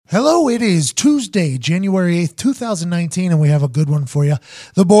Hello, it is Tuesday, January 8th, 2019, and we have a good one for you.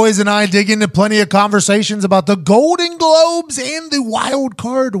 The boys and I dig into plenty of conversations about the Golden Globes and the wild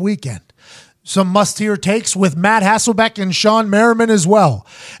card weekend. Some must-hear takes with Matt Hasselbeck and Shawne Merriman as well.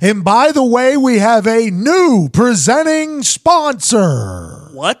 And by the way, we have a new presenting sponsor.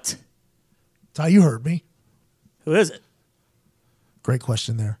 What? That's how you heard me. Who is it? Great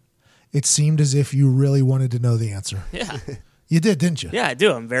question there. It seemed as if you really wanted to know the answer. Yeah. You did, didn't you? Yeah, I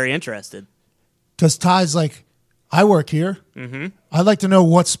do. I'm very interested. Because Ty's like, I work here. Mm-hmm. I'd like to know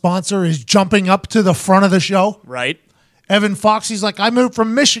what sponsor is jumping up to the front of the show. Right. Evan Foxy's like, I moved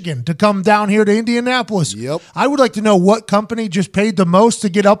from Michigan to come down here to Indianapolis. Yep. I would like to know what company just paid the most to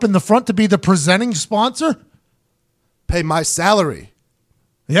get up in the front to be the presenting sponsor. Pay my salary.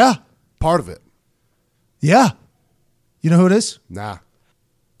 Yeah. Part of it. Yeah. You know who it is? Nah.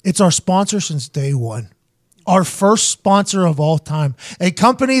 It's our sponsor since day one. Our first sponsor of all time, a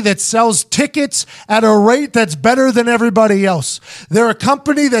company that sells tickets at a rate that's better than everybody else. They're a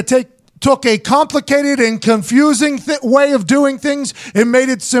company that took a complicated and confusing way of doing things and made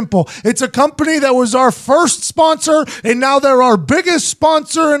it simple. It's a company that was our first sponsor, and now they're our biggest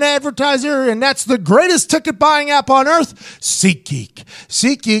sponsor and advertiser, and that's the greatest ticket buying app on earth, SeatGeek.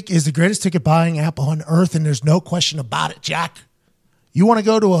 SeatGeek is the greatest ticket buying app on earth, and there's no question about it, Jack. You want to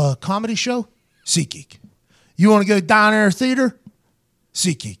go to a comedy show? SeatGeek. You want to go down there theater?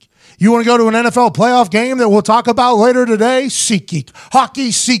 SeatGeek. You want to go to an NFL playoff game that we'll talk about later today? SeatGeek. Hockey,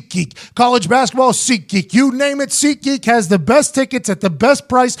 SeatGeek. College basketball, SeatGeek. You name it, SeatGeek has the best tickets at the best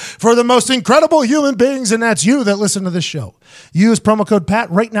price for the most incredible human beings, and that's you that listen to this show. Use promo code PAT.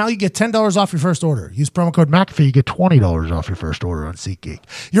 Right now, you get $10 off your first order. Use promo code McAfee. You get $20 off your first order on SeatGeek.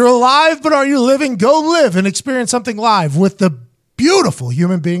 You're alive, but are you living? Go live and experience something live with the beautiful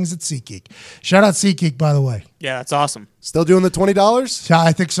human beings at SeatGeek. Shout out SeatGeek, by the way. Yeah, that's awesome. Still doing the $20? Yeah,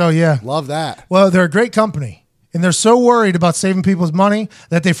 I think so, yeah. Love that. Well, they're a great company, and they're so worried about saving people's money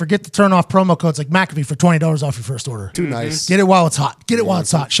that they forget to turn off promo codes like McAfee for $20 off your first order. Too nice. Get it while it's hot. Get it while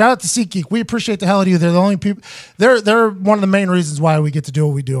it's hot. Shout out to SeatGeek. We appreciate the hell out of you. They're the only people. They're one of the main reasons why we get to do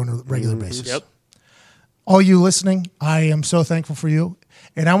what we do on a regular basis. Yep. All you listening, I am so thankful for you,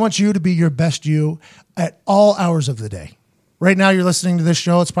 and I want you to be your best you at all hours of the day. Right now, you're listening to this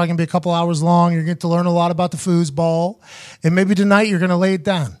show. It's probably going to be a couple hours long. You're going to learn a lot about the foosball. And maybe tonight, you're going to lay it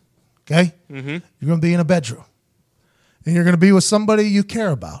down. Okay? Mm-hmm. You're going to be in a bedroom. And you're going to be with somebody you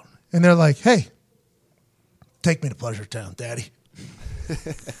care about. And they're like, hey, take me to Pleasure Town, Daddy.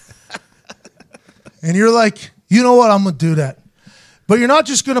 And you're like, you know what? I'm going to do that. But you're not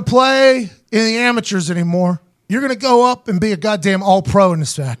just going to play in the amateurs anymore. You're going to go up and be a goddamn all-pro in this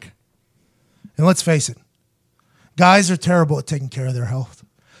sack. And let's face it. Guys are terrible at taking care of their health.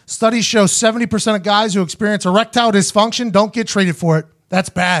 Studies show 70% of guys who experience erectile dysfunction don't get treated for it. That's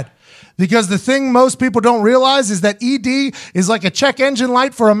bad. Because the thing most people don't realize is that ED is like a check engine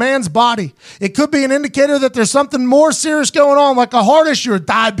light for a man's body. It could be an indicator that there's something more serious going on, like a heart issue or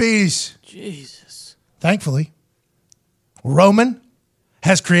diabetes. Jesus. Thankfully, Roman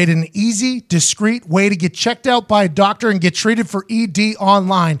has created an easy, discreet way to get checked out by a doctor and get treated for ED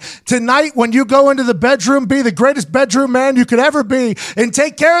online. Tonight, when you go into the bedroom, be the greatest bedroom man you could ever be and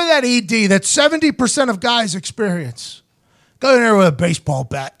take care of that ED that 70% of guys experience. Go in there with a baseball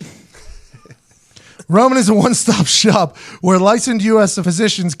bat. Roman is a one-stop shop where licensed U.S.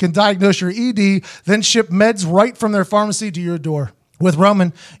 physicians can diagnose your ED, then ship meds right from their pharmacy to your door. With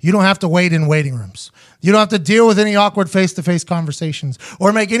Roman, you don't have to wait in waiting rooms. You don't have to deal with any awkward face-to-face conversations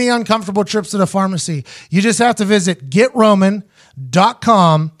or make any uncomfortable trips to the pharmacy. You just have to visit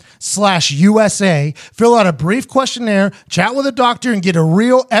getroman.com/USA, fill out a brief questionnaire, chat with a doctor, and get a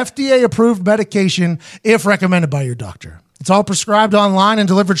real FDA-approved medication if recommended by your doctor. It's all prescribed online and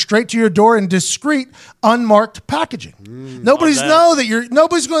delivered straight to your door in discreet, unmarked packaging. Nobody's going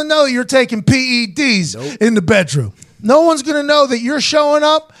to know that you're taking PEDs in the bedroom. No one's going to know that you're showing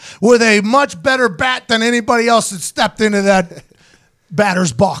up with a much better bat than anybody else that stepped into that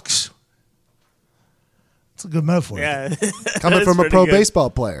batter's box. That's a good metaphor. Yeah. Coming from a pro baseball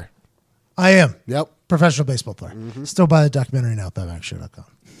player. I am. Yep. Professional baseball player. Still buy the documentary now at BetMaxShow.com.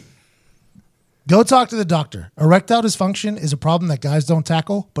 Go talk to the doctor. Erectile dysfunction is a problem that guys don't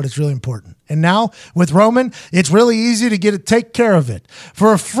tackle, but it's really important. And now, with Roman, it's really easy to take care of it.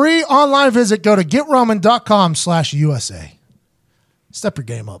 For a free online visit, go to getroman.com/USA. Step your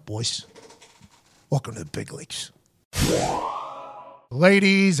game up, boys. Welcome to the big leagues.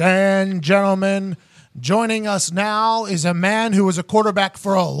 Ladies and gentlemen, joining us now is a man who was a quarterback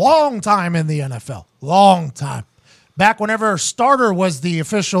for a long time in the NFL. Long time. Back whenever starter was the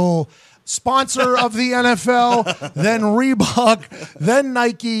official sponsor of the NFL, then Reebok, then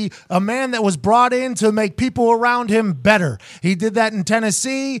Nike, a man that was brought in to make people around him better. He did that in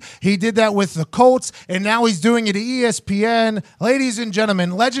Tennessee. He did that with the Colts, and now he's doing it at ESPN. Ladies and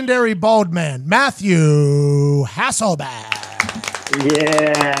gentlemen, legendary bald man, Matthew Hasselbeck.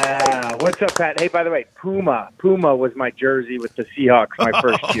 Yeah. What's up, Pat? Hey, by the way, Puma was my jersey with the Seahawks my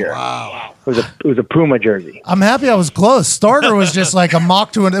first year. Wow. It was a Puma jersey. I'm happy I was close. Starter was just like a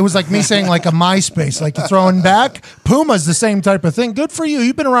mock to it. It was like me saying like a MySpace, like you're throwing back. Puma's the same type of thing. Good for you.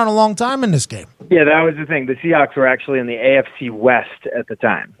 You've been around a long time in this game. Yeah, that was the thing. The Seahawks were actually in the AFC West at the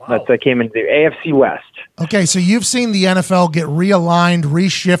time. Wow. That came into the AFC West. Okay, so you've seen the NFL get realigned,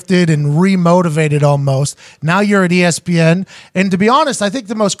 reshifted, and remotivated almost. Now you're at ESPN. And to be honest, I think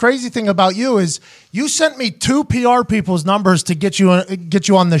the most crazy thing about you is you sent me 2 PR people's numbers to get you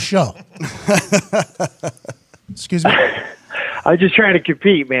on the show. Excuse me? I was just trying to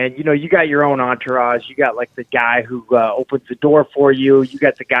compete, man. You know, you got your own entourage. You got, like, the guy who opens the door for you. You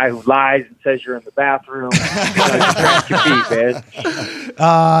got the guy who lies and says you're in the bathroom. I was just trying to compete,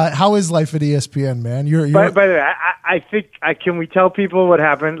 man. How is life at ESPN, man? By the way, I think can we tell people what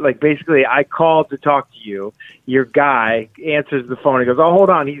happened? Like, basically, I called to talk to you. Your guy answers the phone. He goes, "Oh, hold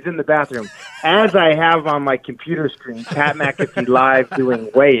on, he's in the bathroom." As I have on my computer screen, Pat McAfee live doing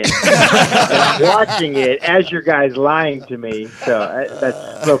weigh-in. And I'm watching it as your guy's lying to me. So that's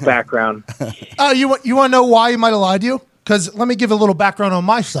a little background. You want to know why he might have lied to you? Because let me give a little background on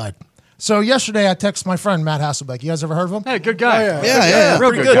my side. So yesterday I texted my friend Matt Hasselbeck. You guys ever heard of him? Hey, good guy. Oh, yeah. Real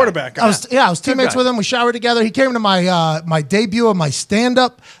good quarterback. I was teammates with him. We showered together. He came to my my debut of my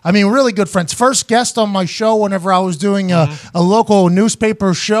stand-up. I mean, really good friends. First guest on my show whenever I was doing a local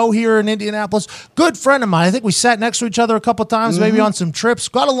newspaper show here in Indianapolis. Good friend of mine. I think we sat next to each other a couple times, maybe on some trips.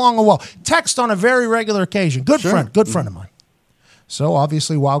 Got along well. Text on a very regular occasion. Good friend of mine. So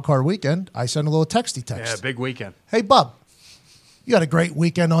obviously, wild card weekend, I sent a little texty text. Yeah, big weekend. Hey, bub. You had a great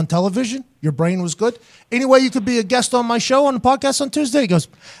weekend on television. Your brain was good. Anyway, you could be a guest on my show on the podcast on Tuesday. He goes,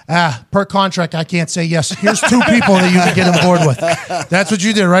 per contract, I can't say yes. Here's 2 people that you can get on board with. That's what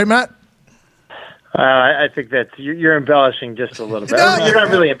you did, right, Matt? I think you're embellishing just a little bit. You're not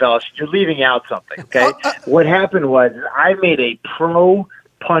really embellishing. You're leaving out something, okay? What happened was I made a pro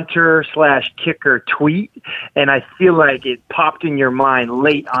punter/kicker tweet, and I feel like it popped in your mind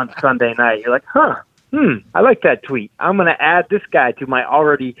late on Sunday night. You're like, I like that tweet. I'm going to add this guy to my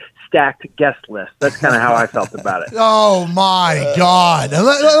already stacked guest list. That's kind of how I felt about it. Oh, my God.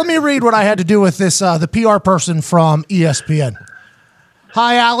 Let me read what I had to do with this, the PR person from ESPN.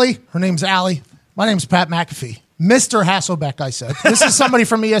 Hi, Allie. Her name's Allie. My name's Pat McAfee. Mr. Hasselbeck, I said. This is somebody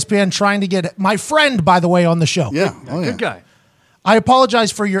from ESPN trying to get my friend, by the way, on the show. Yeah. Good guy. I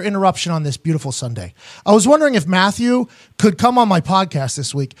apologize for your interruption on this beautiful Sunday. I was wondering if Matthew could come on my podcast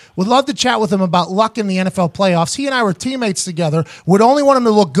this week. Would love to chat with him about luck in the NFL playoffs. He and I were teammates together. Would only want him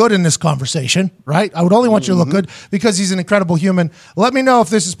to look good in this conversation, right? I would only want you to look good because he's an incredible human. Let me know if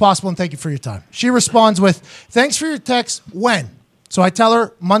this is possible, and thank you for your time. She responds with, thanks for your text. When? So I tell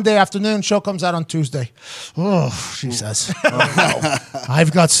her Monday afternoon, show comes out on Tuesday. Oh, she says.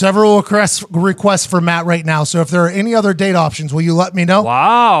 I've got several requests for Matt right now. So if there are any other date options, will you let me know?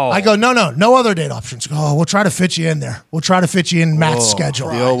 Wow. I go, no other date options. Oh, we'll try to fit you in there. We'll try to fit you in Matt's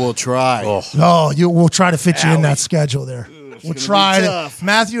schedule. Yo, we'll try. We'll try to fit you in that schedule there. We'll try to.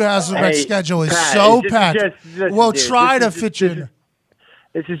 Matthew Hasselbeck's schedule is Pat, so packed. We'll dude, try to fit you in there.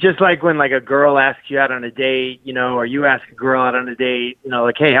 This is just like when, like, a girl asks you out on a date, you know, or you ask a girl out on a date, you know,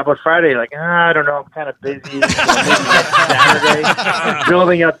 like, hey, how about Friday? Like, I don't know, I'm kind of busy. Maybe next Saturday.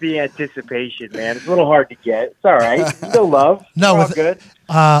 Building up the anticipation, man. It's a little hard to get. It's all right. Still love. No, it's all good.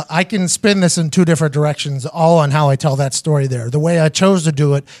 I can spin this in 2 different directions, all on how I tell that story there. The way I chose to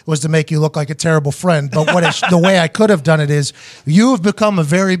do it was to make you look like a terrible friend. But the way I could have done it is you have become a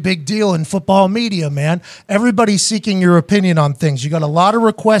very big deal in football media, man. Everybody's seeking your opinion on things. You got a lot of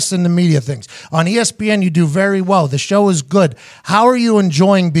requests in the media things. On ESPN, you do very well. The show is good. How are you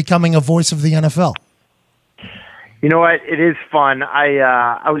enjoying becoming a voice of the NFL? You know what? It is fun.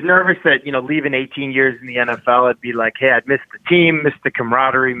 I was nervous that, you know, leaving 18 years in the NFL, it'd be like, hey, I'd miss the team, miss the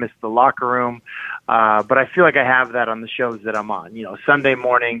camaraderie, miss the locker room. But I feel like I have that on the shows that I'm on. You know, Sunday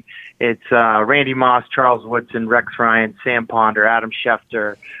morning, it's Randy Moss, Charles Woodson, Rex Ryan, Sam Ponder, Adam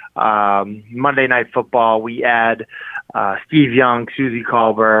Schefter. Monday Night Football, we add Steve Young, Susie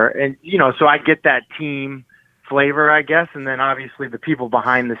Colbert. And, you know, so I get that team flavor, I guess. And then obviously the people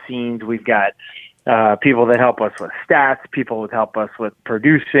behind the scenes, we've got people that help us with stats, people that help us with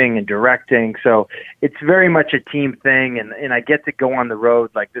producing and directing. So it's very much a team thing, and I get to go on the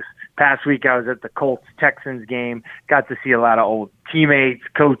road like this Past week I was at the Colts Texans game, got to see a lot of old teammates,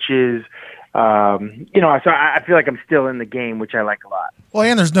 coaches. So I feel like I'm still in the game, which I like a lot. Well,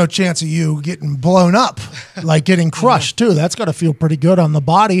 and there's no chance of you getting blown up, like getting crushed too. That's got to feel pretty good on the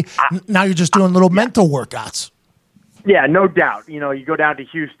body. Now you're just doing little mental workouts. Yeah, no doubt. You go down to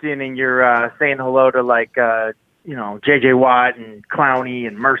Houston and you're saying hello to J.J. Watt and Clowney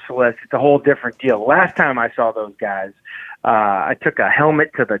and Merciless. It's a whole different deal. Last time I saw those guys, I took a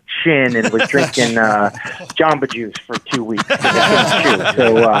helmet to the chin and was drinking Jamba Juice for 2 weeks.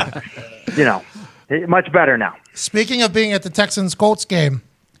 So, much better now. Speaking of being at the Texans-Colts game,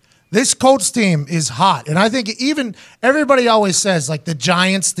 this Colts team is hot. And I think even everybody always says, like the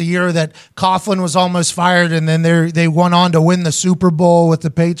Giants, the year that Coughlin was almost fired and then they went on to win the Super Bowl with the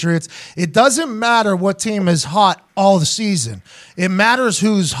Patriots. It doesn't matter what team is hot all the season. It matters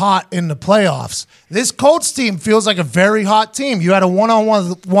who's hot in the playoffs. This Colts team feels like a very hot team. You had a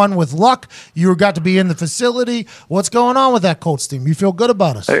one-on-one with Luck. You got to be in the facility. What's going on with that Colts team? You feel good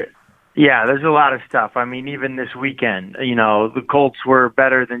about us? Yeah, there's a lot of stuff. I mean, even this weekend, the Colts were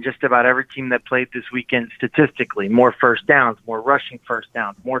better than just about every team that played this weekend statistically. More first downs, more rushing first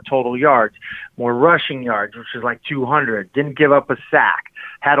downs, more total yards, more rushing yards, which is like 200. Didn't give up a sack.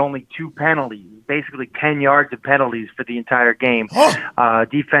 Had only 2 penalties, basically 10 yards of penalties for the entire game.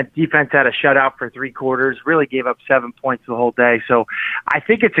 Defense had a shutout for 3 quarters, really gave up 7 points the whole day. So I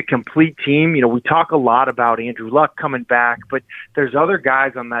think it's a complete team. We talk a lot about Andrew Luck coming back, but there's other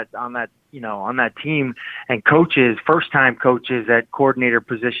guys on that team and coaches, first-time coaches at coordinator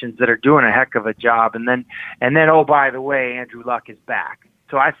positions that are doing a heck of a job. And then, oh, by the way, Andrew Luck is back.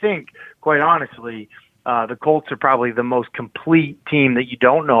 So I think, quite honestly, the Colts are probably the most complete team that you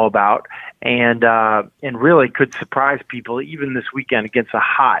don't know about, and really could surprise people even this weekend against a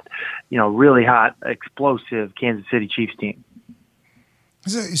hot, really hot, explosive Kansas City Chiefs team.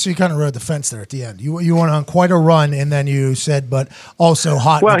 So you kind of rode the fence there at the end. You went on quite a run, and then you said, but also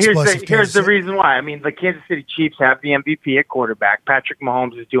hot. Well, and explosive. here's the reason why. I mean, the Kansas City Chiefs have the MVP at quarterback. Patrick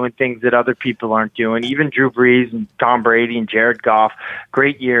Mahomes is doing things that other people aren't doing. Even Drew Brees and Tom Brady and Jared Goff,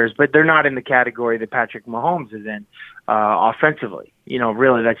 great years, but they're not in the category that Patrick Mahomes is in offensively.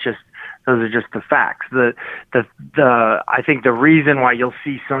 Really, those are just the facts. I think the reason why you'll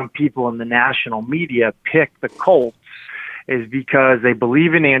see some people in the national media pick the Colts is because they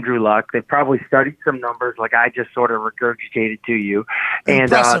believe in Andrew Luck. They've probably studied some numbers like I just sort of regurgitated to you.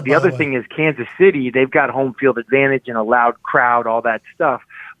 And the other thing is Kansas City, they've got home field advantage and a loud crowd, all that stuff.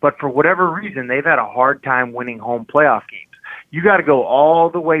 But for whatever reason, they've had a hard time winning home playoff games. You got to go all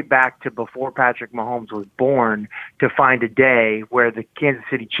the way back to before Patrick Mahomes was born to find a day where the Kansas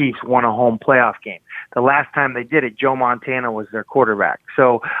City Chiefs won a home playoff game. The last time they did it, Joe Montana was their quarterback.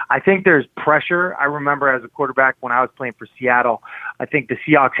 So I think there's pressure. I remember as a quarterback when I was playing for Seattle, I think the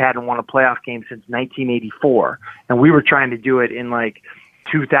Seahawks hadn't won a playoff game since 1984, and we were trying to do it in like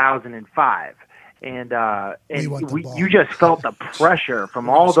 2005. And you just felt the pressure from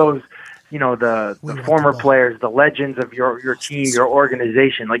all those, the former players, the legends of your team, your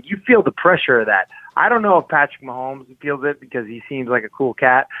organization. Like, you feel the pressure of that. I don't know if Patrick Mahomes feels it because he seems like a cool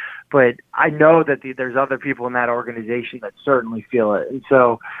cat, but I know that there's other people in that organization that certainly feel it. And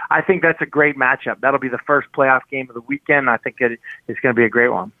so I think that's a great matchup. That'll be the first playoff game of the weekend. I think it's going to be a great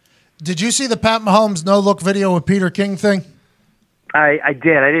one. Did you see the Pat Mahomes no-look video with Peter King thing? I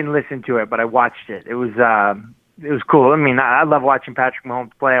did. I didn't listen to it, but I watched it. It was cool. I mean, I love watching Patrick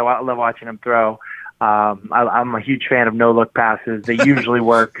Mahomes play. I love watching him throw. I'm a huge fan of no-look passes. They usually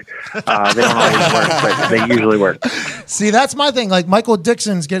work. They don't always work, but they usually work. See, that's my thing. Like, Michael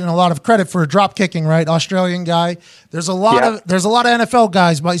Dixon's getting a lot of credit for drop kicking, right? Australian guy. There's a lot of NFL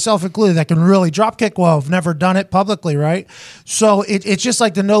guys, myself included, that can really drop kick well. Have never done it publicly, right? So it's just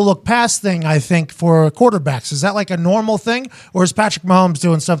like the no-look pass thing, I think, for quarterbacks. Is that like a normal thing, or is Patrick Mahomes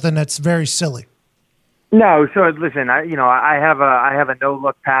doing something that's very silly? No, so listen, I have a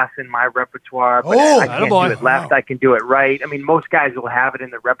no-look pass in my repertoire, but I can't do it left. Wow. I can do it right. I mean, most guys will have it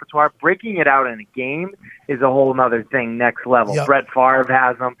in the repertoire. Breaking it out in a game is a whole other thing, next level. Yep. Brett Favre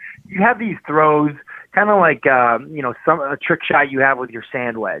has them. You have these throws, kind of like a trick shot you have with your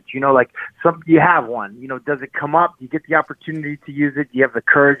sand wedge. You have one. Does it come up? Do you get the opportunity to use it? Do you have the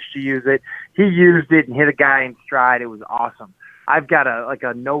courage to use it? He used it and hit a guy in stride. It was awesome. I've got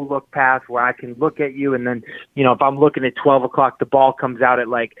a no-look pass where I can look at you, and then, if I'm looking at 12 o'clock, the ball comes out at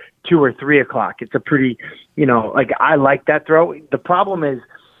like 2 or 3 o'clock. It's a pretty, I like that throw. The problem is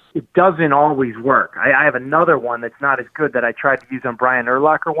it doesn't always work. I have another one that's not as good that I tried to use on Brian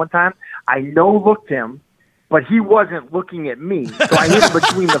Urlacher one time. I no-looked him, but he wasn't looking at me. So I hit him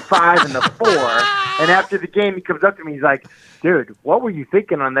between the 5 and the 4, And after the game, he comes up to me. He's like, dude, what were you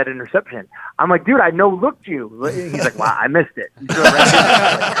thinking on that interception? I'm like, dude, I no-looked you. He's like, wow, I missed it. You threw it right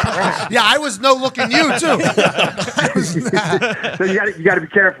there. Like, crap. Yeah, I was no-looking you, too. So you got to be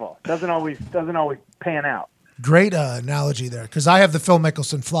careful. Doesn't always pan out. Great analogy there, because I have the Phil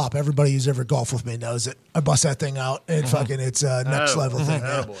Mickelson flop. Everybody who's ever golfed with me knows it. I bust that thing out, and it's a next level thing.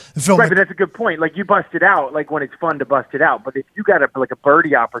 Yeah. Right, but that's a good point. Like, you bust it out, like when it's fun to bust it out. But if you got a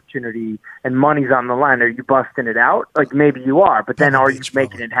birdie opportunity and money's on the line, are you busting it out? Like, maybe you are, but then are you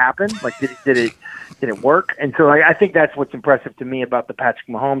making it happen? Like, did it work? And so I think that's what's impressive to me about the Patrick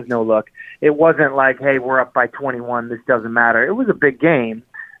Mahomes no look. It wasn't like, hey, we're up by 21, this doesn't matter. It was a big game.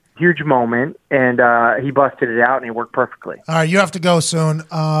 Huge moment, and he busted it out, and it worked perfectly. All right, you have to go soon.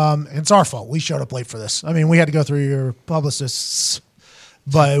 It's our fault. We showed up late for this. I mean, we had to go through your publicists,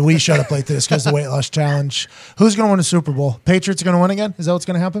 but we showed up late to this because of the weight loss challenge. Who's going to win the Super Bowl? Patriots are going to win again? Is that what's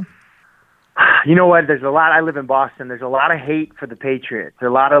going to happen? You know what? There's a lot. I live in Boston. There's a lot of hate for the Patriots.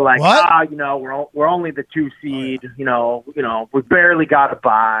 There's a lot of we're only the 2 seed. You know, we barely got a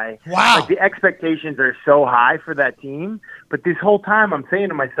bye. Wow. Like, the expectations are so high for that team. But this whole time, I'm saying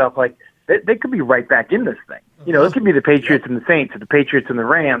to myself, like, they could be right back in this thing. You know, it could be the Patriots and the Saints, or the Patriots and the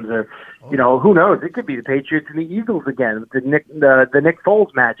Rams, or who knows? It could be the Patriots and the Eagles again. The Nick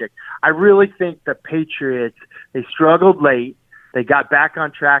Foles magic. I really think the Patriots, they struggled late. They got back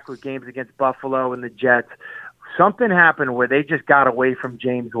on track with games against Buffalo and the Jets. Something happened where they just got away from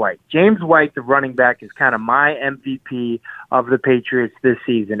James White. James White, the running back, is kind of my MVP of the Patriots this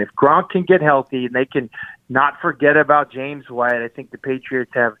season. If Gronk can get healthy and they can not forget about James White, I think the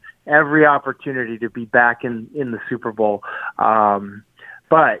Patriots have every opportunity to be back in the Super Bowl.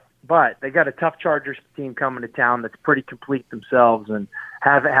 But they got a tough Chargers team coming to town that's pretty complete themselves, and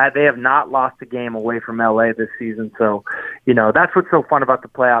they have not lost a game away from LA this season. So, that's what's so fun about the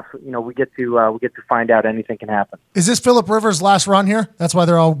playoffs. We get to find out anything can happen. Is this Phillip Rivers' last run here? That's why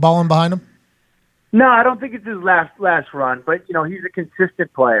they're all balling behind him? No, I don't think it's his last run, but he's a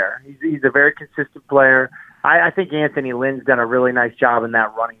consistent player. He's a very consistent player. I think Anthony Lynn's done a really nice job in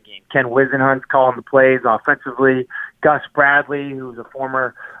that running game. Ken Wisenhunt's calling the plays offensively. Gus Bradley, who's a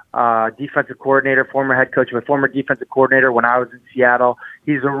former defensive coordinator, former head coach, but former defensive coordinator when I was in Seattle.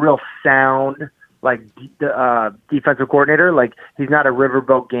 He's a real sound, defensive coordinator. Like, he's not a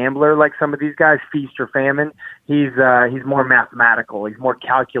riverboat gambler like some of these guys, feast or famine. He's more mathematical. He's more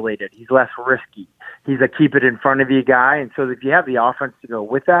calculated. He's less risky. He's a keep it in front of you guy. And so if you have the offense to go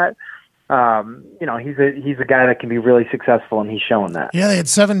with that, he's a guy that can be really successul, and he's showing that. Yeah, they had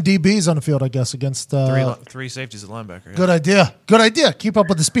 7 DBs on the field, I guess, against three safeties at linebacker. Yeah. Good idea. Keep up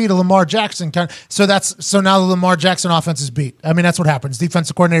with the speed of Lamar Jackson. So now the Lamar Jackson offense is beat. I mean, that's what happens.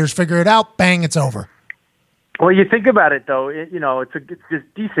 Defensive coordinators figure it out. Bang, it's over. Well, you think about it, though, it's a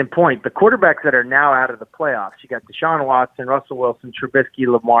decent point. The quarterbacks that are now out of the playoffs, you got Deshaun Watson, Russell Wilson, Trubisky,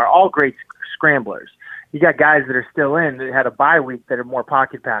 Lamar, all great scramblers. You got guys that are still in that had a bye week that are more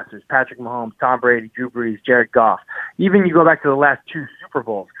pocket passers. Patrick Mahomes, Tom Brady, Drew Brees, Jared Goff. Even you go back to the last 2 Super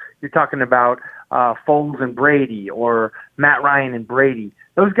Bowls, you're talking about Foles and Brady, or Matt Ryan and Brady.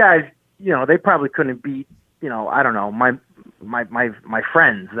 Those guys, they probably couldn't beat, I don't know, my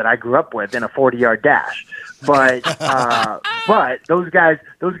friends that I grew up with in a 40-yard dash. But those guys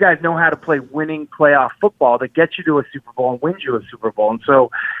know how to play winning playoff football that gets you to a Super Bowl and wins you a Super Bowl. And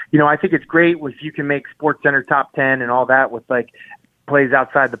so, I think it's great if you can make SportsCenter top 10 and all that with plays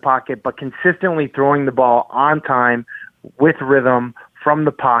outside the pocket, but consistently throwing the ball on time with rhythm from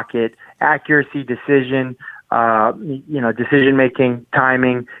the pocket, accuracy, decision making,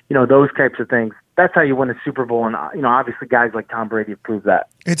 timing, those types of things. That's how you win a Super Bowl, and obviously guys like Tom Brady have proved that.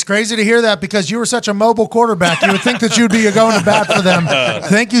 It's crazy to hear that because you were such a mobile quarterback. You would think that you'd be going to bat for them.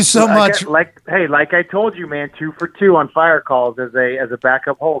 Thank you so much. Like I told you, man, 2 for 2 on fire calls as a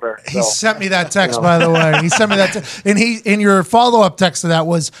backup holder. So, he sent me that text, by the way. He sent me that, and in your follow up text to that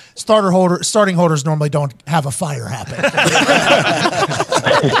was starting holders normally don't have a fire happen.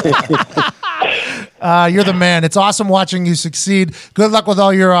 You're the man. It's awesome watching you succeed. Good luck with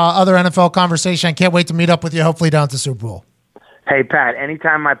all your other NFL conversation. I can't wait to meet up with you, hopefully down at the Super Bowl. Hey, Pat,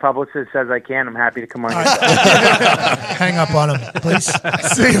 anytime my publicist says I can, I'm happy to come on. Hang up on him, please.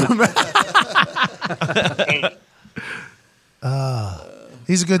 See you, man.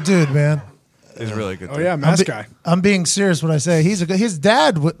 He's a good dude, man. He's a really good dude. Oh, yeah, mask guy. I'm being serious when I say his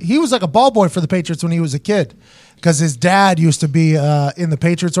dad, he was like a ball boy for the Patriots when he was a kid. Because his dad used to be in the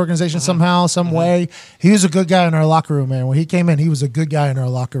Patriots organization somehow, some way. He was a good guy in our locker room, man. When he came in, he was a good guy in our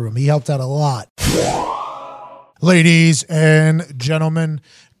locker room. He helped out a lot. Ladies and gentlemen,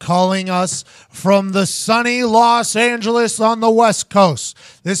 calling us from the sunny Los Angeles on the West Coast.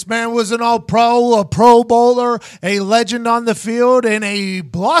 This man was an all-pro, a Pro Bowler, a legend on the field, and a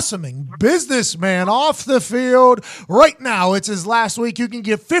blossoming businessman off the field. Right now, it's his last week. You can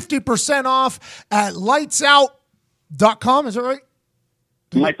get 50% off at lightsout.com. Is that right?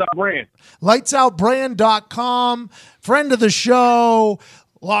 Lights Out Brand. Lightsoutbrand.com. Friend of the show,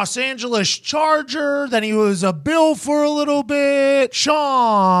 Los Angeles Charger. Then he was a Bill for a little bit.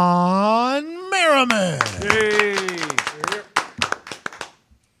 Shawne Merriman.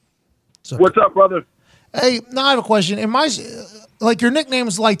 So, What's up, brother? hey, now I have a question. Like your nickname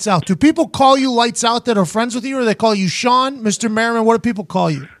is Lights Out. Do people call you Lights Out that are friends with you, or they call you Shawne, Mr. Merriman? What do people call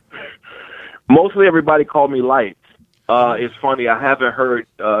you? Mostly everybody call me Lights. It's funny, I haven't heard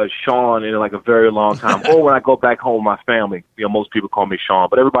Shawne in like a very long time. Or when I go back home with my family, most people call me Shawne,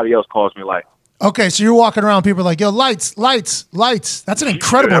 but everybody else calls me Lights. Okay, so you're walking around, people are like, yo, Lights, Lights, Lights. That's an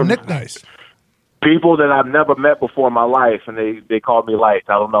incredible nickname. People that I've never met before in my life, and they called me Lights.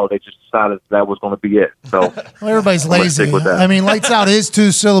 I don't know. They just decided that was going to be it. So Well, everybody's lazy. stick with that. I mean, Lights Out is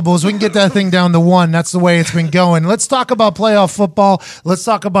 2 syllables. We can get that thing down to 1. That's the way it's been going. Let's talk about playoff football. Let's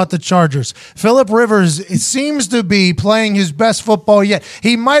talk about the Chargers. Phillip Rivers, it seems to be playing his best football yet.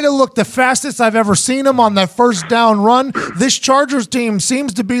 He might have looked the fastest I've ever seen him on that first down run. This Chargers team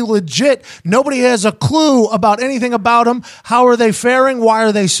seems to be legit. Nobody has a clue about anything about them. How are they faring? Why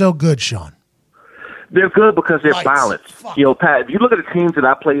are they so good, Sean? they're good because they're Lights. balanced. Fuck. Pat, if you look at the teams that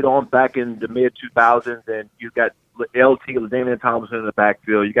I played on back in the mid-2000s, and you got LT, LaDainian Tomlinson in the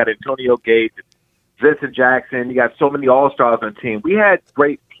backfield, you got Antonio Gates, Vincent Jackson, you got so many all-stars on the team. We had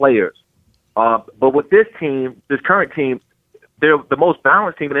great players. But with this team, this current team, they're the most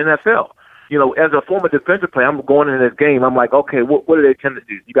balanced team in the NFL. As a former defensive player, I'm going into this game. I'm like, okay, what do they tend to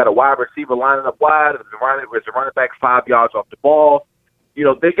do? You got a wide receiver lining up wide. Is the running back 5 yards off the ball?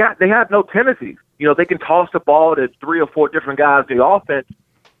 They have no tendencies. They can toss the ball to 3 or 4 different guys in the offense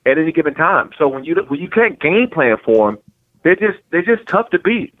at any given time. So when you can't game plan for them, they're just tough to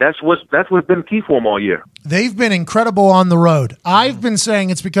beat. That's what's been key for them all year. They've been incredible on the road. I've been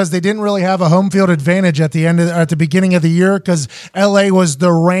saying it's because they didn't really have a home field advantage at the beginning of the year because LA was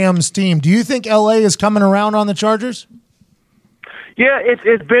the Rams team. Do you think LA is coming around on the Chargers? Yeah,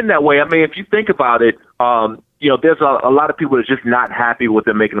 it's been that way. I mean, if you think about it, there's a lot of people that are just not happy with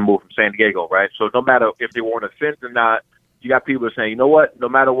them making a move from San Diego, right? So no matter if they were on the fence or not, you got people that are saying, you know what, no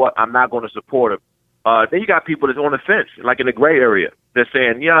matter what, I'm not going to support them. Then you got people that's on the fence, like in the gray area. They're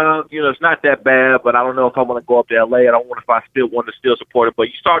saying, it's not that bad, but I don't know if I want to go up to L.A. I don't want if I still want to still support it. But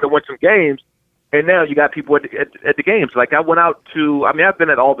you start to win some games, and now you got people at the games. Like I went out to, I've been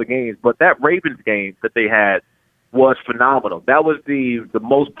at all the games, but that Ravens game that they had was phenomenal. That was the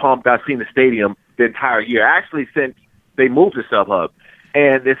most pumped I've seen the stadium the entire year, actually since they moved to StubHub.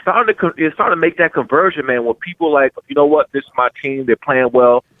 And it's starting to make that conversion, man, where people like, you know what, this is my team, they're playing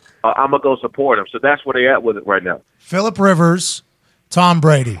well. I'm going to go support them. So that's where they're at with it right now. Phillip Rivers, Tom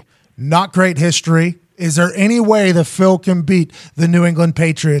Brady, not great history. Is there any way that Phil can beat the New England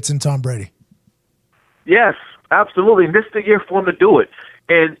Patriots and Tom Brady? Yes, absolutely. And this is the year for him to do it.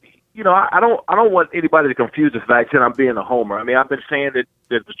 And, I don't want anybody to confuse the fact that I'm being a homer. I mean, I've been saying that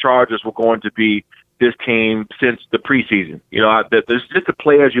the Chargers were going to be this team since the preseason. There's just the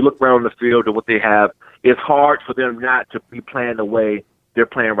players, you look around the field and what they have, it's hard for them not to be playing the way they're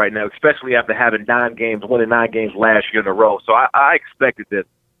playing right now, especially after having winning 9 games last year in a row. So I expected this.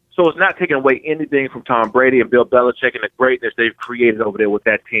 So it's not taking away anything from Tom Brady and Bill Belichick and the greatness they've created over there with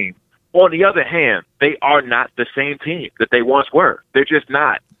that team. On the other hand, they are not the same team that they once were. They're just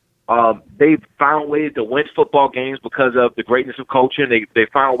not. They've found ways to win football games because of the greatness of coaching. They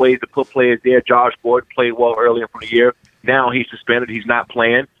found ways to put players there. Josh Gordon played well earlier from the year. Now he's suspended. He's not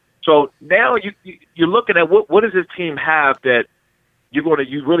playing. So now you're looking at what does this team have that you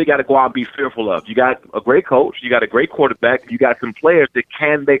really got to go out and be fearful of. You got a great coach. You got a great quarterback. You got some players that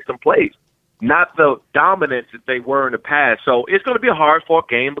can make some plays, not the dominance that they were in the past. So it's going to be a hard-fought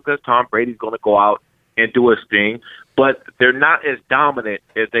game because Tom Brady's going to go out and do his thing, but they're not as dominant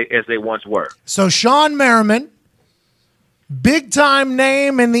as they once were. So Shawne Merriman, big-time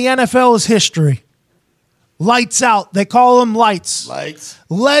name in the NFL's history. Lights out. They call him Lights. Lights.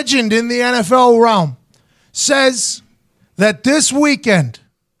 Legend in the NFL realm. Says that this weekend,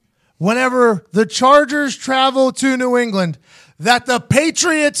 whenever the Chargers travel to New England, that the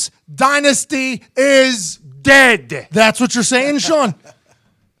Patriots dynasty is dead. That's what you're saying, Sean?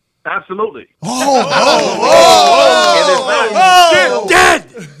 Absolutely. Dead.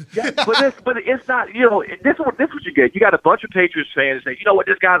 You But it's not. You know, this is what you get. You got a bunch of Patriots fans say, you know what,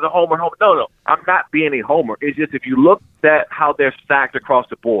 this guy's a homer. No, I'm not being a homer. It's just if you look at how they're stacked across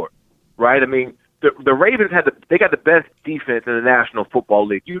the board, right? I mean, the Ravens they got the best defense in the National Football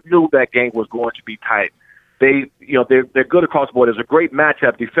League. You knew that game was going to be tight. They're good across the board. It was a great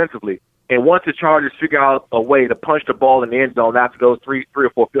matchup defensively. And once the Chargers figure out a way to punch the ball in the end zone after those three or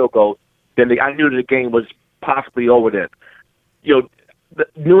four field goals, then I knew the game was possibly over then. You know,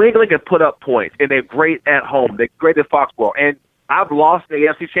 New England can put up points, and they're great at home. They're great at Foxborough. And I've lost the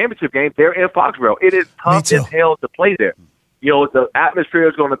AFC Championship game. They're in Foxborough. It is tough as hell to play there. You know, the atmosphere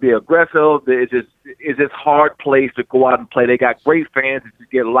is going to be aggressive. It's just hard place to go out and play. They got great fans. It's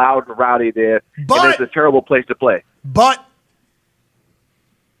just get loud and rowdy there. And it's a terrible place to play. But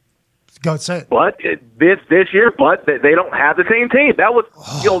go say it. But this year, they don't have the same team. That was,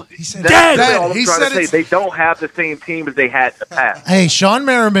 he said that's all I'm trying to say. They don't have the same team as they had in the past. Hey, Shawne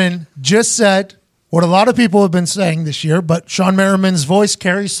Merriman just said what a lot of people have been saying this year, but Shawne Merriman's voice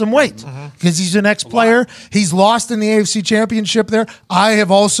carries some weight because he's an ex-player. He's lost in the AFC Championship there. I have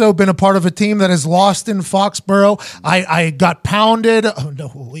also been a part of a team that has lost in Foxborough. I got pounded. Oh,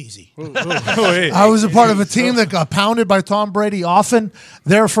 no, easy. I was a part of a team that got pounded by Tom Brady often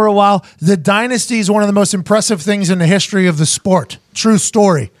there for a while. The dynasty is one of the most impressive things in the history of the sport. True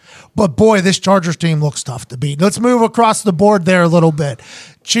story. But, boy, this Chargers team looks tough to beat. Let's move across the board there a little bit.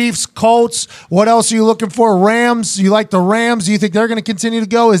 Chiefs, Colts, what else are you looking for? Rams, you like the Rams? Do you think they're going to continue to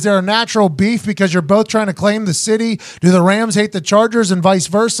go? Is there a natural beef because you're both trying to claim the city? Do the Rams hate the Chargers and vice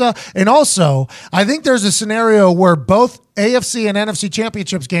versa? And also, I think there's a scenario where both AFC and NFC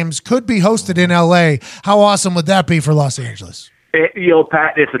championships games could be hosted in L.A. How awesome would that be for Los Angeles? You know,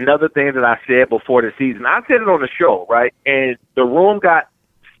 Pat, it's another thing that I said before the season. I said it on the show, right? And the room got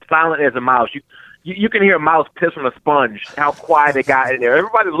silent as a mouse. You can hear a mouse piss on a sponge, how quiet it got in there.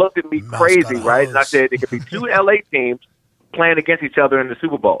 Everybody looked at me crazy, right? And I said there could be two L.A. teams playing against each other in the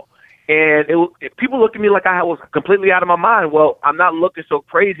Super Bowl. And people looked at me like I was completely out of my mind. Well, I'm not looking so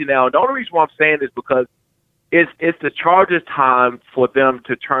crazy now. And the only reason why I'm saying this is because it's the Chargers' time for them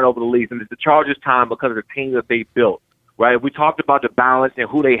to turn over the leaves, and it's the Chargers' time because of the team that they built, right? We talked about the balance and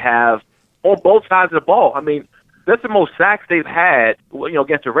who they have on both sides of the ball. I mean, that's the most sacks they've had,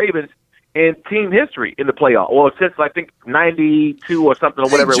 against the Ravens in team history in the playoff, or since I think 92 or something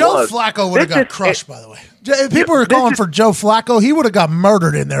or whatever it was. Joe Flacco would have got crushed, by the way. If people were calling for Joe Flacco, he would have got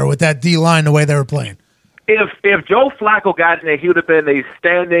murdered in there with that D line the way they were playing. If Joe Flacco got in there, he would have been a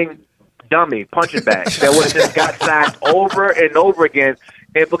standing dummy punching bag that would have just got sacked over and over again,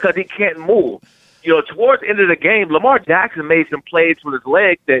 and because he can't move. Towards the end of the game, Lamar Jackson made some plays with his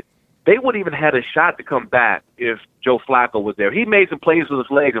leg that they wouldn't even had a shot to come back if Joe Flacco was there. He made some plays with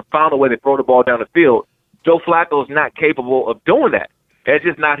his legs and found a way to throw the ball down the field. Joe Flacco is not capable of doing that. That's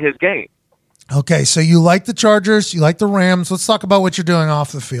just not his game. Okay, so you like the Chargers, you like the Rams. Let's talk about what you're doing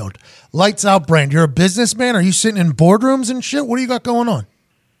off the field. Lights Out brand. You're a businessman? Are you sitting in boardrooms and shit? What do you got going on?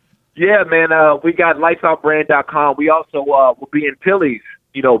 Yeah, man. We got lightsoutbrand.com. We also will be in Tilly's,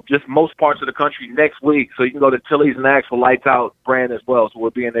 just most parts of the country next week. So you can go to Tilly's and ask for Lights Out brand as well. So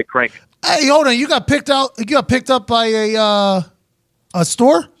we'll be in there cranking. Hey, hold on. You got picked up by a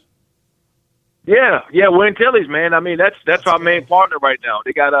store? Yeah, we're in Tilly's, man. I mean, that's our main partner right now.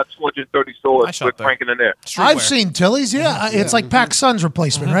 They got 230 stores. We're cranking in there. I've seen Tilly's, yeah. It's like PacSun's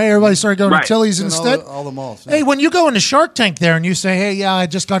replacement, right? Everybody started going to Tilly's instead. All the malls. Yeah. Hey, when you go into Shark Tank there and you say, hey, yeah, I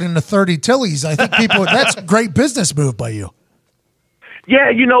just got into 30 Tilly's, I think people, that's a great business move by you.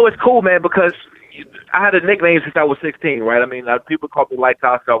 Yeah, it's cool, man, because I had a nickname since I was 16, right? I mean, people call me Lights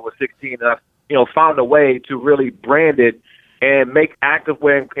Out since I was 16, and I, found a way to really brand it and make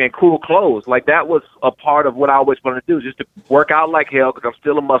activewear and cool clothes. Like, that was a part of what I always wanted to do, just to work out like hell, because I'm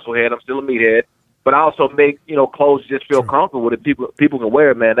still a musclehead, I'm still a meathead, but I also make, clothes just feel comfortable with it. People can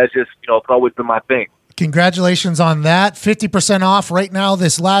wear it, man. That's just, it's always been my thing. Congratulations on that. 50% off right now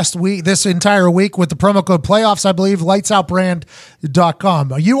this entire week with the promo code playoffs, I believe,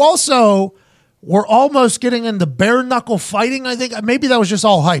 lightsoutbrand.com. You also were almost getting into bare knuckle fighting, I think. Maybe that was just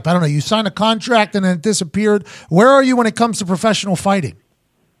all hype. I don't know. You signed a contract and then it disappeared. Where are you when it comes to professional fighing?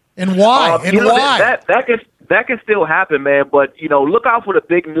 And why? Why? That can still happen, man. But, look out for the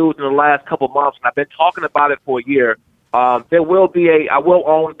big news in the last couple of months. And I've been talking about it for a year. There will be I will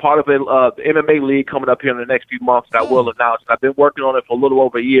own part of the MMA league coming up here in the next few months that I will announce. I've been working on it for a little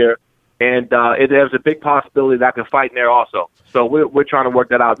over a year, and there's a big possibility that I can fight in there also. So we're trying to work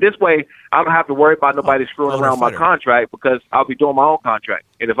that out. This way, I don't have to worry about nobody screwing around my contract because I'll be doing my own contract.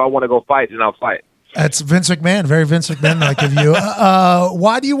 And if I want to go fight, then I'll fight. That's Vince McMahon, very Vince McMahon-like of you.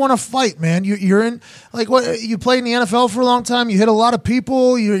 Why do you want to fight, man? You're in, like, what? You played in the NFL for a long time. You hit a lot of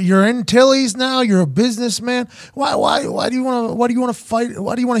people. You're in Tilly's now. You're a businessman. Why do you want to fight?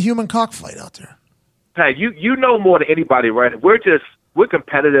 Why do you want a human cockfight out there? Hey, you know more than anybody, right? We're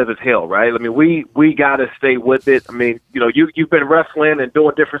competitive as hell, right? I mean, we got to stay with it. I mean, you've been wrestling and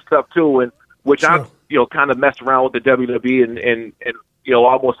doing different stuff too, and which Sure. I kind of messed around with the WWE and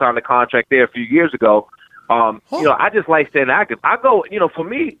almost signed a contract there a few years ago. I just like staying active. I go, for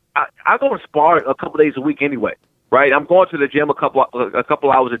me, I go and spar a couple days a week anyway, right? I'm going to the gym a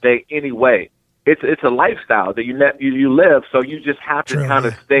couple hours a day anyway. It's a lifestyle that you live, so you just have to kind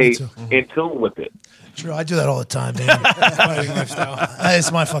of stay in tune with it. True, I do that all the time, man.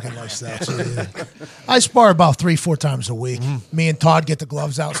 It's my fucking lifestyle. So, yeah. I spar about 3-4 times a week. Me and Todd get the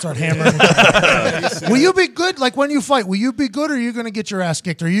gloves out, start hammering. Will you be good? Like when you fight, will you be good, or are you going to get your ass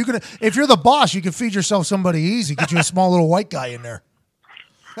kicked? Are you going to? If you're the boss, you can feed yourself somebody easy. Get you a small little white guy in there.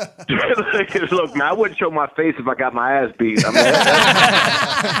 Look, man, I wouldn't show my face if I got my ass beat. I mean,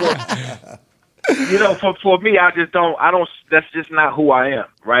 for me, I don't. That's just not who I am,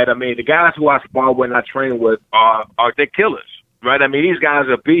 right? I mean, the guys who I spar with and I train with are they killers, right? I mean, these guys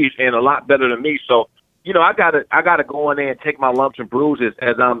are beasts and a lot better than me. So, I gotta go in there and take my lumps and bruises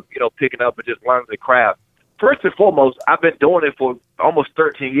as I'm, picking up and just learning the craft. First and foremost, I've been doing it for almost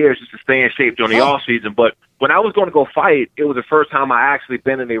 13 years just to stay in shape during the off season. But when I was going to go fight, it was the first time I actually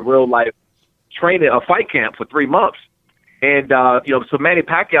been in a real life training, a fight camp for 3 months. And, so Manny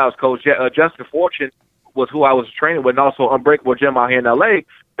Pacquiao's coach, Justin Fortune, was who I was training with, and also Unbreakable Gym out here in L.A.,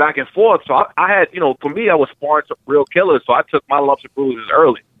 back and forth. So I had, for me, I was sparring some real killers, so I took my lumps and bruises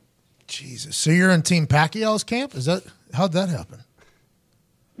early. Jesus. So you're in Team Pacquiao's camp? How'd that happen?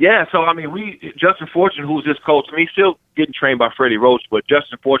 Yeah, so, I mean, Justin Fortune, who's this coach, I mean, he's still getting trained by Freddie Roach, but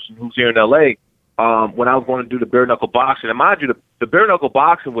Justin Fortune, who's here in L.A., when I was going to do the bare-knuckle boxing, and mind you, the bare-knuckle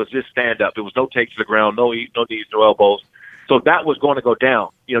boxing was just stand-up. There was no take to the ground, no knees, no elbows. So that was going to go down.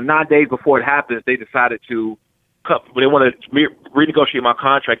 9 days before it happens, they decided to they want to renegotiate my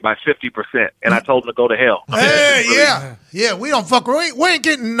contract by 50%, and I told them to go to hell. Hey, yeah, we don't fuck. We ain't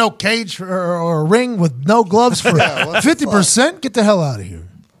getting no cage or ring with no gloves for 50%. Get the hell out of here.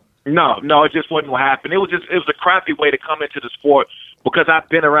 No, it just wasn't what happened. It was a crappy way to come into the sport because I've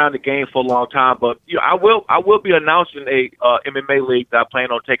been around the game for a long time. But I will be announcing a MMA league that I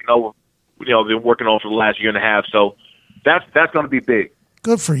plan on taking over. I've been working on for the last year and a half. So. That's going to be big.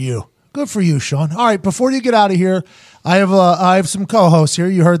 Good for you. Good for you, Shawne. All right, before you get out of here, I have some co-hosts here.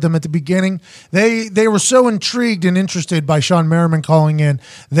 You heard them at the beginning. They were so intrigued and interested by Shawne Merriman calling in.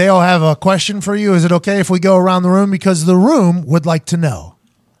 They all have a question for you. Is it okay if we go around the room? Because the room would like to know.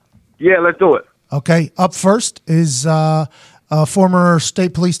 Yeah, let's do it. Okay, up first is a former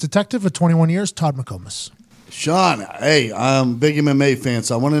state police detective of 21 years, Todd McComas. Shawne, hey, I'm a big MMA fan,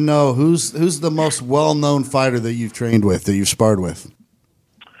 so I want to know who's the most well-known fighter that you've trained with, that you've sparred with?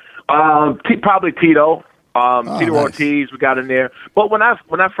 Probably Tito. Tito nice. Ortiz, we got in there. But when I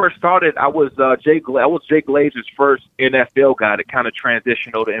first started, I was Jake Glaze's first NFL guy that kind of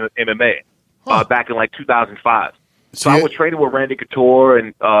transitioned over to MMA back in like 2005. So I was training with Randy Couture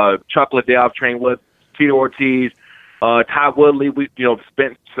and Chuck Liddell. I've trained with Tito Ortiz, Ty Woodley. We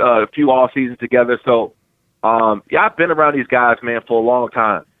spent a few off seasons together. So. I've been around these guys, man, for a long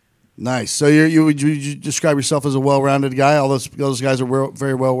time. Nice. So would you describe yourself as a well-rounded guy? All those guys are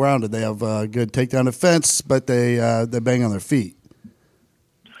very well-rounded. They have good takedown defense, but they bang on their feet.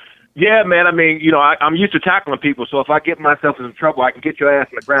 Yeah, man. I mean, I'm used to tackling people, so if I get myself in trouble, I can get your ass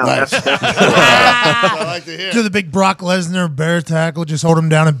on the ground. Nice. That's I like to hear. Do the big Brock Lesnar bear tackle, just hold them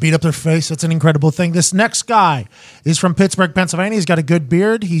down and beat up their face. That's an incredible thing. This next guy is from Pittsburgh, Pennsylvania. He's got a good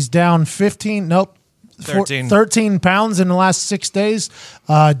beard. He's down 13 pounds in the last 6 days.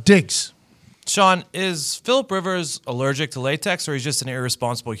 Diggs. Shawne, is Phillip Rivers allergic to latex, or he's just an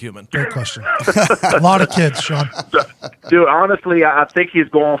irresponsible human? Great question. A lot of kids, Shawne. Dude, honestly, I think he's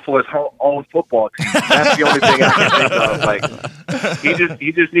going for his own football team. That's the only thing I can think of. Like,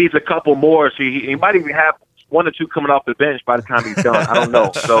 he just needs a couple more. So he might even have 1 or 2 coming off the bench by the time he's done. I don't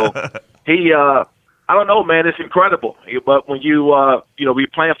know. So I don't know, man. It's incredible. But when you're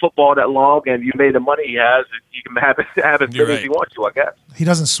playing football that long and you made the money he has, you can have as big as you want to, I guess. He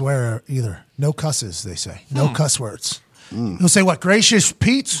doesn't swear either. No cusses, they say. No cuss words. He'll say what? Gracious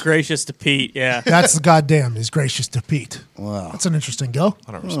Pete? Gracious to Pete, yeah. That's the goddamn is gracious to Pete. Wow. That's an interesting go.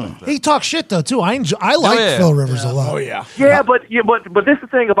 I don't respect that. He talks shit though too. I like Phil Rivers a lot. Oh yeah. Yeah, but this is the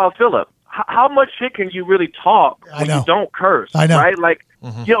thing about Phillip. how much shit can you really talk when you don't curse? I know. Right? Like,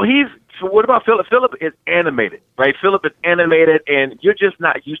 so what about Philip? Philip is animated, right? Philip is animated, and you're just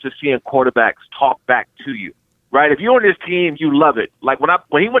not used to seeing quarterbacks talk back to you, right? If you're on this team, you love it. Like when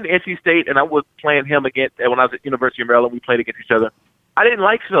he went to NC State and I was playing him against, and when I was at University of Maryland, we played against each other. I didn't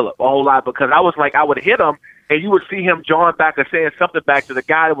like Philip a whole lot because I was like, I would hit him, and you would see him jawing back or saying something back to the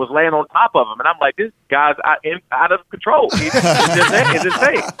guy that was laying on top of him. And I'm like, this guy's out of control. It's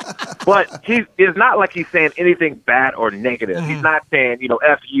insane. But it's not like he's saying anything bad or negative. Mm-hmm. He's not saying,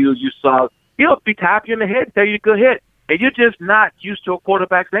 F you suck. He'll be tap you in the head and tell you a good hit. And you're just not used to a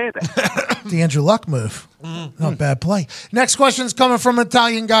quarterback saying that. The Andrew Luck move. Not bad play. Next question is coming from an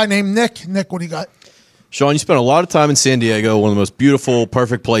Italian guy named Nick. Nick, what do you got? Shawne, you spent a lot of time in San Diego, one of the most beautiful,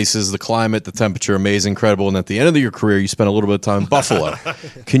 perfect places, the climate, the temperature, amazing, incredible. And at the end of your career, you spent a little bit of time in Buffalo.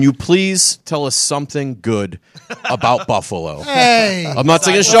 Can you please tell us something good about Buffalo? Hey. I'm not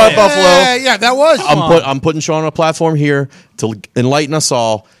taking a shot at Buffalo. Yeah, that was I'm putting Shawne on a platform here to enlighten us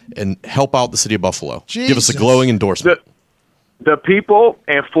all and help out the city of Buffalo. Jesus. Give us a glowing endorsement. The people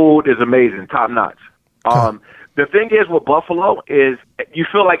and food is amazing, top notch. The thing is with Buffalo is you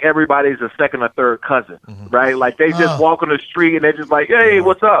feel like everybody's a second or third cousin, right? Like they just walk on the street and they're just like, hey,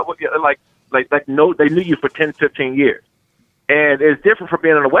 what's up? No, they knew you for 10, 15 years. And it's different from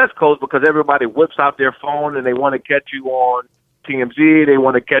being on the West Coast because everybody whips out their phone and they want to catch you on TMZ. They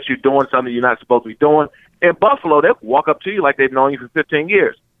want to catch you doing something you're not supposed to be doing. In Buffalo, they'll walk up to you like they've known you for 15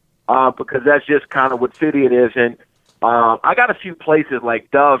 years because that's just kind of what city it is. And I got a few places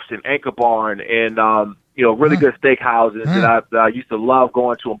like Dove's and Anchor Barn and really good steakhouses that I used to love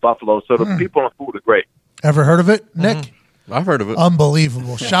going to in Buffalo. So the people and food are great. Ever heard of it, Nick? I've heard of it.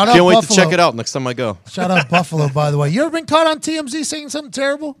 Unbelievable. Shout out Can't wait Buffalo. to check it out next time I go. Shout out Buffalo, by the way. You ever been caught on TMZ saying something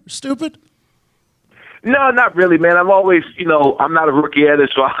terrible or stupid? No, not really, man. I'm always, I'm not a rookie at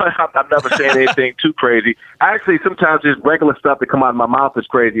it, so I'm never saying anything too crazy. Actually, sometimes just regular stuff that come out of my mouth is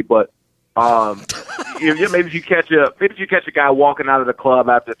crazy, but maybe if you catch a guy walking out of the club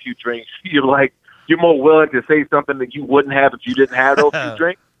after a few drinks, you're more willing to say something that you wouldn't have if you didn't have those few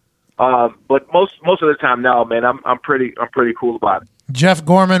drinks. But most of the time, no, man, I'm pretty cool about it. Jeff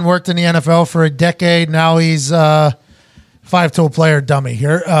Gorman worked in the NFL for a decade. Now he's five-tool player dummy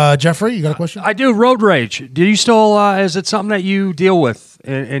here. Jeffrey, you got a question? I do. Road rage. Do you still? Is it something that you deal with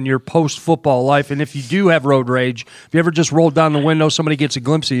in your post-football life? And if you do have road rage, have you ever just rolled down the window, somebody gets a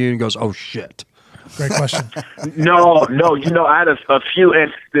glimpse of you and goes, "Oh shit"? Great question. No. I had a few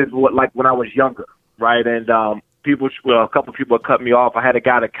instances like when I was younger, right? And a couple of people cut me off. I had a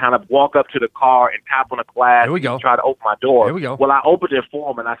guy to kind of walk up to the car and tap on the glass. Here we go. And try to open my door. Here we go. Well, I opened it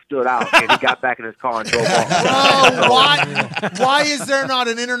for him and I stood out, and he got back in his car and drove off. Why is there not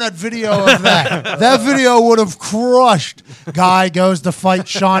an internet video of that? That video would have crushed. Guy goes to fight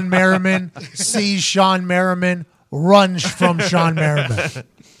Shawne Merriman, sees Shawne Merriman, runs from Shawne Merriman.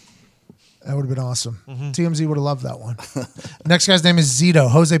 That would have been awesome. TMZ would have loved that one. Next guy's name is Zito.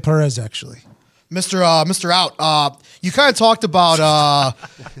 Jose Perez, actually. Mr. Out, you kind of talked about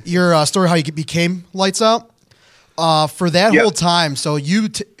your story, how you became Lights Out. For that whole time, so you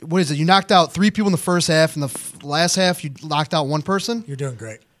knocked out 3 people in the first half, and the last half you knocked out 1 person? You're doing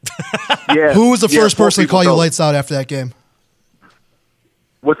great. Yeah. Who was the first person to call you Lights Out after that game?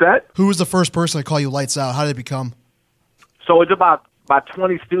 What's that? Who was the first person to call you Lights Out? How did it become? So it's about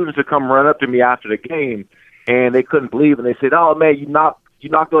 20 students that come run up to me after the game, and they couldn't believe it. And they said, "Oh man, you knocked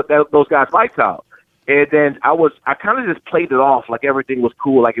those guys' lights out." And then I kind of just played it off like everything was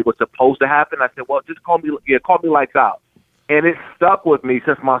cool, like it was supposed to happen. I said, "Well, just call me Lights Out," and it stuck with me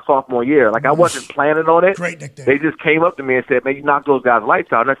since my sophomore year. Like I wasn't planning on it. Great nickname. They just came up to me and said, "Man, you knocked those guys'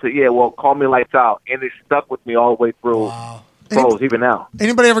 lights out." And I said, "Yeah, well, call me Lights Out," and it stuck with me all the way through. Wow. Pros, even now.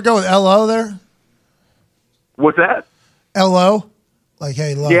 Anybody ever go with LO there? What's that? LO? Like,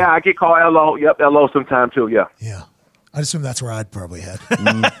 hey, Lo. Yeah, I get called LO. Yep, LO sometime too, yeah. Yeah. I'd assume that's where I'd probably head.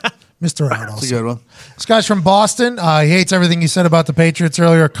 Mr. Out also. That's a good one. This guy's from Boston. He hates everything you said about the Patriots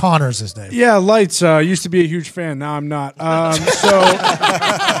earlier. Connor's his name. Yeah, Lights. Used to be a huge fan. Now I'm not. So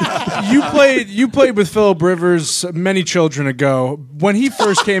you played with Phillip Rivers many children ago. When he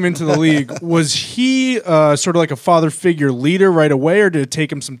first came into the league, was he sort of like a father figure leader right away, or did it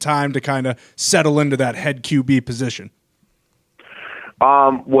take him some time to kind of settle into that head QB position?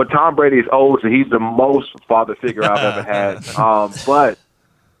 Well, Tom Brady is old, so he's the most father figure I've ever had. But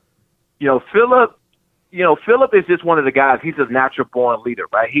Phillip is just one of the guys. He's a natural born leader,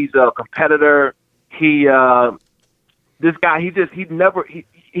 right? He's a competitor. This guy, he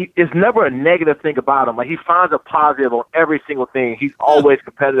it's never a negative thing about him. Like, he finds a positive on every single thing. He's always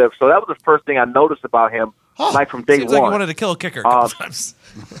competitive. So that was the first thing I noticed about him, like from day Seems one. like he wanted to kill a kicker a couple times.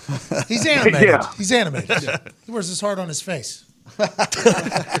 He's animated. Yeah. He's animated. He wears his heart on his face. Hey,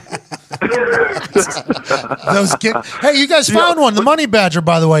 you guys found one, the Money Badger,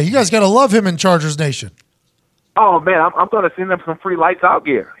 by the way. You guys got to love him in Chargers Nation. Oh, man, I'm going to send him some free lights out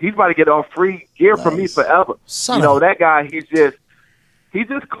gear. He's about to get all free gear from me forever. That guy, he's just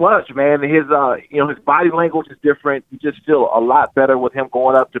clutch, man. His his body language is different. You just feel a lot better with him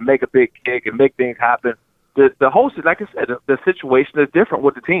going up to make a big kick and make things happen. The host, like I said, the situation is different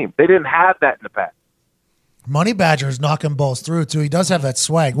with the team. They didn't have that in the past. Money Badger is knocking balls through, too. He does have that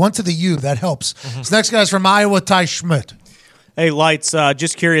swag. One to the U, that helps. This next guy's from Iowa, Ty Schmidt. Hey, Lights,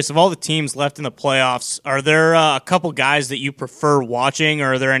 just curious, of all the teams left in the playoffs, are there a couple guys that you prefer watching,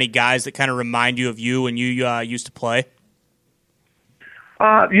 or are there any guys that kind of remind you of you when you used to play?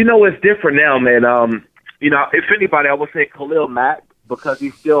 It's different now, man. If anybody, I would say Khalil Mack, because he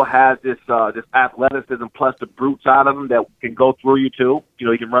still has this athleticism plus the brute side of him that can go through you, too. He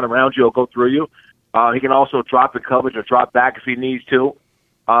can run around you or go through you. He can also drop in coverage or drop back if he needs to.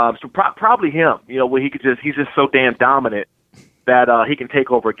 So probably him, where he's just so damn dominant that he can take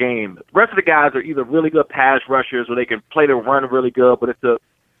over a game. The rest of the guys are either really good pass rushers or they can play the run really good, but it's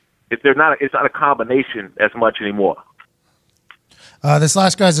not a combination as much anymore. This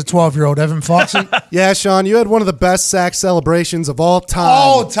last guy's a 12-year-old, Evan Foxy. Yeah, Sean, you had one of the best sack celebrations of all time.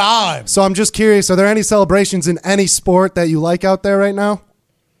 All time. So I'm just curious, are there any celebrations in any sport that you like out there right now?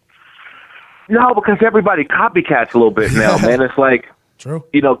 No, because everybody copycats a little bit now, man. It's like, true.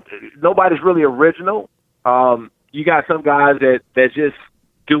 Nobody's really original. You got some guys that just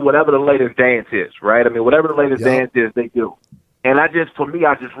do whatever the latest dance is, right? I mean, whatever the latest dance is, they do. And I just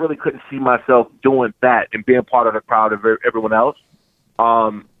really couldn't see myself doing that and being part of the crowd of everyone else.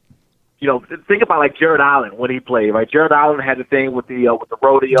 Think about like Jared Allen when he played, right? Jared Allen had the thing with the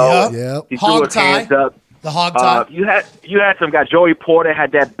rodeo. Yep. He threw his hands up. The hog tie. You had some guy, Joey Porter,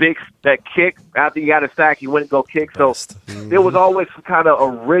 had that kick after he got a sack. He went and go kick. So there was always some kind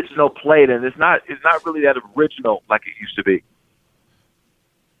of original play, and it's not really that original like it used to be.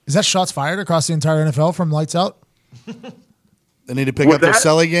 Is that shots fired across the entire NFL from lights out? They need to pick up their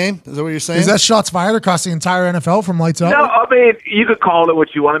Selly game? Is that what you're saying? Is that shots fired across the entire NFL from lights out? No, I mean, you could call it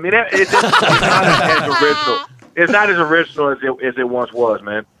what you want. I mean, it's not as original. It's not as original as it once was,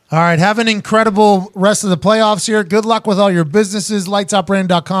 man. All right, have an incredible rest of the playoffs here. Good luck with all your businesses.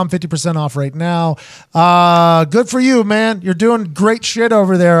 LightsOutBrand.com, 50% off right now. Good for you, man. You're doing great shit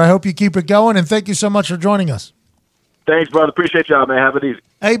over there. I hope you keep it going, and thank you so much for joining us. Thanks, brother. Appreciate y'all, man. Have it easy.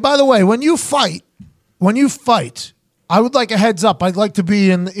 Hey, by the way, when you fight, I would like a heads up. I'd like to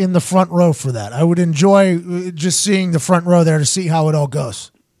be in the front row for that. I would enjoy just seeing the front row there to see how it all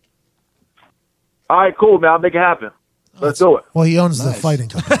goes. All right, cool, man. I'll make it happen. Let's do it. Well, he owns the fighting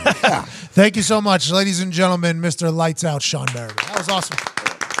company. Thank you so much, ladies and gentlemen, Mr. Lights Out, Shawne Merriman. That was awesome.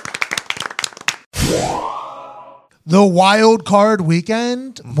 The wild card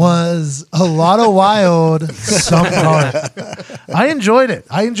weekend was a lot of wild some card. I enjoyed it.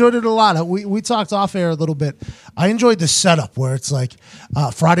 I enjoyed it a lot. We talked off air a little bit. I enjoyed the setup where it's like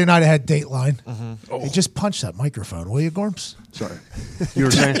Friday night I had Dateline. Hey, just punch that microphone, will you, Gorms? Sorry. You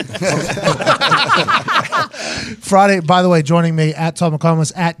were saying? Friday, by the way, joining me at Todd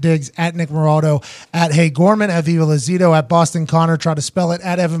McComas, at Diggs, at Nick Moraldo, at Hey Gorman, at Viva Lazito, at Boston Connor, try to spell it,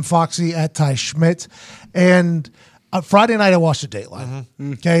 at Evan Foxy, at Ty Schmidt. And Friday night I watched the Dateline.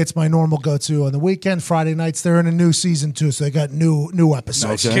 Okay, it's my normal go-to on the weekend. Friday nights, they're in a new season too, so they got new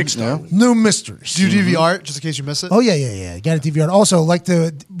episodes. Okay. Kickstart. New mysteries. Do you DVR it just in case you miss it? Oh, yeah. Got a DVR. Also, like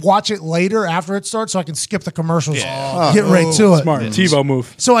to watch it later after it starts so I can skip the commercials. Get right to it. Smart. TiVo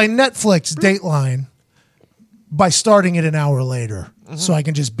move. So I Netflix Dateline by starting it an hour later so I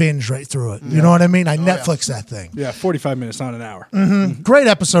can just binge right through it. You know what I mean? I Netflix that thing. Yeah, 45 minutes, not an hour. Great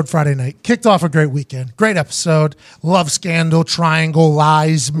episode Friday night. Kicked off a great weekend. Great episode. Love scandal, triangle,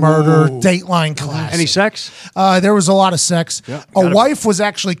 lies, murder, Dateline classic. Any sex? There was a lot of sex. Yeah, a wife was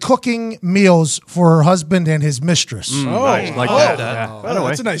actually cooking meals for her husband and his mistress. Nice. Like that. Oh,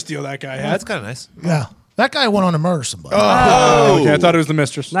 that's a nice deal that guy had. That's kind of nice. Yeah. That guy went on to murder somebody. Okay, I thought it was the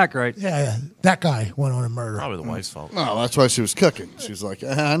mistress. Not great. Yeah. That guy went on to murder. Probably the wife's fault. No, that's why she was cooking. She's like,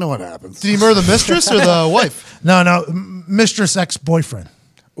 I know what happens. Did he murder the mistress or the wife? No. Mistress ex-boyfriend.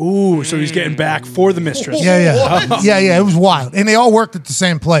 Ooh, so he's getting back for the mistress. Yeah. It was wild. And they all worked at the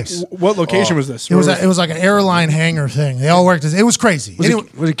same place. What location was this? It was like an airline hangar thing. They all worked. It was crazy.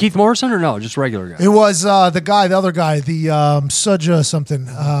 Was it Keith Morrison or no? Just regular guy? It was the other guy, the Suja something.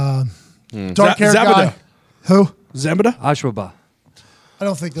 Dark hair guy. Zabada. Who? Zembada? Ashwaba. I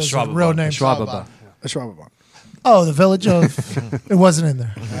don't think those are real names. Schwababon. Oh, the village of. It wasn't in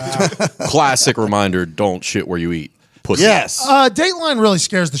there. Classic reminder: don't shit where you eat. Pussy. Yes. Dateline really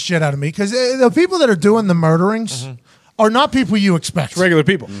scares the shit out of me because the people that are doing the murderings are not people you expect. Regular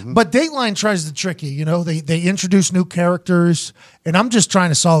people. But Dateline tries to trick you. You know, they introduce new characters, and I'm just trying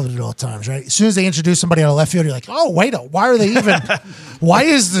to solve it at all times, right? As soon as they introduce somebody out of left field, you're like, oh, wait, why are they even? Why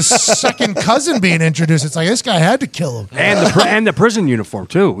is the second cousin being introduced? It's like this guy had to kill him. And the prison uniform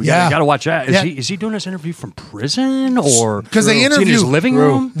too. You got to watch that. Yeah. Is he doing this interview from prison or because they interview in his living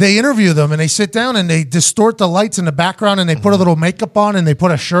room? They interview them and they sit down and they distort the lights in the background and they put a little makeup on and they put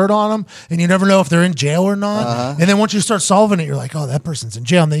a shirt on them and you never know if they're in jail or not. And then once you start solving it, you're like, oh, that person's in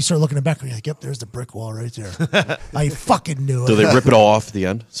jail. And then you start looking in the back and you're like, yep, there's the brick wall right there. I fucking knew it. Do they rip it all off at the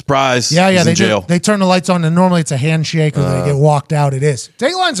end? Surprise! Yeah, he's they in jail. They turn the lights on, and normally it's a handshake or they get walked out. It is.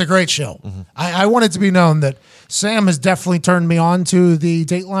 Dateline's a great show. I want it to be known that Sam has definitely turned me on to the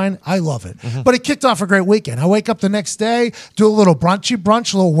Dateline. I love it. But it kicked off a great weekend. I wake up the next day, do a little brunch,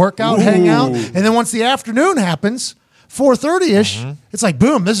 a little workout, hang out, and then once the afternoon happens, 4:30-ish, it's like,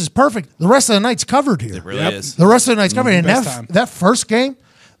 boom, this is perfect. The rest of the night's covered here. It really is. The rest of the night's covered. And Best time. that first game,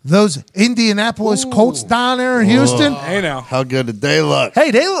 those Indianapolis Colts down there in Houston. Hey now. How good did they look?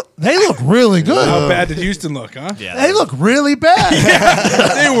 Hey, they look really good. How bad did Houston look, huh? Yeah, They look really bad.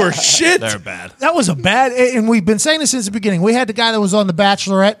 They were shit. they're bad. That was a bad, and we've been saying this since the beginning. We had the guy that was on The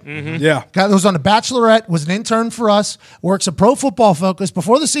Bachelorette. Yeah. Guy that was on The Bachelorette was an intern for us, works at Pro Football Focus.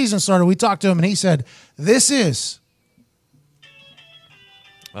 Before the season started, we talked to him, and he said, this is.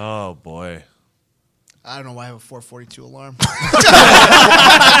 Oh boy. I don't know why I have a 442 alarm. You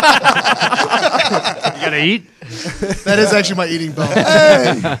got to eat? That is actually my eating bell.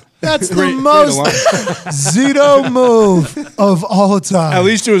 Hey, that's the Great most alarm. Zito move of all time. At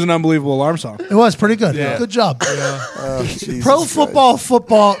least it was an unbelievable alarm song. It was pretty good. Yeah. Good job. Jesus Pro Christ.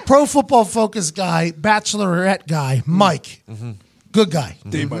 Pro Football Focus guy, Bachelorette guy, Mike. Good guy.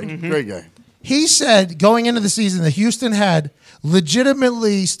 Great guy. He said going into the season that Houston had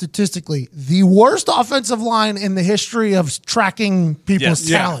legitimately, statistically, the worst offensive line in the history of tracking people's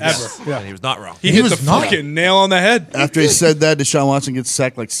talents. Ever. Yeah. And he was not wrong. He He hit was the not. fucking nail on the head. After he said that, Deshaun Watson gets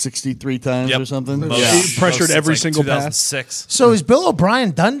sacked like 63 times Yep. or something. Most- Yeah. He pressured most every since, single pass. 2006. So is Bill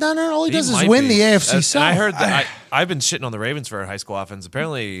O'Brien done down there? All he does is might win be. the AFC And South. I heard that. I've been shitting on the Ravens for high school offense.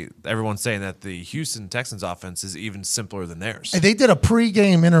 Apparently, everyone's saying that the Houston Texans offense is even simpler than theirs. They did a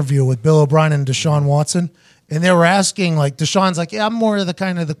pregame interview with Bill O'Brien and Deshaun Watson, and they were asking, like, Deshaun's like, yeah, I'm more of the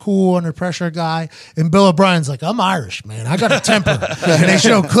kind of the cool under pressure guy, and Bill O'Brien's like, I'm Irish, man, I got a temper. And they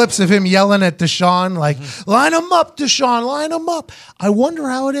show clips of him yelling at Deshaun, like, line him up, Deshaun, line him up. I wonder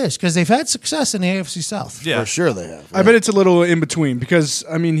how it is because they've had success in the AFC South. Yeah. For sure they have. I bet it's a little in between because,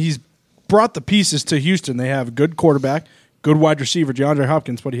 I mean, he's brought the pieces to Houston. They have a good quarterback, good wide receiver, DeAndre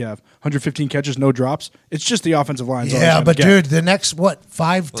Hopkins. What do you have? 115 catches, no drops. It's just the offensive line. Yeah, but dude, the next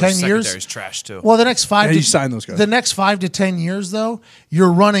 5, 10 years, Secondary's trash too. well, the next 5 Yeah, to you sign those guys. The next 5 to 10 years, though,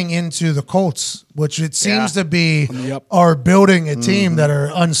 you're running into the Colts, which it seems to be are building a team that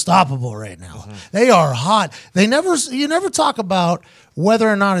are unstoppable right now. They are hot. You never talk about whether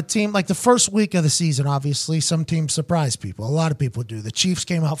or not a team, like the first week of the season, obviously, some teams surprise people. A lot of people do. The Chiefs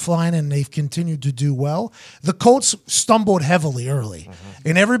came out flying, and they've continued to do well. The Colts stumbled heavily early,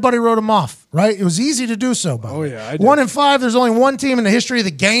 and everybody wrote them off, right? It was easy to do so. Oh, yeah, I did. 1-5, there's only one team in the history of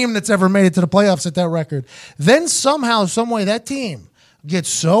the game that's ever made it to the playoffs at that record. Then somehow, some way, that team gets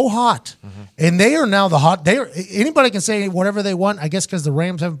so hot, and they are now the hot. Anybody can say whatever they want, I guess, because the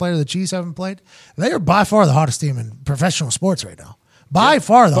Rams haven't played or the Chiefs haven't played. They are by far the hottest team in professional sports right now. By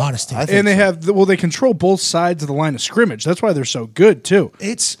far the hottest team. And they control both sides of the line of scrimmage. That's why they're so good too.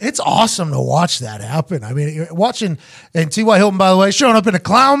 It's awesome to watch that happen. I mean, watching, and T.Y. Hilton, by the way, showing up in a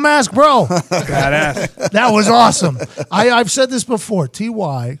clown mask, bro. Badass. That was awesome. I've said this before.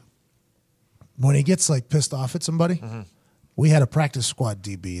 T.Y., when he gets like pissed off at somebody, we had a practice squad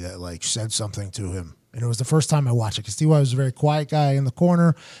DB that like said something to him. And it was the first time I watched it because T.Y. was a very quiet guy in the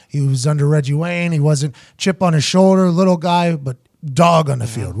corner. He was under Reggie Wayne. He wasn't chip on his shoulder, little guy, but dog on the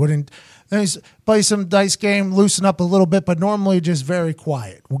field. Then he's play some dice game, loosen up a little bit, but normally just very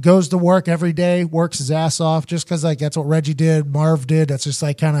quiet. Goes to work every day, works his ass off just because like that's what Reggie did, Marv did. That's just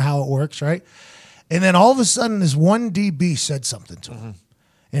like kind of how it works, right? And then all of a sudden, this one DB said something to him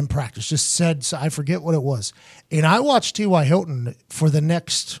in practice. Just said, I forget what it was. And I watched T.Y. Hilton for the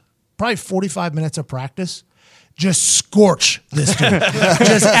next probably 45 minutes of practice just scorch this dude.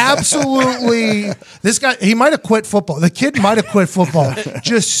 Just absolutely. This guy, he might have quit football. The kid might have quit football.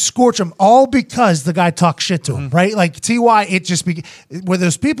 Just scorch him, all because the guy talked shit to him, right? Like Ty, it just where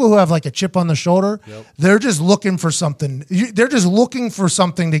there's people who have like a chip on the shoulder. They're just looking for something. They're just looking for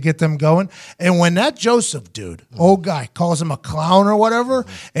something to get them going. And when that Joseph dude, old guy, calls him a clown or whatever,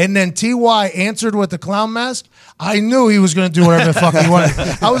 and then Ty answered with the clown mask, I knew he was going to do whatever the fuck he wanted.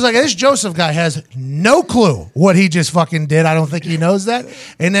 I was like, this Joseph guy has no clue what he just fucking did. I don't think he knows that.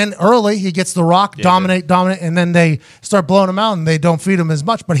 And then early, he gets the rock, dominate, and then they start blowing him out, and they don't feed him as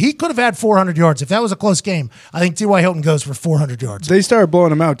much. But he could have had 400 yards. If that was a close game, I think T.Y. Hilton goes for 400 yards. They started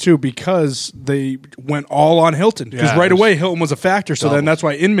blowing him out, too, because they went all on Hilton. Because right away, Hilton was a factor, so then that's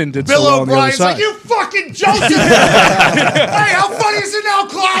why Inman did Bill so well on the other O'Brien's side. like, you fucking Joseph! Hey, how funny is it now,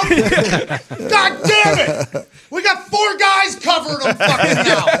 clown? God damn it! We got 4 guys covering him fucking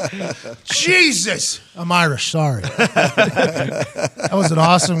now. Jesus. I'm Irish, sorry. That was an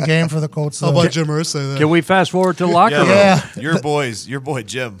awesome game for the Colts. How about Jim Irsay then? Can we fast forward to the locker room? Yeah. Your boy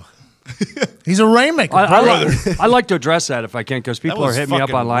Jim. He's a rainmaker. I like to address that if I can, because people are was hitting me up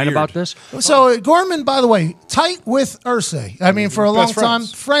fucking online weird. about this. So Gorman, by the way, tight with Irsay. I mean, for a long Best time,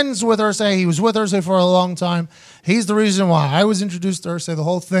 friends. friends with Irsay. He was with Irsay for a long time. He's the reason why I was introduced to Irsay. The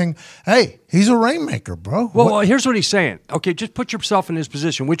whole thing. Hey, he's a rainmaker, bro. Well, here's what he's saying. Okay, just put yourself in his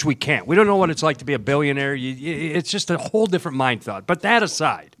position, which we can't. We don't know what it's like to be a billionaire. It's just a whole different mind thought. But that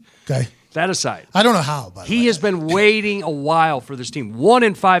aside, Okay. I don't know how, by the way. He has been waiting a while for this team.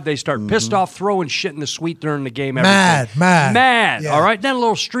 1-5, they start pissed off, throwing shit in the suite during the game. Mad. Mad. Yeah. All right. Then a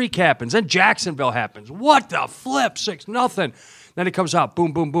little streak happens. Then Jacksonville happens. What the flip? 6-0. Then it comes out,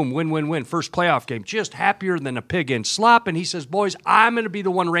 boom, boom, boom, win. First playoff game. Just happier than a pig in slop. And he says, boys, I'm going to be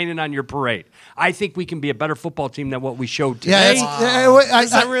the one raining on your parade. I think we can be a better football team than what we showed today. Is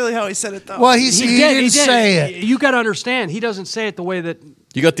that really how he said it, though? Well, he didn't say it. You got to understand, he doesn't say it the way that...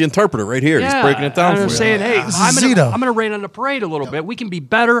 You got the interpreter right here. He's breaking it down for I'm you. saying, hey, This is I'm Zito. going to rain on the parade a little bit. We can be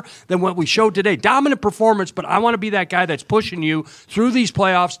better than what we showed today. Dominant performance, but I want to be that guy that's pushing you through these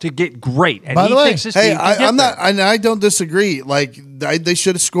playoffs to get great. And By he the way, thinks his team can get I'm not. there. And I don't disagree. Like they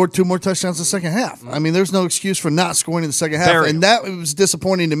should have scored 2 more touchdowns in the second half. I mean, there's no excuse for not scoring in the second half, and that was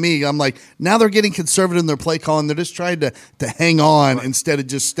disappointing to me. I'm like, now they're getting conservative in their play calling. They're just trying to hang on instead of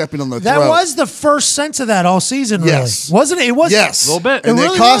just stepping on the That throat. was the first sense of that all season, really. Yes. Wasn't it? It was Yes, a little bit. and It it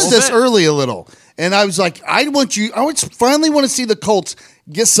really cost was. us early a little. And I was like, I would finally want to see the Colts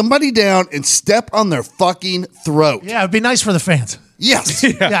get somebody down and step on their fucking throat. Yeah, it'd be nice for the fans. Yes.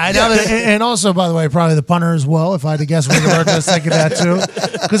 Yeah, I know that, and also, by the way, probably the punter as well, if I had to guess. We're thinking that too.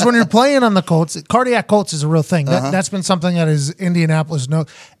 Because when you're playing on the Colts, cardiac Colts is a real thing. That's been something that is Indianapolis knows.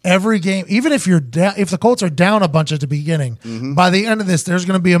 Every game, even if you're down, if the Colts are down a bunch at the beginning, by the end of this, there's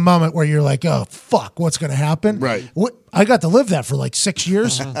going to be a moment where you're like, oh, fuck, what's going to happen? Right. I got to live that for like 6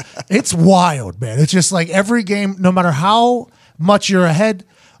 years. It's wild, man. It's just like every game, no matter how much you're ahead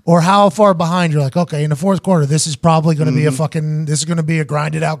or how far behind, you're like, okay, in the fourth quarter, this is probably going to be this is going to be a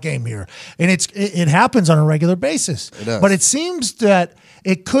grinded out game here. And it happens on a regular basis. It does. But it seems that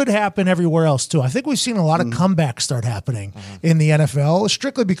it could happen everywhere else too. I think we've seen a lot of comebacks start happening in the NFL,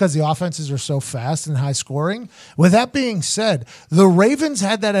 strictly because the offenses are so fast and high scoring. With that being said, the Ravens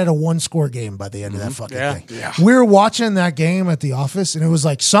had that at a 1-score game by the end of that fucking thing. Yeah. We were watching that game at the office, and it was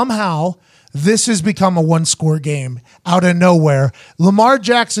like somehow this has become a 1-score game out of nowhere. Lamar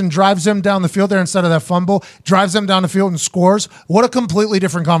Jackson drives them down the field there instead of that fumble, drives them down the field and scores. What a completely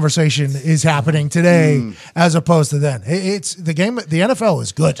different conversation is happening today as opposed to then. It's the game. The NFL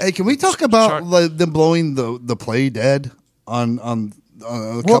is good. Hey, can we talk about them blowing the play dead on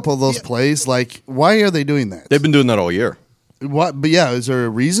a couple of those plays? Like, why are they doing that? They've been doing that all year. What? But yeah, is there a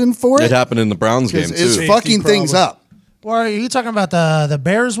reason for it? It happened in the Browns game, It's too. fucking things up. Or are you talking about the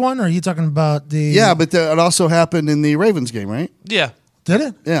Bears one, or are you talking about the? Yeah, but it also happened in the Ravens game, right? Yeah. Did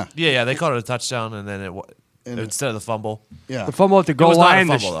it? Yeah. Yeah. They called it a touchdown, and then instead of the fumble. Yeah. The fumble at the It goal was not a line,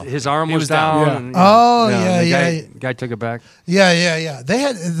 fumble, though. his arm He was was down. down. Yeah. And, Oh, the yeah. guy took it back. Yeah. They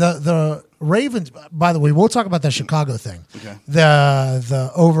had the Ravens. By the way, we'll talk about that Chicago thing. Okay.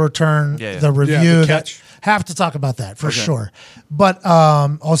 The overturn, the review. Yeah, the that, catch. have to talk about that for sure. But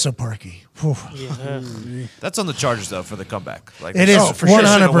also Parkey. That's on the Chargers though for the comeback. Like It is for sure.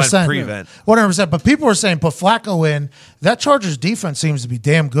 100%. Prevent. 100%. But people were saying put Flacco in. That Chargers defense seems to be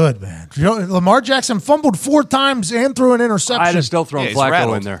damn good, man. You know, Lamar Jackson fumbled 4 times and threw an interception. I'd have still thrown he's Flacco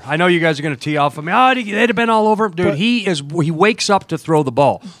rattled. in there. I know you guys are going to tee off of me. Oh, they'd have been all over him. Dude, he wakes up to throw the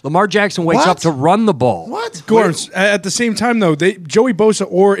ball. Lamar Jackson wakes What? up to run the ball. What? Gorns, at the same time, though, Joey Bosa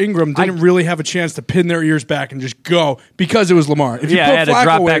or Ingram didn't really have a chance to pin their ears back and just go because it was Lamar. If you Yeah, put I had a Flacco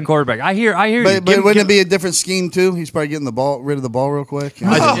drop back in, quarterback. I hear I hear you. But wouldn't it be a different scheme too? He's probably getting rid of the ball real quick.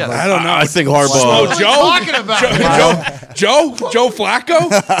 I don't know. I think Harbaugh. Joe Flacco.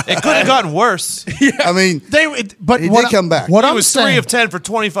 It could have gotten worse. I mean, he did come back. What He I'm was saying, 3 of 10 for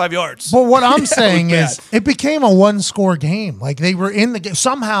 25 yards. But what I'm saying is, it became a one-score game. Like they were in the game.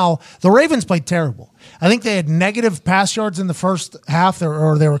 Somehow, the Ravens played terrible. I think they had negative pass yards in the first half,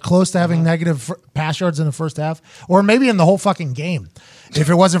 or they were close to having negative pass yards in the first half, or maybe in the whole fucking game, if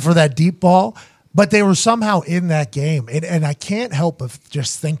it wasn't for that deep ball. But they were somehow in that game. And I can't help but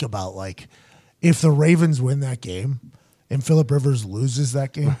just think about, like, if the Ravens win that game and Phillip Rivers loses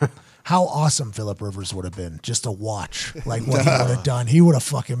that game, how awesome Phillip Rivers would have been just to watch, like, what he would have done. He would have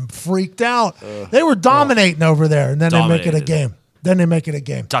fucking freaked out. They were dominating over there, and then they make it a game.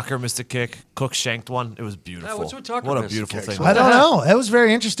 Tucker missed a kick. Cook shanked one. It was beautiful. what's with Tucker What a missed beautiful kicks? thing. I don't know. It was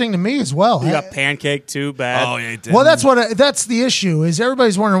very interesting to me as well. He got pancaked too bad. Oh, yeah, he did. Well, that's the issue. Is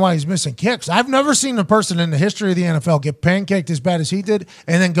everybody's wondering why he's missing kicks. I've never seen a person in the history of the NFL get pancaked as bad as he did,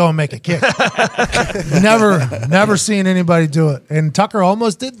 and then go and make a kick. never seen anybody do it. And Tucker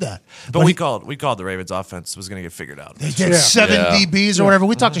almost did that. But we called the Ravens offense was going to get figured out. They did 7 DBs or whatever.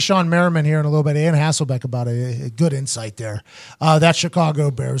 We talked to Shawne Merriman here in a little bit, and Hasselbeck about a good insight there. That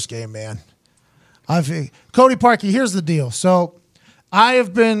Chicago Bears game, man. Cody Parkey, here's the deal. So I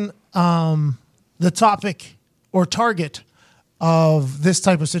have been the topic or target of this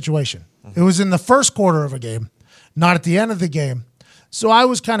type of situation. It was in the first quarter of a game, not at the end of the game. So I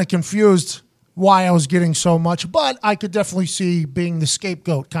was kind of confused why I was getting so much, but I could definitely see being the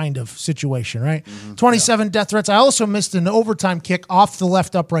scapegoat kind of situation, right? 27 death threats. I also missed an overtime kick off the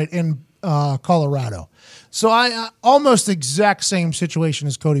left upright in Colorado. So I almost exact same situation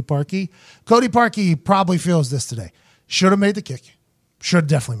as Cody Parkey. Cody Parkey probably feels this today. Should have made the kick. Should have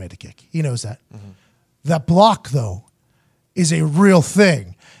definitely made the kick. He knows that. That block, though, is a real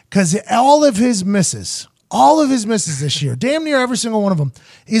thing because all of his misses this year, damn near every single one of them,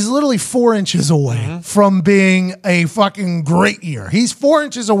 is literally 4 inches away from being a fucking great year. He's 4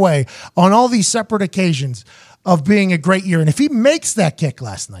 inches away on all these separate occasions of being a great year. And if he makes that kick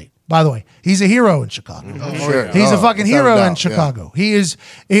last night, by the way, he's a hero in Chicago. He's a fucking hero in Chicago. He is.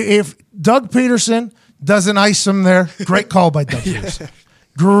 If Doug Peterson doesn't ice him there, great call by Doug Peterson.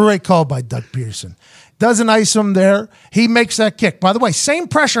 Great call by Doug Peterson. Doesn't ice him there. He makes that kick. By the way, same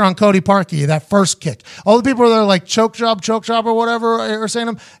pressure on Cody Parkey, that first kick. All the people that are like choke job or whatever are saying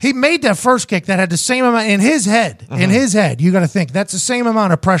him. He made that first kick that had the same amount in his head. In his head, you got to think that's the same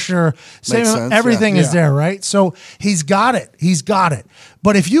amount of pressure. Same amount, everything is there, right? So he's got it.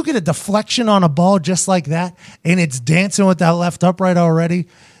 But if you get a deflection on a ball just like that, and it's dancing with that left upright already,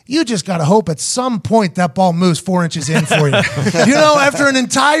 you just got to hope at some point that ball moves 4 inches in for you. After an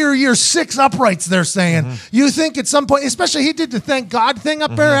entire year, 6 uprights, they're saying. You think at some point, especially he did the thank God thing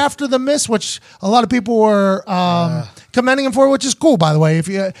up there after the miss, which a lot of people were commending him for, which is cool, by the way. If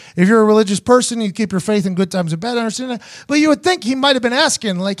you're a religious person, you keep your faith in good times and bad, I understand that. But you would think he might have been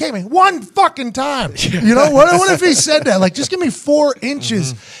asking, like, hey, man, one fucking time. What if he said that? Like, just give me 4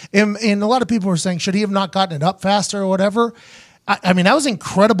 inches. And a lot of people were saying, should he have not gotten it up faster or whatever? I mean, that was an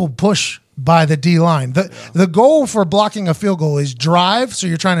incredible push by the D-line. The goal for blocking a field goal is drive. So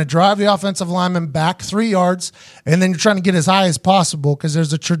you're trying to drive the offensive lineman back 3 yards, and then you're trying to get as high as possible because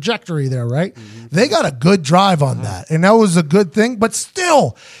there's a trajectory there, right? They got a good drive on that, and that was a good thing. But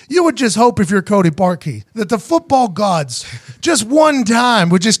still, you would just hope if you're Cody Parkey that the football gods just one time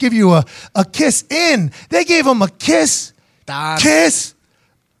would just give you a kiss in. They gave him a kiss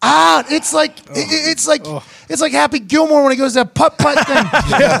out. It's like Happy Gilmore when he goes that putt thing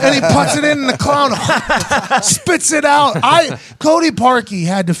and he puts it in and the clown spits it out. Cody Parkey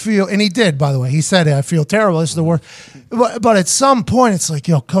had to feel, and he did, by the way. He said, I feel terrible. This is the worst. But at some point, it's like,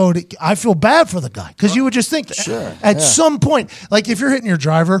 Cody, I feel bad for the guy because you would just think at some point, like if you're hitting your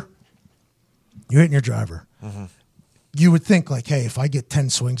driver, you would think like, hey, if I get 10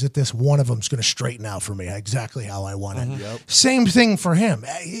 swings at this, one of them's going to straighten out for me exactly how I want it. Same thing for him.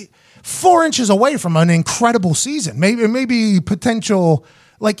 4 inches away from an incredible season. Maybe potential,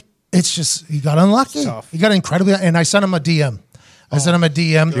 like, it's just, he got unlucky. He got incredibly, and I sent him a DM. I sent him a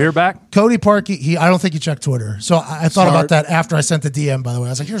DM. You're back? Cody Parkey, I don't think he checked Twitter. So I thought about that after I sent the DM, by the way. I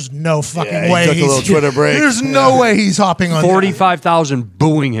was like, there's no fucking way. He took a little Twitter break. There's no way he's hopping on 45,000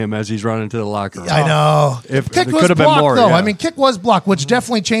 booing him as he's running to the locker room. I know. If kick it was could have blocked, been more, though. yeah. I mean, kick was blocked, which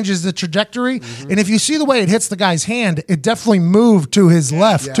definitely changes the trajectory. And if you see the way it hits the guy's hand, it definitely moved to his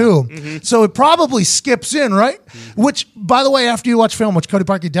left, too. So it probably skips in, right? Which, by the way, after you watch film, which Cody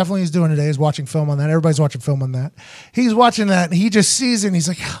Parkey definitely is doing today, is watching film on that. Everybody's watching film on that. He's watching that, and he just sees it, and he's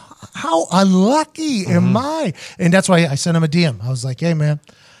like, how unlucky am I? And that's why I sent him a DM. I was like, hey, man,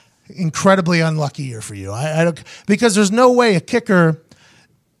 incredibly unlucky year for you. I don't, because there's no way a kicker,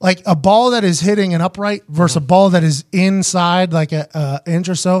 like a ball that is hitting an upright versus a ball that is inside like a inch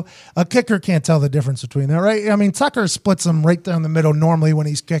or so, a kicker can't tell the difference between that, right? I mean, Tucker splits them right down the middle normally when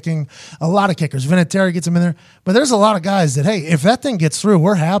he's kicking. A lot of kickers. Vinatieri gets him in there. But there's a lot of guys that, hey, if that thing gets through,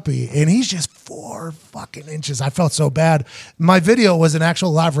 we're happy. And he's just 4 fucking inches. I felt so bad. My video was an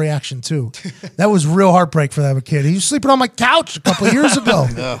actual live reaction, too. That was real heartbreak for that kid. He was sleeping on my couch a couple years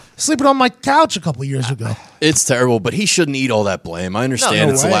ago. Sleeping on my couch a couple years ago. It's terrible, but he shouldn't eat all that blame. I understand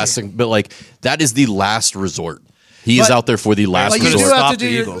it's the last thing, but like that is the last resort. He is out there for the last like resort. You do have to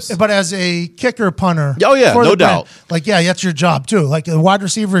do but as a kicker punter, oh yeah, no doubt. Like that's your job too. Like the wide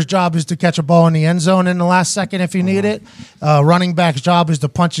receiver's job is to catch a ball in the end zone in the last second if you need it. Running back's job is to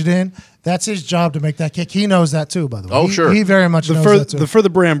punch it in. That's his job to make that kick. He knows that too, by the way. Oh, sure. He very much knows that too. The Further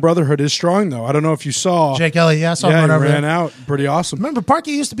Brand Brotherhood is strong, though. I don't know if you saw. Jake Elliott, yeah, I saw him he run over ran there. out. Pretty awesome. Remember, Parkey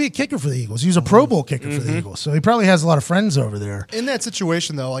used to be a kicker for the Eagles. He was a Pro Bowl kicker for the Eagles, so he probably has a lot of friends over there. In that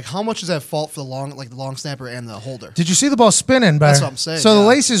situation, though, like how much is at fault for the long snapper and the holder? Did you see the ball spinning? That's what I'm saying. So the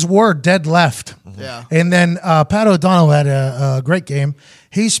laces were dead left. Yeah. And then Pat O'Donnell had a great game.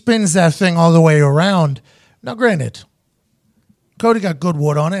 He spins that thing all the way around. Now, granted, Cody got good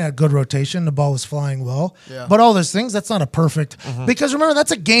wood on it, had good rotation. The ball was flying well. Yeah. But all those things, that's not a perfect. Because remember, that's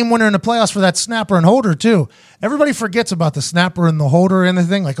a game winner in the playoffs for that snapper and holder, too. Everybody forgets about the snapper and the holder and the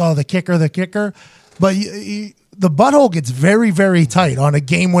thing, like, oh, the kicker. But the butthole gets very, very tight on a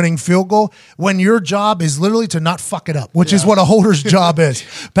game-winning field goal when your job is literally to not fuck it up, which is what a holder's job is.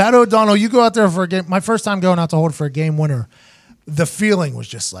 Pat O'Donnell, you go out there for a game. My first time going out to hold for a game winner, the feeling was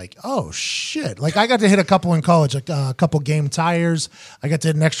just like, oh, shit. Like, I got to hit a couple in college, like a couple game tires. I got to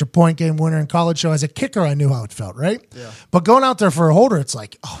hit an extra point game winner in college. So as a kicker, I knew how it felt, right? Yeah. But going out there for a holder, it's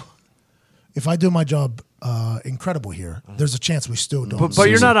like, oh, if I do my job incredible here, there's a chance we still don't. But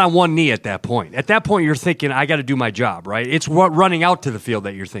you're not on one knee at that point. At that point, you're thinking, I got to do my job, right? It's running out to the field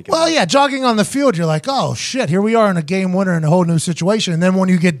that you're thinking. Well, yeah, jogging on the field, you're like, oh, shit, here we are in a game winner in a whole new situation. And then when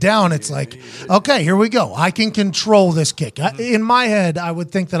you get down, it's like, okay, here we go. I can control this kick. In my head, I would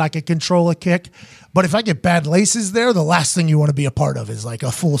think that I could control a kick. But if I get bad laces there, the last thing you want to be a part of is like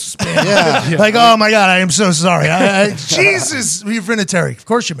a full spin. Like, oh, my God, I am so sorry. Jesus, you're Vinatieri. Of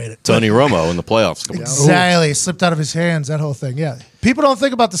course you made it. Tony Romo in the playoffs. Exactly. Slipped out of his hands, that whole thing. Yeah. People don't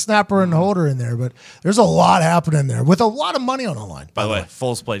think about the snapper and the holder in there, but there's a lot happening there with a lot of money on the line. By the way,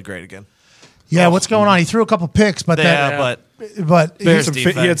 Foles played great again. Yeah, what's going on? He threw a couple picks, but but he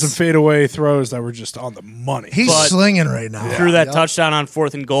had some fadeaway throws that were just on the money. He's slinging right now. Threw that touchdown on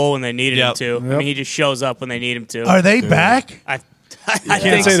 4th and goal when they needed him to. I mean, he just shows up when they need him to. Are they back? I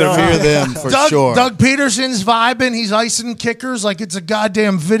can't say they're fear them for sure. Doug Peterson's vibing. He's icing kickers like it's a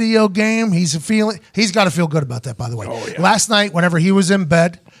goddamn video game. He's got to feel good about that, by the way. Last night, whenever he was in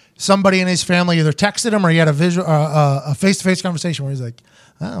bed, somebody in his family either texted him or he had a face-to-face conversation where he's like,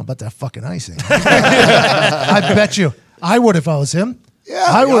 oh, about that fucking icing. I bet you. I would if I was him. Yeah,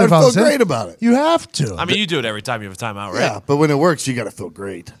 I would if I was feel him. great about it. You have to. I mean, you do it every time you have a timeout, right? Yeah, but when it works, you got to feel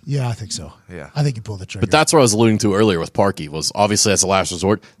great. Yeah, I think so. Yeah. I think you pulled the trigger. But that's what I was alluding to earlier with Parkey was obviously that's the last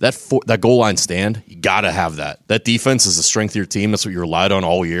resort. That goal line stand, you got to have that. That defense is the strength of your team. That's what you relied on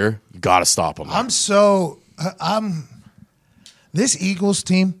all year. You got to stop them. This Eagles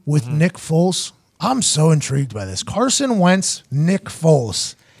team with Nick Foles, I'm so intrigued by this. Carson Wentz, Nick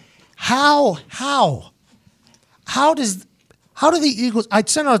Foles. How do the Eagles? I'd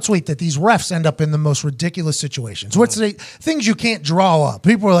send out a tweet that these refs end up in the most ridiculous situations. What's things you can't draw up?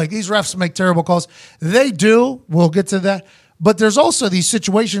 People are like, these refs make terrible calls. They do. We'll get to that. But there's also these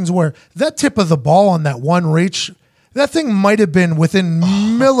situations where that tip of the ball on that one reach, that thing might have been within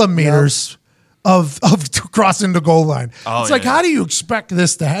millimeters of crossing the goal line. It's like, how do you expect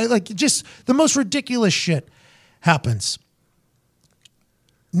this to happen? Like, just the most ridiculous shit happens.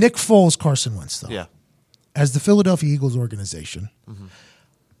 Nick Foles, Carson Wentz, though. Yeah. As the Philadelphia Eagles organization,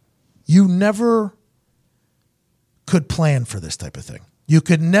 you never could plan for this type of thing. You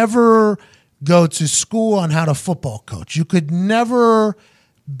could never go to school on how to football coach. You could never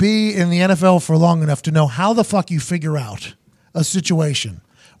be in the NFL for long enough to know how the fuck you figure out a situation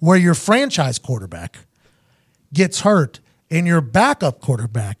where your franchise quarterback gets hurt and your backup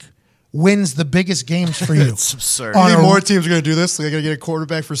quarterback wins the biggest games for you. It's absurd. You think more teams are going to do this? They're going to get a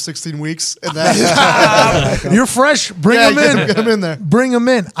quarterback for 16 weeks? And that You're fresh. Bring him in. Get him in there. Bring him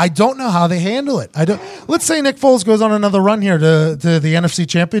in. I don't know how they handle it. Let's say Nick Foles goes on another run here to the NFC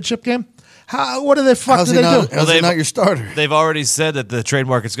Championship game. What do they do? How's he not your starter? They've already said that the trade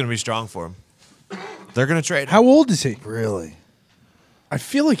market's going to be strong for him. They're going to trade him. How old is he? Really? I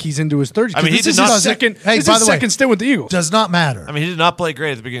feel like he's into his third. I mean, this is his second. Hey, this by is the his way, second stint with the Eagles. Does not matter. I mean, he did not play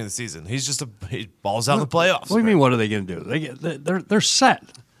great at the beginning of the season. He's just he balls out in the playoffs. What do you mean? What are they going to do? They're set.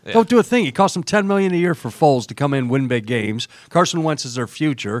 Yeah. Don't do a thing. It costs them $10 million a year for Foles to come in, win big games. Carson Wentz is their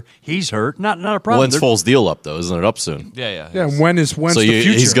future. He's hurt. Not a problem. When's Foles' deal up though? Isn't it up soon? Yeah. When is Wentz the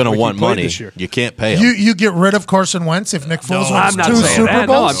future? He's going to want money. This year. You can't pay him. You get rid of Carson Wentz if Nick Foles wins I'm not 2 saying Super that.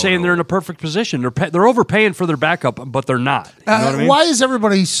 Bowls? No, I'm saying they're in a perfect position. They're overpaying for their backup, but they're not. You know what I mean? Why is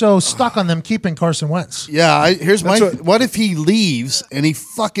everybody so stuck on them keeping Carson Wentz? Yeah, here's what if he leaves and he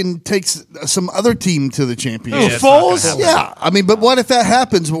fucking takes some other team to the championship? Foles? Yeah, I mean, but what if that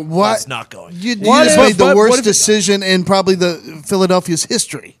happens? What? That's not going. You just made the worst decision in probably the Philadelphia's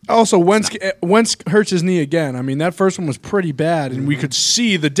history. Also, Wentz hurts his knee again. I mean, that first one was pretty bad, and we could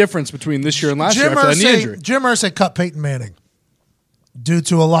see the difference between this year and last year after that knee injury. Jim Irsay cut Peyton Manning due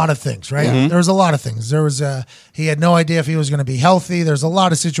to a lot of things, right? Mm-hmm. There was a lot of things. There was he had no idea if he was going to be healthy. There's a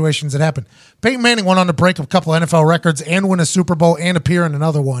lot of situations that happened. Peyton Manning went on to break a couple NFL records and win a Super Bowl and appear in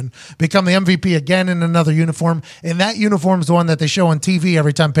another one, become the MVP again in another uniform. And that uniform is the one that they show on TV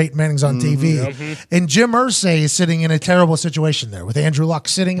every time Peyton Manning's on TV. Mm-hmm. And Jim Irsay is sitting in a terrible situation there with Andrew Luck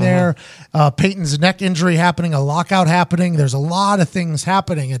sitting there, Peyton's neck injury happening, a lockout happening. There's a lot of things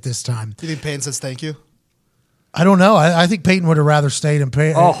happening at this time. Do you think Peyton says thank you? I don't know. I think Peyton would have rather stayed in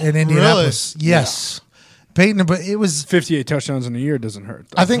Indianapolis. Really? Yes. Yeah. Peyton, but it was 58 touchdowns in a year doesn't hurt.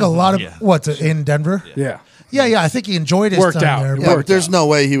 I think a lot of in Denver. Yeah. I think he enjoyed his Worked time out. there. Yeah, there's no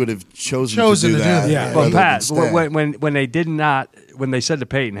way he would have chosen to do that. Yeah. But Pat, when they did not, when they said to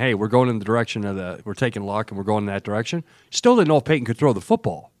Peyton, "Hey, we're going in the direction of we're taking Luck and we're going in that direction," still didn't know if Peyton could throw the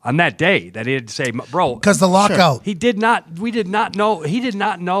football on that day. That he had to say, "Bro," because the lockout. He did not. We did not know. He did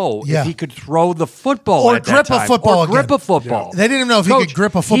not know Yeah. if he could throw the football Or at grip that time. a football or grip again. a football. Yeah. They didn't even know if he could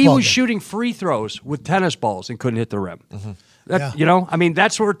grip a football He was again. shooting free throws with tennis balls and couldn't hit the rim. Mm-hmm. That, You know, I mean,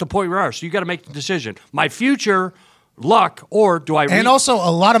 that's where at the point we are. So you got to make the decision. My future. Luck, or do I? And also a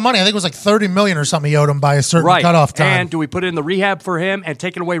lot of money. I think it was like $30 million or something he owed him by a certain cutoff time. And do we put in the rehab for him and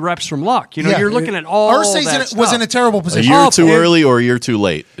taking away reps from Luck? You know, you're looking at all Irsay that stuff. was in a terrible position. A year too early or a year too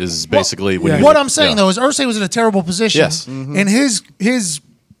late is basically what I'm saying though is Irsay was in a terrible position. Yes. Mm-hmm. And his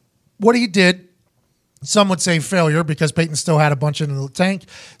what he did. Some would say failure because Peyton still had a bunch in the tank.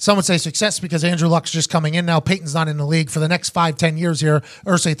 Some would say success because Andrew Luck's just coming in now. Peyton's not in the league for the next 5-10 years here.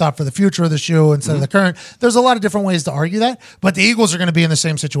 Irsay thought for the future of the shoe instead of the current. There's a lot of different ways to argue that, but the Eagles are going to be in the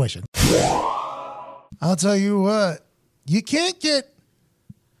same situation. I'll tell you what, you can't get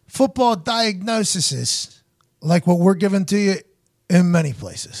football diagnoses like what we're giving to you in many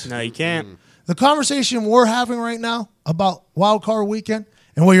places. No, you can't. The conversation we're having right now about Wild Card Weekend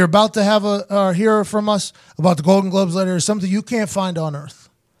and what you're about to have hear from us about the Golden Globes later is something you can't find on earth.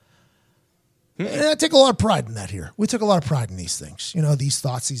 And I take a lot of pride in that here. We take a lot of pride in these things, these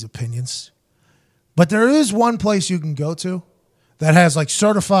thoughts, these opinions. But there is one place you can go to that has like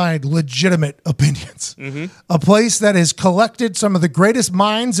certified legitimate opinions. Mm-hmm. A place that has collected some of the greatest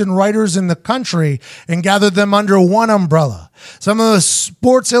minds and writers in the country and gathered them under one umbrella. Some of the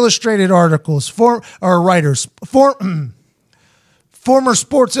Sports Illustrated articles writers, former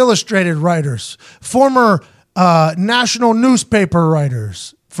Sports Illustrated writers, former national newspaper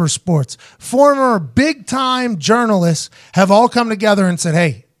writers for sports, former big-time journalists have all come together and said,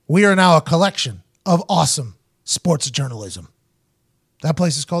 hey, we are now a collection of awesome sports journalism. That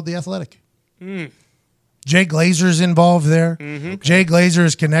place is called The Athletic. Jay Glazer's involved there. Mm-hmm. Jay Glazer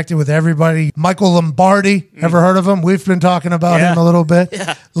is connected with everybody. Michael Lombardi, ever heard of him? We've been talking about him a little bit.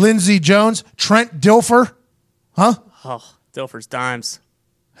 Yeah. Lindsey Jones, Trent Dilfer. Huh? Oh, Dilfer's dimes.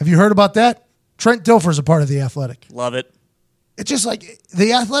 Have you heard about that? Trent Dilfer's a part of The Athletic. Love it. It's just like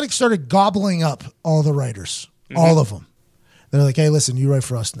The Athletic started gobbling up all the writers, all of them. They're like, hey, listen, you write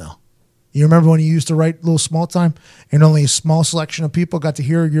for us now. You remember when you used to write a little small time and only a small selection of people got to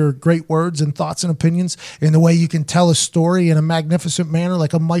hear your great words and thoughts and opinions and the way you can tell a story in a magnificent manner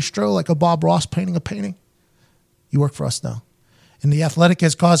like a maestro, like a Bob Ross painting a painting? You work for us now. And The Athletic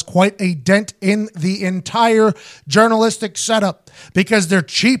has caused quite a dent in the entire journalistic setup because they're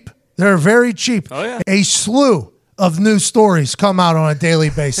cheap. They're very cheap. Oh, yeah. A slew of new stories come out on a daily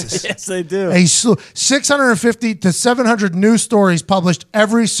basis. Yes, they do. A slew, 650 to 700 news stories published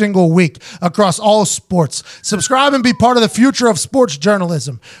every single week across all sports. Subscribe and be part of the future of sports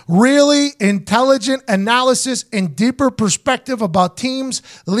journalism. Really intelligent analysis and deeper perspective about teams,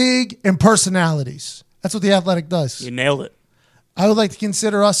 league, and personalities. That's what The Athletic does. You nailed it. I would like to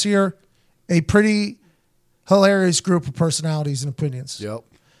consider us here a pretty hilarious group of personalities and opinions. Yep.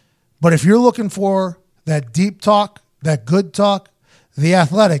 But if you're looking for that deep talk, that good talk,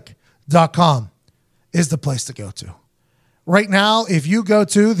 theathletic.com is the place to go to. right now, if you go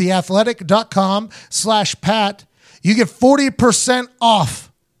to theathletic.com/Pat, you get 40%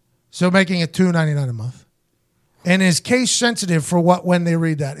 off. So making it $2.99 a month. And is case sensitive for when they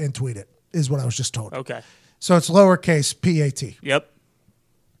read that and tweet it, is what I was just told. Okay. So it's lowercase PAT. Yep.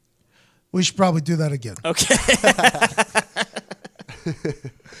 We should probably do that again. Okay.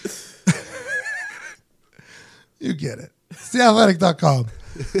 You get it. It's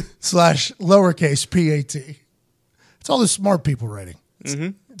theathletic.com/lowercase PAT. It's all the smart people writing.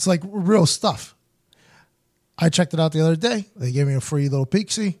 It's like real stuff. I checked it out the other day. They gave me a free little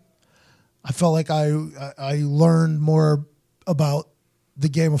peek-see. I felt like I learned more about the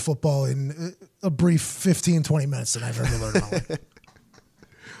game of football in a brief 15, 20 minutes than I've ever learned in my life.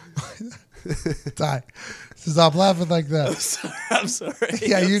 Ty, stop laughing like that. I'm sorry.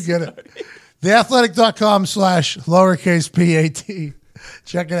 Yeah, you get it. Theathletic.com/lowercase PAT.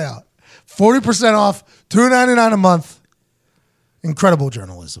 Check it out. 40% off, $2.99 a month. Incredible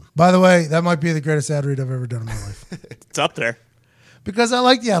journalism. By the way, that might be the greatest ad read I've ever done in my life. It's up there. Because I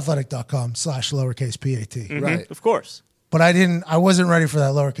like theathletic.com/lowercase PAT. Right. Of course. But I wasn't ready for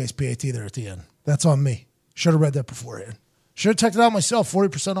that lowercase PAT there at the end. That's on me. Should have read that beforehand. Should have checked it out myself.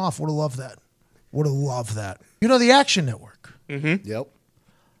 40% off. Would have loved that. Would have loved that. You know, the Action Network. Yep.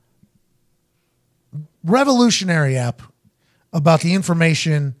 Revolutionary app about the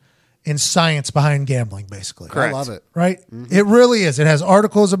information and science behind gambling, basically. Correct. I love it. Right? It really is. It has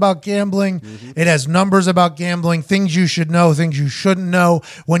articles about gambling. It has numbers about gambling, things you should know, things you shouldn't know.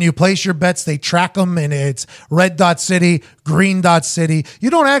 When you place your bets, they track them, and it's red dot city, green dot city.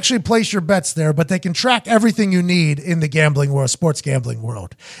 You don't actually place your bets there, but they can track everything you need in the gambling world, sports gambling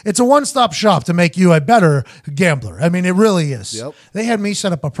world. It's a one-stop shop to make you a better gambler. I mean, it really is. Yep. They had me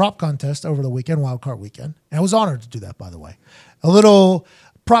set up a prop contest over the weekend, Wild Card Weekend. And I was honored to do that, by the way. A little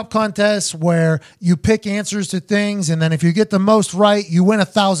prop contest where you pick answers to things, and then if you get the most right, you win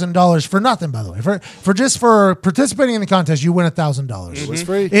 $1,000 for nothing, by the way. For participating in the contest, you win $1,000. It's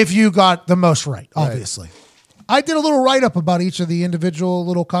free. If you got the most right, obviously. I did a little write-up about each of the individual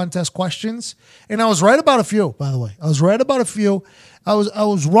little contest questions, and I was right about a few, by the way. I was right about a few. I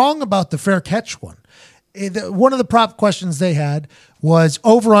was wrong about the fair catch one. One of the prop questions they had was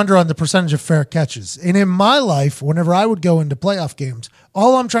over-under on the percentage of fair catches. And in my life, whenever I would go into playoff games,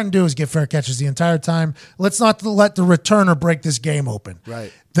 all I'm trying to do is get fair catches the entire time. Let's not let the returner break this game open.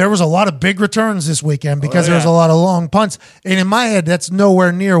 Right. There was a lot of big returns this weekend because there was a lot of long punts. And in my head, that's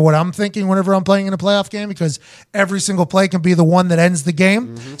nowhere near what I'm thinking whenever I'm playing in a playoff game, because every single play can be the one that ends the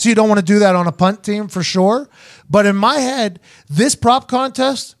game. So you don't want to do that on a punt team for sure. But in my head, this prop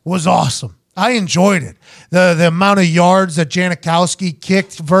contest was awesome. I enjoyed it. The amount of yards that Janikowski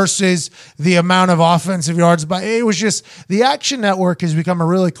kicked versus the amount of offensive yards. But it was just, the Action Network has become a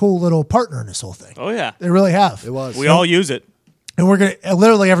really cool little partner in this whole thing. Oh, yeah. They really have. It was. We all use it. And we're going to,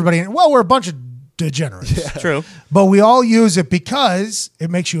 literally everybody, we're a bunch of degenerates. Yeah. True. But we all use it because it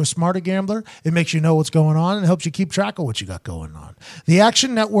makes you a smarter gambler. It makes you know what's going on and helps you keep track of what you got going on. The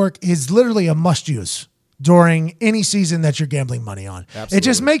Action Network is literally a must-use during any season that you're gambling money on. Absolutely. It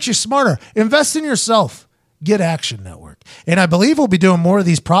just makes you smarter. Invest in yourself. Get Action Network. And I believe we'll be doing more of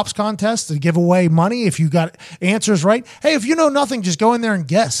these props contests to give away money if you got answers right. Hey, if you know nothing, just go in there and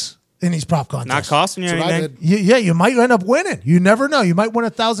guess in these prop contests. Not costing you That's what I anything. did. Yeah, you might end up winning. You never know. You might win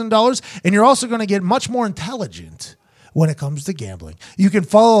 $1,000, and you're also going to get much more intelligent when it comes to gambling. You can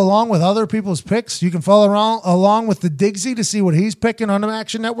follow along with other people's picks. You can follow along with the Digsy to see what he's picking on the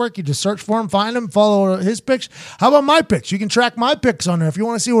Action Network. You just search for him, find him, follow his picks. How about my picks? You can track my picks on there. If you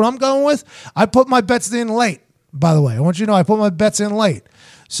want to see what I'm going with, I put my bets in late, by the way. I want you to know I put my bets in late.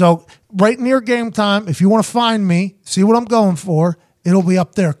 So right near game time, if you want to find me, see what I'm going for, it'll be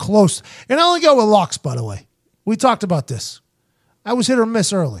up there close. And I only go with locks, by the way. We talked about this. I was hit or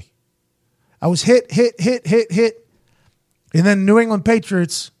miss early. I was hit. And then New England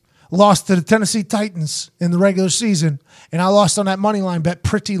Patriots lost to the Tennessee Titans in the regular season, and I lost on that money line bet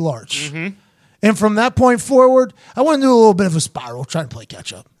pretty large. And from that point forward, I went into a little bit of a spiral trying to play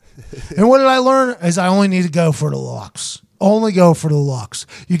catch up. And what did I learn? Is I only need to go for the locks. Only go for the locks.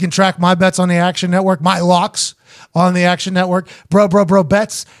 You can track my bets on the Action Network, my locks on the Action Network. Bro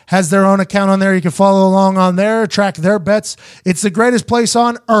Bets has their own account on there. You can follow along on there, track their bets. It's the greatest place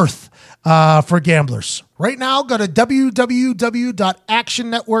on earth for gamblers. Right now, go to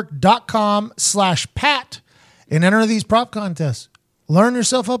www.actionnetwork.com/Pat and enter these prop contests. Learn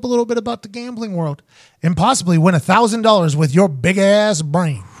yourself up a little bit about the gambling world and possibly win $1,000 with your big ass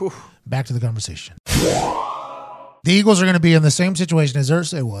brain. Back to the conversation. The Eagles are going to be in the same situation as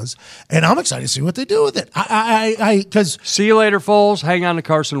Irsay was, and I'm excited to see what they do with it. Because see you later, Foles. Hang on to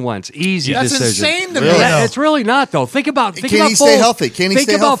Carson Wentz. Easy that's decision. Insane to me. Though. It's really not though. Think about Can Foles. he stay healthy? Can he think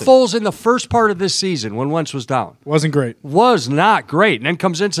stay about healthy? Foles in the first part of this season when Wentz was down. Wasn't great. Was not great, and then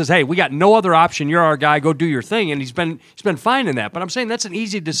comes in and says, "Hey, we got no other option. You're our guy. Go do your thing." And he's been fine in that. But I'm saying that's an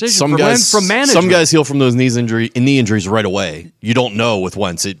easy decision from management. Some guys heal from those knee injuries right away. You don't know with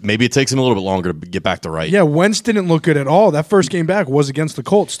Wentz. Maybe it takes him a little bit longer to get back to right. Yeah, Wentz didn't look good at all. That first game back was against the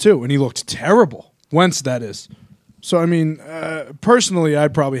Colts too, and he looked terrible. Wentz, that is. So I mean, personally,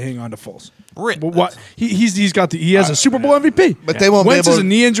 I'd probably hang on to Foles. But what he has a Super Bowl MVP. But they won't Wentz be able is a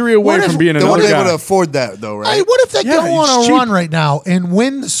knee injury away from being they another won't be guy. able to afford that though, right? Hey, what if they go he's on a cheap. run right now and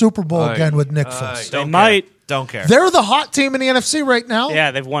win the Super Bowl again with Nick Foles? They might. Don't care. They're the hot team in the NFC right now.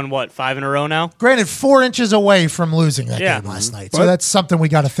 Yeah, they've won, 5 in a row now? Granted, 4 inches away from losing that game last night. So that's something we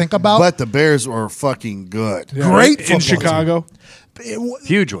got to think about. But the Bears were fucking good. Yeah, Great in football Chicago.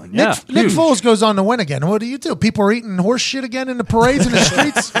 Huge one. Nick Foles goes on to win again. What do? People are eating horse shit again in the parades in the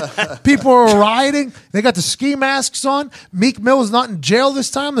streets. People are rioting. They got the ski masks on. Meek Mill is not in jail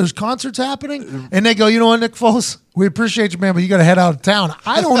this time. There's concerts happening. And they go, you know what, Nick Foles? We appreciate you, man, but you got to head out of town.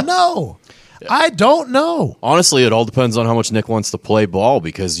 I don't know. I don't know. Honestly, it all depends on how much Nick wants to play ball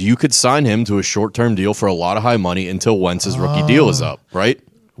because you could sign him to a short-term deal for a lot of high money until Wentz's rookie deal is up, right?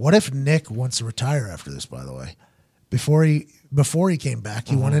 What if Nick wants to retire after this, by the way? Before he came back,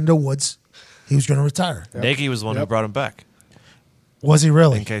 he went into Woods. He was going to retire. Nagy was the one who brought him back. Was he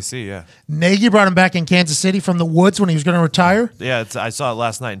really? In KC, yeah. Nagy brought him back in Kansas City from the Woods when he was going to retire? Yeah, I saw it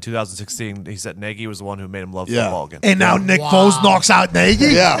last night in 2016. He said Nagy was the one who made him love football again. And now Nick Foles knocks out Nagy?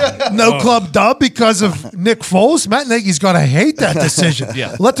 Yeah. No club dub because of Nick Foles? Matt Nagy's going to hate that decision.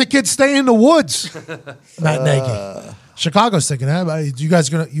 Yeah. Let the kid stay in the woods. Matt Nagy. Chicago's thinking that. You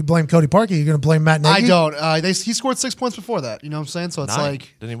guys you blame Cody Parkey? You going to blame Matt Nagy? I don't. He scored 6 points before that. You know what I'm saying? So it's 9.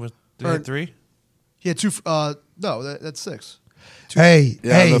 like Didn't he have 3? he had 2. No, that's 6. Hey,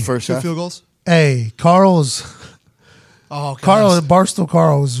 the first 2 half. field goals. Hey, Carl's Barstool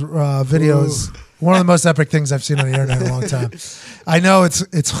Carl's video is one of the most epic things I've seen on the internet in a long time. I know it's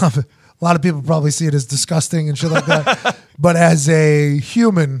a lot of people probably see it as disgusting and shit like that, but as a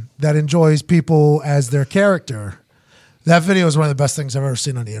human that enjoys people as their character, that video is one of the best things I've ever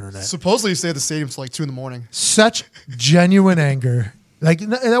seen on the internet. Supposedly, he stayed at the stadium till like 2 in the morning. Such genuine anger. Like,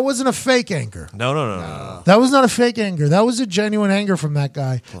 that wasn't a fake anger. No. That was not a fake anger. That was a genuine anger from that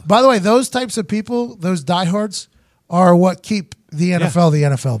guy. By the way, those types of people, those diehards, are what keep the NFL the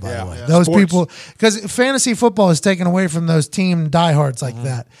NFL, by the way. Yeah. Those Sports. people, because fantasy football is taken away from those team diehards like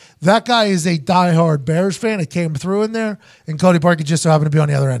that. That guy is a diehard Bears fan. It came through in there, and Cody Parkey just so happened to be on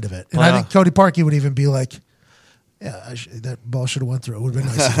the other end of it. And I think Cody Parkey would even be like, yeah, that ball should have went through. It would have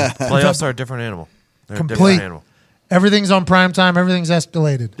been nice. Playoffs are a different animal. They're a Complete. different animal. Everything's on prime time. Everything's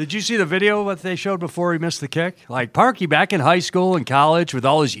escalated. Did you see the video that they showed before he missed the kick? Like Parkey back in high school and college with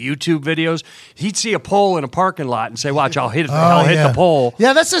all his YouTube videos, he'd see a pole in a parking lot and say, "Watch, I'll hit the pole."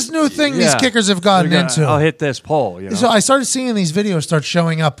 Yeah, that's this new thing these kickers have gotten into. I'll hit this pole. You know? So I started seeing these videos start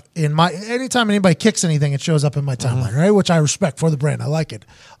showing up in my. Anytime anybody kicks anything, it shows up in my timeline, right? Which I respect for the brand. I like it.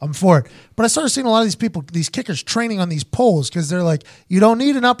 I'm for it. But I started seeing a lot of these people, these kickers, training on these poles because they're like, you don't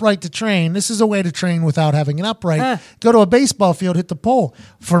need an upright to train. This is a way to train without having an upright. Go to a baseball field, hit the pole.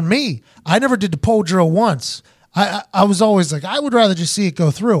 For me, I never did the pole drill once. I was always like, I would rather just see it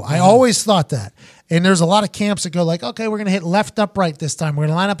go through. I always thought that. And there's a lot of camps that go like, okay, we're going to hit left upright this time. We're going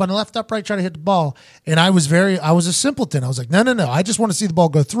to line up on the left upright, try to hit the ball. And I was a simpleton. I was like, no. I just want to see the ball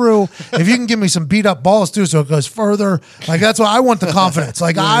go through. If you can give me some beat up balls too, so it goes further. Like, that's why I want the confidence.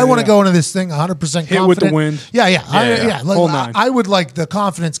 Like, I want to go into this thing 100% confident. Hit with the wind. Yeah. Whole nine. I would like the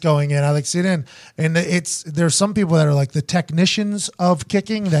confidence going in. I like to see it in. And there's some people that are like the technicians of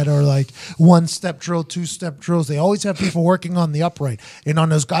kicking that are like 1-step drill, 2-step drills. They always have people working on the upright and on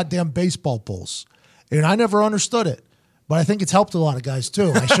those goddamn baseball poles. And I never understood it, but I think it's helped a lot of guys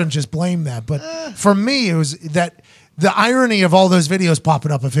too. I shouldn't just blame that. But for me, it was that the irony of all those videos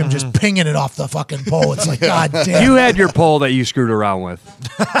popping up of him just pinging it off the fucking pole. It's like, God damn. You had your pole that you screwed around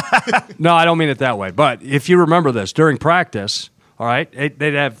with. No, I don't mean it that way. But if you remember this, during practice, all right,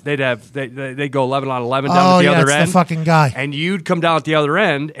 they'd go 11 on 11 down at the other end. The fucking guy. And you'd come down at the other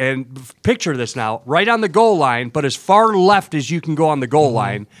end and picture this now, right on the goal line, but as far left as you can go on the goal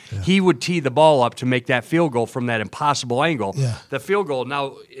line, he would tee the ball up to make that field goal from that impossible angle. Yeah. The field goal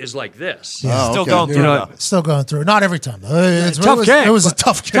now is like this. Yeah. Still going through. Still going through. Not every time though. Tough kick. It was a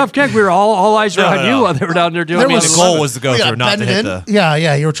tough kick. Tough kick. We were all eyes were on you while they were down there doing. The goal was to go through, not to hit the.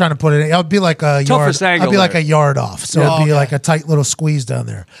 Yeah. You were trying to put it in. It would be like a yard. Toughest angle I'd be like there. a yard off. So it'd be like a tight little squeeze down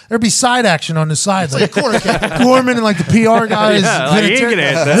there. There'd be side action on the side, like Gorman and like the PR guys. like, he ain't gonna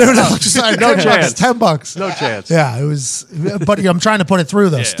hit that. They were like, just No $10, chance. $10. No chance. Yeah, it was. But I'm trying to put it through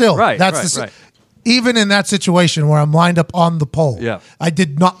though. Still, Right, that's right. even in that situation where I'm lined up on the pole. Yeah. I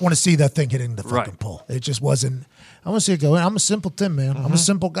did not want to see that thing hitting the fucking Right. pole. It just wasn't. I want to see it go in. I'm a simpleton, man. I'm a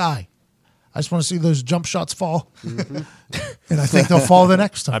simple guy. I just want to see those jump shots fall. And I think they'll fall the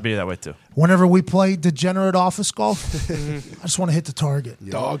next time. I'd be that way too. Whenever we play degenerate office golf, I just want to hit the target.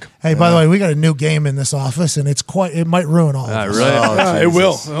 Dog. Hey, by the way, we got a new game in this office, and it might ruin all of us. Really? It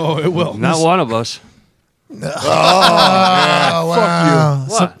will. Oh, it will. Not one of us. Wow. What?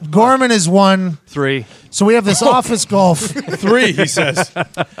 So Gorman is 1. 3. So we have this office golf. 3, he says.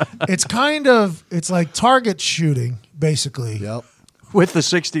 It's like target shooting, basically. Yep. With the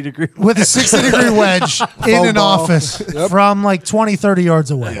 60-degree. With a 60-degree wedge in an office from like 20, 30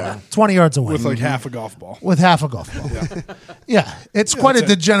 yards away. 20 yards away. With like half a golf ball. With half a golf ball. Yeah, it's quite a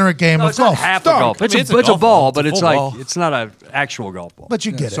degenerate game No, of it's not golf. half a golf. It's, I mean, it's a golf ball, ball. but It's a it's full like ball. it's not an actual golf ball. But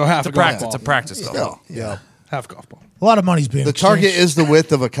you get So it. half It's a a golf practice. ball. It's a practice golf. Yeah. Half golf ball. A lot of money's being The target exchanged. is the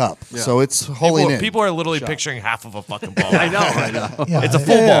width of a cup, so it's holding in. People are literally picturing half of a fucking ball. I know. Yeah, It's a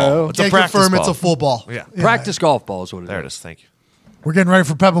full ball. It's a Can practice confirm ball. it's a full ball. Yeah. Practice golf ball is what it is. There it is. Thank you. We're getting ready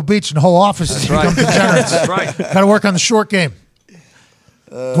for Pebble Beach, and the whole office is become degenerates. That's right. Got to work on the short game.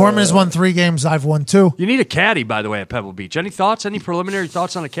 Gorman has won 3 games. I've won 2. You need a caddy, by the way, at Pebble Beach. Any thoughts? Any preliminary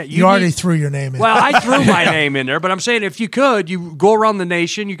thoughts on a caddy? You already threw your name in. Well, I threw my name in there, but I'm saying if you could, you go around the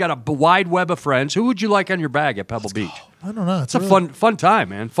nation. You got a wide web of friends. Who would you like on your bag at Pebble Beach? I don't know. It's a fun time,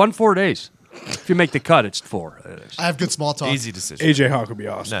 man. Fun 4 days. If you make the cut, it's 4. It is. I have good small talk. Easy decision. AJ Hawk would be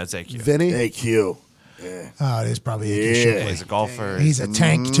awesome. No, it's AQ. Vinny? AQ. Oh, it is probably a Yeah. He's a golfer. He's a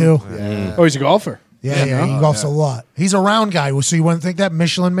tank, too. Oh, he's a golfer. Yeah, he golfs a lot. He's a round guy, so you wouldn't think that.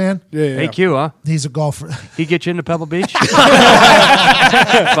 Michelin man? Yeah. AQ, huh? He's a golfer. He get you into Pebble Beach?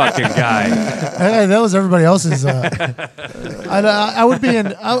 Fucking guy. Hey, that was everybody else's. I would be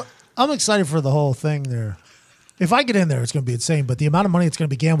in. I'm excited for the whole thing there. If I get in there, it's going to be insane. But the amount of money that's going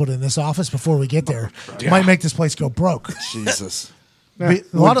to be gambled in this office before we get there might make this place go broke. Jesus. A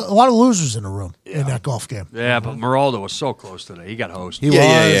lot of losers in the room in that golf game. Yeah, but Meraldo was so close today. He got hosed.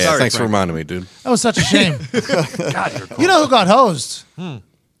 Yeah. Sorry, Thanks for Frank. reminding me, dude. That was such a shame. God, you're close. You know who got hosed?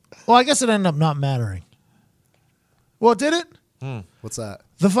 Well, I guess it ended up not mattering. Well, did it? What's that?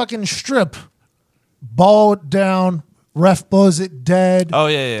 The fucking strip, ball down, ref blows it dead. Oh,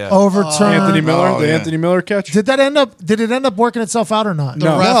 yeah. Overturned. Anthony Miller, yeah. Anthony Miller catch. Did it end up working itself out or not?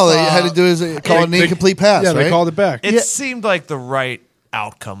 No. No, they had to do is call it an incomplete pass, Yeah, right? they called it back. It seemed like the right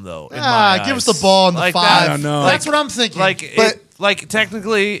outcome, though. In Give my us eyes. the ball in the Like 5. that- I don't know. That's what I'm thinking. Like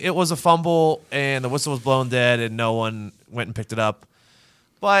technically, it was a fumble and the whistle was blown dead and no one went and picked it up.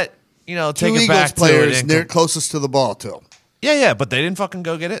 But Two take it Eagles back players to near closest to the ball, too. Yeah, but they didn't fucking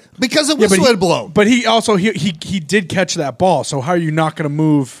go get it. Because the Yeah, whistle had blown. But he also he did catch that ball. So how are you not going to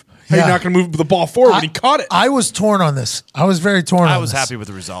move? How are Yeah. you not going to move the ball forward when he caught it? I was torn on this. I was very torn on this. I was happy with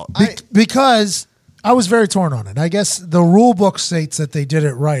the result. Because I was very torn on it. I guess the rule book states that they did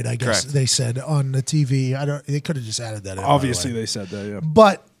it right. I guess Correct. they said on the TV. They could have just added that in. by the Obviously, way. they said that. Yeah.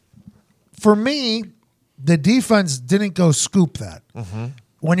 But for me, the defense didn't go scoop that.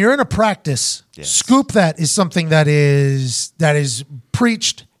 When you're in a practice, scoop that is something that is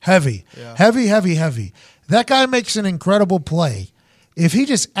preached heavy. Heavy. That guy makes an incredible play. If he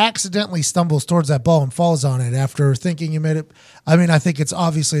just accidentally stumbles towards that ball and falls on it after thinking you made it, I think it's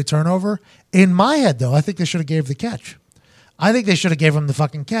obviously a turnover. In my head, though, I think they should have gave the catch. I think they should have gave him the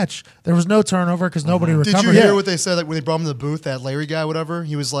fucking catch. There was no turnover because nobody recovered. Did you hear what they said? Like when they brought him to the booth, that Larry guy, whatever.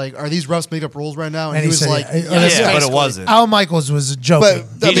 He was like, "Are these refs making up rules right now?" And he was said, like, but it wasn't. Al Michaels was joking.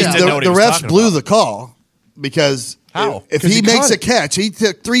 But He just didn't know what he the was refs talking blew about. the call because How? if 'Cause he he makes caught a it. catch, he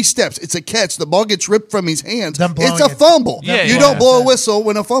took 3 steps. It's a catch. The ball gets ripped from his hands. Them blowing It's a it. fumble. Yeah, you yeah. don't blow a whistle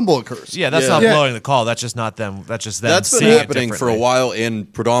when a fumble occurs. Yeah, that's not blowing the call. That's just not them. That's just them. That's been seeing it happening for a differently. while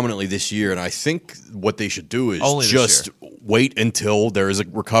and predominantly this year. And I think what they should do is Only this just wait until there is a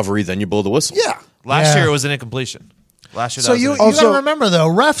recovery, then you blow the whistle. Yeah. Last Yeah. year it was an incompletion. Last year, So that you was got Also- to remember though,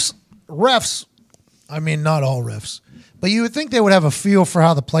 refs. I mean, not all refs, but you would think they would have a feel for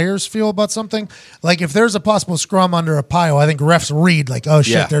how the players feel about something. Like if there's a possible scrum under a pile, I think refs read like, "Oh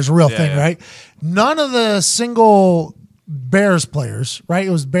shit, Yeah. there's a real Yeah, thing," yeah. right? None of the single Bears players, right?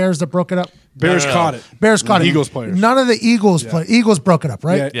 It was Bears that broke it up. Bears caught it. Bears caught it. Eagles players. None of the Eagles Eagles broke it up,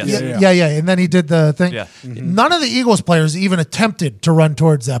 right? Yeah, yeah. And then he did the thing. Yeah. None of the Eagles players even attempted to run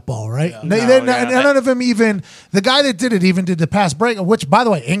towards that ball, right? None of them even. The guy that did it even did the pass break, which, by the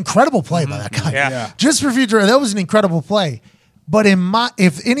way, incredible play by that guy. Yeah. Just for future, that was an incredible play. But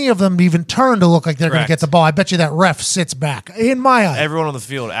if any of them even turn to look like they're going to Correct. get the ball, I bet you that ref sits back. In my eyes, Everyone on the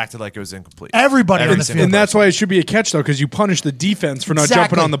field acted like it was incomplete. Everybody Every on the single field. And that's why it should be a catch, though, because you punish the defense for not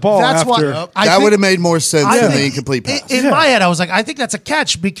Exactly. jumping on the ball That's after. why- That would have made more sense I than the think- incomplete pass. In my head, I was like, I think that's a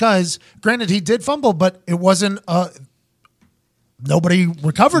catch because, granted, he did fumble, but it wasn't. Nobody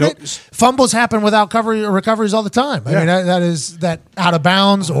recovered it. Fumbles happen without recoveries all the time. I mean, that is that out of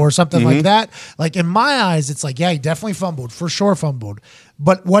bounds or something like that. Like in my eyes, it's like, yeah, he definitely fumbled, for sure fumbled.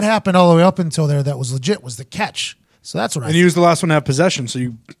 But what happened all the way up until there that was legit was the catch. So that's what I And think. he was the last one to have possession, so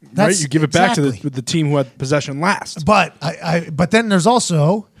you give it back to the team who had possession last. But but then there's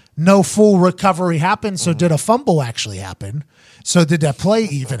also no full recovery happened. So did a fumble actually happen? So did that play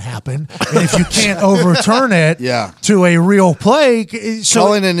even happen? And if you can't overturn it to a real play, so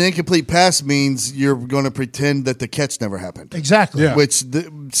calling an incomplete pass means you're going to pretend that the catch never happened. Exactly. Yeah. Which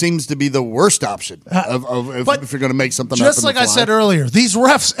seems to be the worst option if you're going to make something happen. Just like I said earlier, these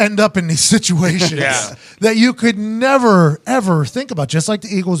refs end up in these situations that you could never, ever think about. Just like the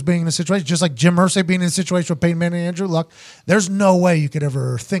Eagles being in a situation, just like Jim Irsay being in a situation with Peyton Manning and Andrew Luck. There's no way you could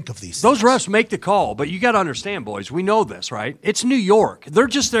ever think of these Those refs make the call, but you got to understand, boys, we know this, right? It's New York. They're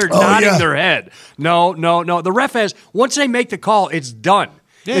just there nodding their head. No. The ref has, once they make the call, it's done.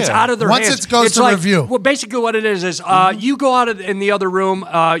 Yeah. It's out of their hands. Once it goes to review. Well, basically what it is you go out in the other room.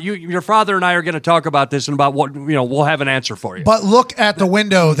 Your father and I are going to talk about this and about what, we'll have an answer for you. But look at the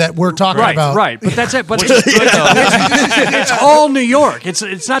window that we're talking about. Right. But that's it. But it's all New York. It's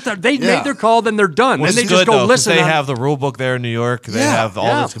not that they made their call, then they're done. Which then they is just good, go though, 'cause listen. They have the rule book there in New York. They have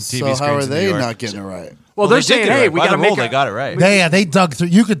all those TV screens. So how are in New they York. not getting it right? Well, they're they did saying, get it hey, right. we By got to the make rule, they got it right. They dug through.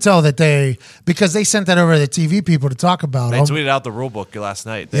 You could tell that because they sent that over to the TV people to talk about They them. tweeted out the rule book last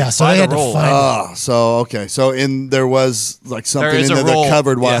night. So they had to find it. So there was like something in there that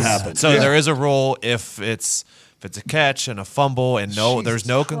covered what happened. So there is a rule if it's a catch and a fumble and there's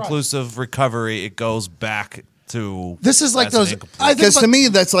no conclusive recovery, it goes back to. This is like those. Because to me,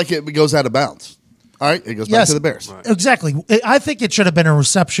 that's like it goes out of bounds. All right, it goes back to the Bears. Exactly. I think it should have been a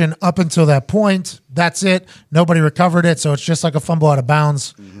reception up until that point. That's it. Nobody recovered it, so it's just like a fumble out of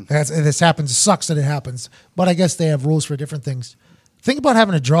bounds. This happens. It sucks that it happens, but I guess they have rules for different things. Think about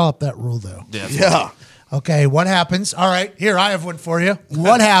having to draw up that rule, though. Yeah. Okay, what happens? All right, here, I have one for you.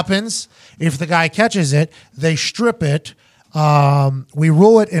 What happens if the guy catches it, they strip it, we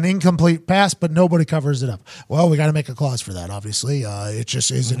rule it an incomplete pass, but nobody covers it up? Well, we got to make a clause for that, obviously. It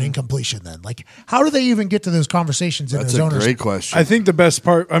just is an incompletion then. Like, how do they even get to those conversations in That's those a owners? great question. I think the best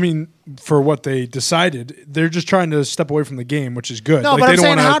part, for what they decided, they're just trying to step away from the game, which is good. No, Like, but they I'm don't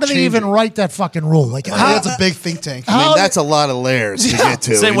saying, wanna how do they change even it. write that fucking rule? Like, That's a big think tank. I mean, that's a lot of layers to get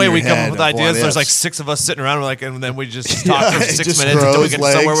to. Same in way your we come head up with of ideas. what There's like ifs. 6 of us sitting around, and then we just talk for it 6 just minutes until we grows get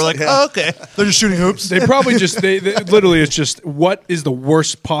to somewhere. We're like, legs. oh, okay. They're just shooting hoops. They probably just they literally it's just what is the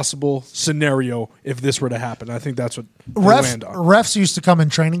worst possible scenario if this were to happen. I think that's what they land on. Refs used to come in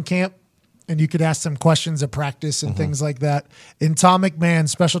training camp, and you could ask them questions at practice and things like that. And Tom McMahon,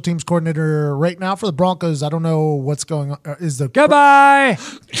 special teams coordinator right now for the Broncos, I don't know what's going on. Is the Goodbye.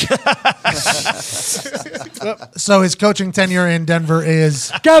 So his coaching tenure in Denver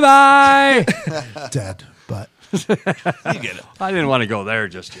is Goodbye. dead, but. You get it. I didn't want to go there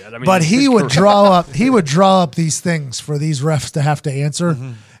just yet. I mean, But he his would career- draw up these things for these refs to have to answer.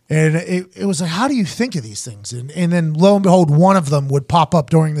 And it was like, how do you think of these things? And then lo and behold, one of them would pop up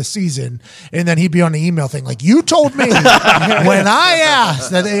during the season, and then he'd be on the email thing like, you told me when I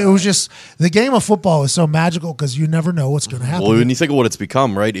asked. That it was just, the game of football is so magical because you never know what's going to happen. Well, when you think of what it's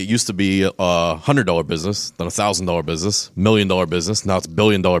become, right? It used to be a $100 business, then $1,000 business, $1 million business. Now it's $1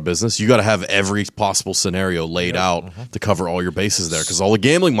 billion business. You got to have every possible scenario laid out to cover all your bases there because all the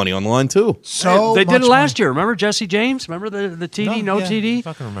gambling money on the line too. So they did much it last year. Remember Jesse James? Remember the TD, no TD?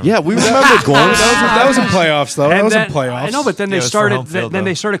 Fucking remember. Yeah, we remember Gorms. That was in playoffs, though. That And was in then- playoffs. I know, but then Yeah, they it was for started. home field, Then though.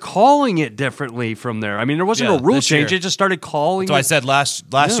 they started calling it differently from there. I mean, there wasn't Yeah, a rule this change. year. They just started calling. So I it. said last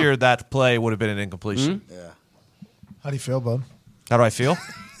year that play would have been an incompletion. How do you feel, bub, How do I feel?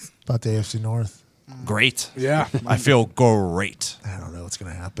 about the AFC North? Great. Yeah. I feel great. I don't know what's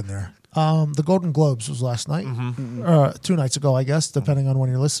going to happen there. The Golden Globes was last night, 2 nights ago, I guess, depending on when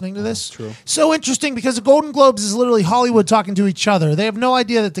you're listening to this. True. So interesting because the Golden Globes is literally Hollywood talking to each other. They have no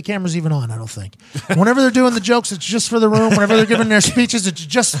idea that the camera's even on, I don't think. Whenever they're doing the jokes, it's just for the room. Whenever they're giving their speeches, it's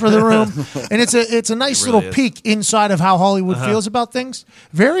just for the room. And it's a nice really little is. peek inside of how Hollywood feels about things.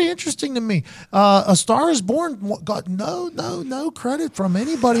 Very interesting to me. A Star is Born got no credit from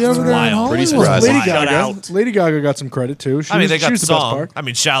anybody over there in wild. Pretty Hollywood. surprising. Lady Shut Gaga. out. Lady Gaga got some credit too. She I mean, was, they she got was the the best song. part. I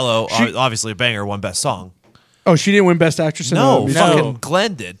mean, Shallow, obviously a banger, won best song. Oh, she didn't win Best Actress. In No, the fucking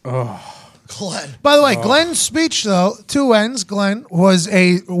Glenn did. God, Glenn. By the way, Glenn's speech, though, two ends, Glenn, was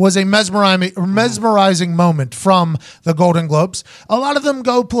a mesmerizing moment from the Golden Globes. A lot of them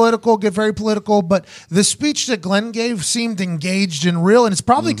go political, get very political, but the speech that Glenn gave seemed engaged and real, and it's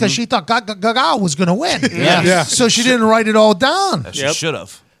probably because she thought Gaga was going to win. Yeah. So she didn't write it all down. She should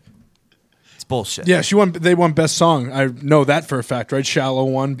have. It's bullshit. Yeah, she won. They won best song. I know that for a fact, right? Shallow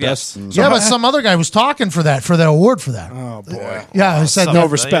won best. Yeah, but some other guy was talking for the award for that. Oh boy. Yeah, I said No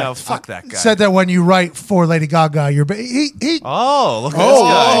respect. Fuck that guy. Said that when you write for Lady Gaga, you're he Oh, look at this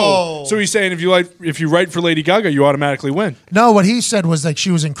guy. So he's saying if you write for Lady Gaga, you automatically win. No, what he said was like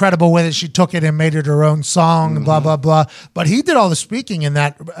she was incredible with it. She took it and made it her own song, and blah, blah, blah. But he did all the speaking in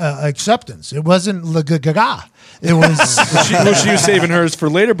that acceptance. It wasn't La Gaga. It was. she was saving hers for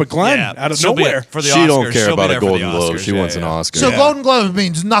later, but Glenn, out of she'll be nowhere. for the She Oscars. don't care She'll be about there a for the Golden Globe. Oscars. She wants an Oscar. So Golden Globe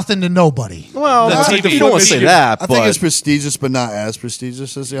means nothing to nobody. Well, The I TV. don't want to say that, I but think it's prestigious, but not as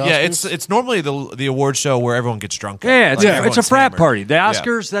prestigious as the Oscars. Yeah, it's normally the award show where everyone gets drunk. Yeah, it's a everyone's frat hammered. party. The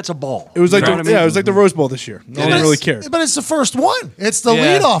Oscars, that's a ball. It was like You know what I mean? it was like the Rose Bowl this year. No one really cared. But it's the first one. It's the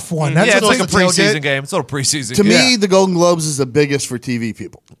Yeah. leadoff one. That's Yeah, it's what like a makes it tailgate. preseason game. It's a little preseason To game. me, the Golden Globes is the biggest for TV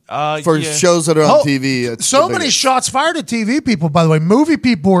people. For yeah. shows that are on Oh, TV. It's so the many biggest. shots fired at TV people, by the way. Movie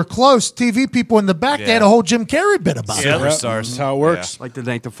people were close. TV people in the back, they had a whole Jim Carrey bit about it. Superstars. That's how it works. Like to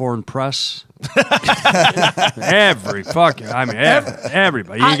thank the foreign press.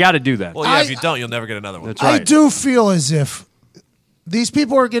 Everybody. You got to do that. Well, yeah, if you don't, you'll never get another one. That's right. I do feel as if these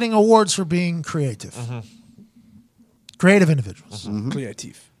people are getting awards for being creative. Creative individuals.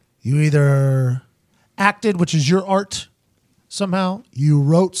 Creative. You either acted, which is your art somehow. You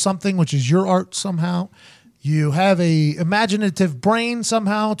wrote something, which is your art somehow. You have a imaginative brain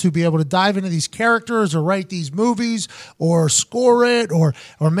somehow to be able to dive into these characters or write these movies or score it or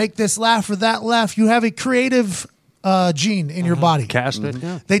make this laugh or that laugh. You have a creative gene in your body. Cast it.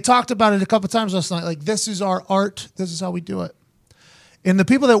 Yeah. They talked about it a couple times last night. Like, this is our art. This is how we do it. And the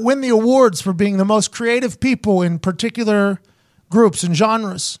people that win the awards for being the most creative people in particular groups and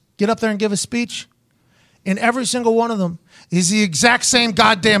genres get up there and give a speech. And every single one of them is the exact same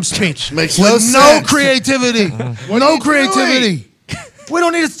goddamn speech. Makes with no sense. creativity. No creativity. We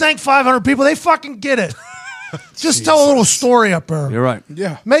don't need to thank 500 people. They fucking get it. Just tell a little story up there. You're right.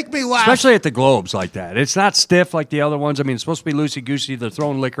 Yeah. Make me laugh. Especially at the Globes like that. It's not stiff like the other ones. I mean, it's supposed to be loosey-goosey. They're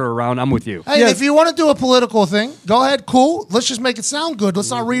throwing liquor around. I'm with you. Hey, if you want to do a political thing, go ahead, cool. Let's just make it sound good.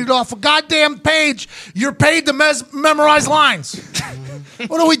 Let's not read it off a goddamn page. You're paid to memorize lines.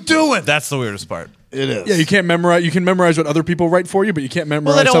 What are we doing? That's the weirdest part. It is. Yeah, you can't memorize. You can memorize what other people write for you, but you can't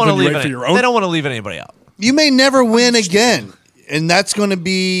memorize Well, they don't want to something you leave write for your own. They don't want to leave anybody out. You may never win again. And that's going to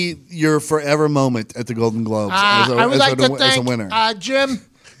be your forever moment at the Golden Globes I would like to as a thank winner. Jim,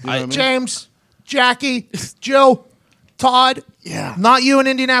 what I mean? James, Jackie, Joe, Todd. Yeah. Not you in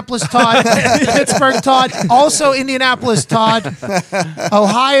Indianapolis, Todd. Pittsburgh, Todd. Also Indianapolis, Todd.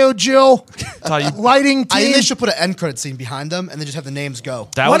 Ohio, Jill. Lighting I think team. they should put an end credit scene behind them and then just have the names go.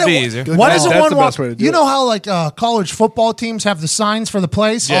 That would be easier. What does That's one the walk? best way to do You it. know how like college football teams have the signs for the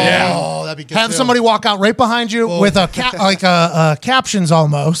plays? Yeah. Oh, that'd be good. Have too. somebody walk out right behind you with a captions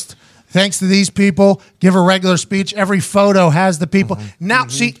almost. Thanks to these people, give a regular speech. Every photo has the people. Now,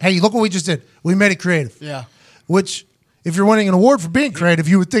 see, hey, look what we just did. We made it creative. Yeah. Which, if you're winning an award for being creative,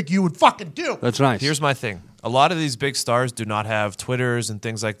 you would think you would fucking do. That's nice. Here's my thing. A lot of these big stars do not have Twitters and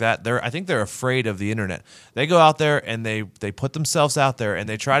things like that. I think they're afraid of the internet. They go out there and they put themselves out there and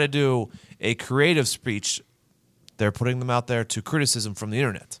they try to do a creative speech. They're putting them out there to criticism from the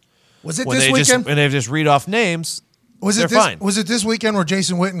internet. Was it When this they weekend? and they just read off names. They're fine. Was it this weekend where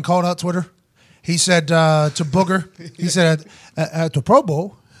Jason Witten called out Twitter? He said to Booger, he said, at the Pro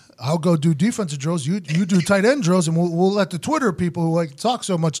Bowl, I'll go do defensive drills. You do tight end drills, and we'll let the Twitter people who like to talk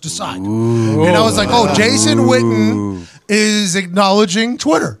so much decide. And I was like, oh, Jason Witten is acknowledging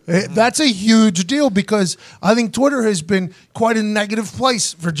Twitter. That's a huge deal because I think Twitter has been quite a negative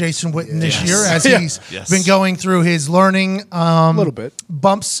place for Jason Witten this year as he's been going through his learning a little bit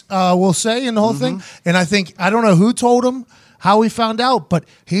bumps, we'll say, in the whole thing. And I think, I don't know who told him how he found out, but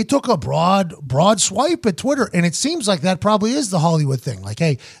he took a broad swipe at Twitter, and it seems like that probably is the Hollywood thing. Like,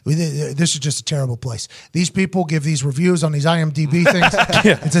 hey, this is just a terrible place. These people give these reviews on these IMDb things.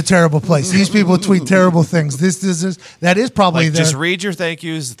 It's a terrible place. These people tweet terrible things. That is probably Like, just read your thank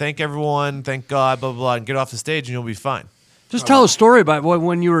yous, thank everyone, thank God, blah, blah, blah, and get off the stage, and you'll be fine. Just tell a story about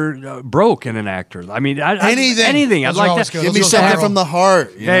when you were broke and an actor. I mean, anything. I'd Those are like always that. good. Give me Those are something viral. from the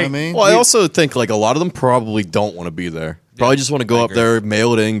heart. You know what I mean? Well, I also think like a lot of them probably don't want to be there. Probably just want to go up there,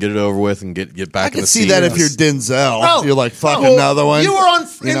 mail it in, get it over with, and get back I in can the see seat. that if you're Denzel. Bro, You're like, fuck bro, another one. You were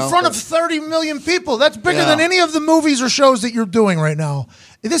in know? front of 30 million people. That's bigger Yeah. than any of the movies or shows that you're doing right now.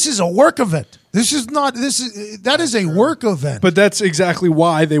 This is a work event. That is a work event. But that's exactly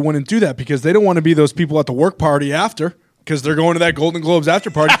why they wouldn't do that, because they don't want to be those people at the work party after. Because they're going to that Golden Globes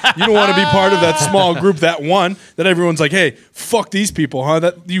after party. You don't want to be part of that small group that won. That everyone's like, hey, fuck these people, huh?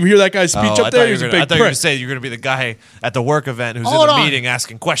 That you hear that guy's speech up there? He's a big I thought you were going prick. to say you're going to be the guy at the work event who's Hold in the on. meeting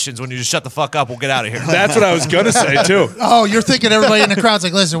asking questions. When you just shut the fuck up, we'll get out of here. That's what I was going to say, too. Oh, you're thinking everybody in the crowd's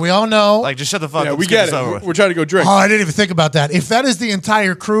like, listen, we all know. Like, just shut the fuck Yeah, up. we Let's get this over it. with. We're trying to go drink. Oh, I didn't even think about that. If that is the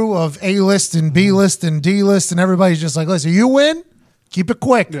entire crew of A-list and B-list and D-list and everybody's just like, listen, you win, keep it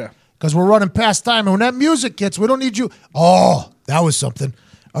quick. Yeah. Because we're running past time. And when that music hits, we don't need you. Oh, that was something.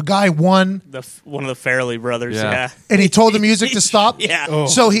 A guy won. One of the Farrelly brothers, yeah. And he told the music to stop. Yeah. Oh.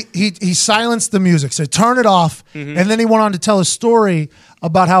 So he silenced the music. So turn it off. Mm-hmm. And then he went on to tell a story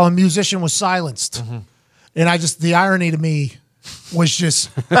about how a musician was silenced. Mm-hmm. And the irony to me was just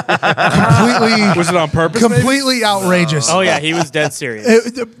completely. Was it on purpose? Completely outrageous. Oh, yeah, he was dead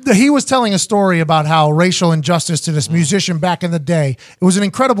serious. He was telling a story about how racial injustice to this musician back in the day. It was an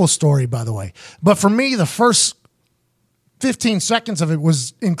incredible story, by the way. But for me, the first 15 seconds of it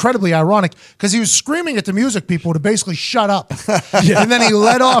was incredibly ironic because he was screaming at the music people to basically shut up. And then he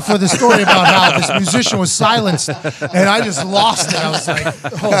led off with a story about how this musician was silenced. And I just lost it. I was like,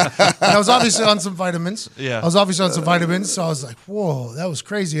 oh. And I was obviously on some vitamins. Yeah. I was obviously on some vitamins. So I was like, whoa, that was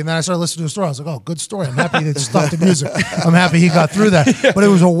crazy. And then I started listening to the story. I was like, oh, good story. I'm happy they stopped the music. I'm happy he got through that. But it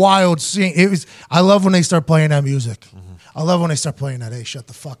was a wild scene. I love when they start playing that music. I love when they start playing that, hey, shut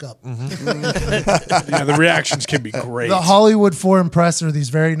the fuck up. Yeah, the reactions can be great. The Hollywood Foreign Press are these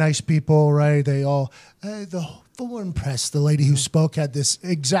very nice people, right? They all, the Foreign Press, the lady who spoke had this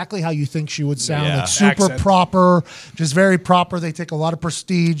exactly how you think she would sound, Yeah. like super Accent. proper, just very proper. They take a lot of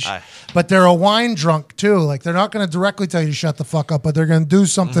prestige, but they're a wine drunk too. Like they're not going to directly tell you to shut the fuck up, but they're going to do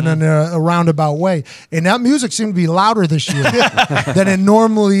something in a roundabout way. And that music seemed to be louder this year than it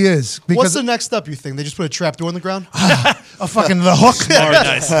normally is. What's Because the next step, you think? They just put a trap door in the ground? a fucking the hook,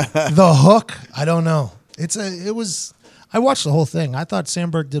 Nice. the hook. I don't know. I watched the whole thing. I thought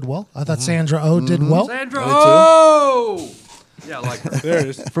Sandberg did well. I thought Sandra Oh did well. Sandra Oh! Yeah, I like her. There it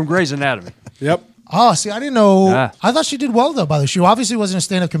is. From Grey's Anatomy. Yep. Oh, see, I didn't know. Yeah. I thought she did well, though, by the way. She obviously wasn't a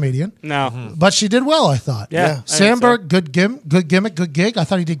stand-up comedian, No. but she did well, I thought. Yeah, I think Sandberg, good gimmick, good gig. I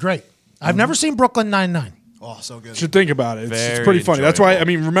thought he did great. I've never seen Brooklyn Nine-Nine. Oh, so good. Should think about it. It's Very pretty funny. That's why,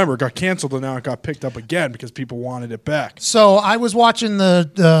 enjoyable. remember, it got canceled and now it got picked up again because people wanted it back. So I was watching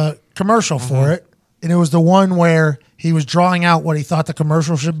the commercial for it, and it was the one where he was drawing out what he thought the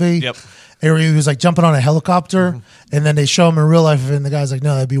commercial should be. Yep. And he was like jumping on a helicopter, and then they show him in real life, and the guy's like,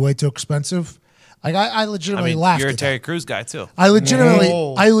 no, that'd be way too expensive. Like I legitimately laughed you're a at Terry that. Crews guy too. I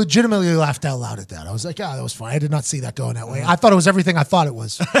legitimately laughed out loud at that. I was like, that was funny. I did not see that going that way. I thought it was everything I thought it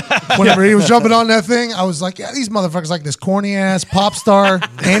was. Whenever he was jumping on that thing, I was like, yeah, these motherfuckers like this corny ass pop star,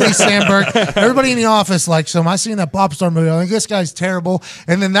 Andy Samberg. Everybody in the office likes him. I seen that pop star movie. I'm like, this guy's terrible.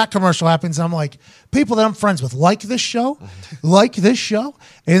 And then that commercial happens. And I'm like, people that I'm friends with like this show.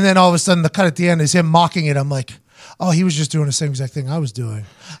 And then all of a sudden the cut at the end is him mocking it. I'm like, oh, he was just doing the same exact thing I was doing.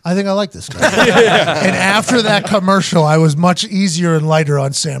 I think I like this guy. And after that commercial, I was much easier and lighter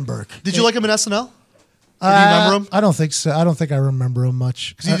on Sandberg. Did you like him in SNL? Do you remember him? I don't think so. I don't think I remember him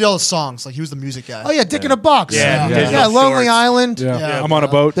much. Because he did all the songs. Like, he was the music guy. Oh, yeah, Dick in a Box. Yeah, Yeah, Lonely Island. Yeah. I'm on a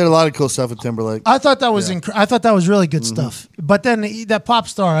boat. Did a lot of cool stuff with Timberlake. I thought that was I thought that was really good stuff. But then that pop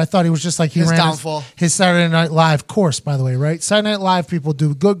star, I thought he was just like he His ran downfall. his Saturday Night Live course, by the way, right? Saturday Night Live people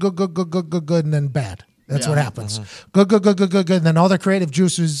do good, and then bad. That's what happens. Good. And then all their creative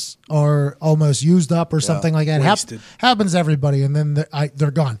juices are almost used up or something like that. Wasted. Happens to everybody, and then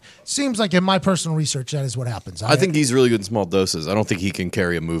they're gone. Seems like in my personal research, that is what happens. I think he's really good in small doses. I don't think he can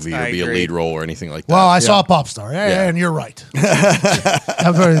carry a movie or I be agree. a lead role or anything like that. Well, I saw a pop star, and you're right.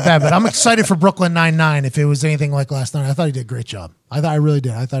 I'm very bad, but I'm excited for Brooklyn Nine-Nine. If it was anything like last night, I thought he did a great job. I really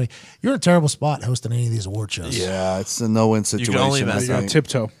did. I thought you're in a terrible spot hosting any of these award shows. Yeah, it's a no-win situation. only I mess You got think.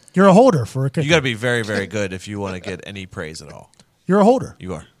 tiptoe. You're a holder for a kicker. You got to be very, very good if you want to get any praise at all. You're a holder.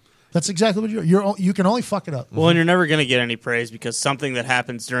 You are. That's exactly what you're. You can only fuck it up. Well, and you're never going to get any praise because something that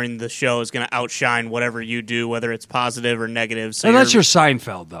happens during the show is going to outshine whatever you do, whether it's positive or negative. So Unless you're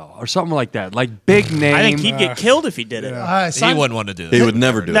Seinfeld, though, or something like that. Like, big name. I think he'd get killed if he did it. He wouldn't want to do that. He would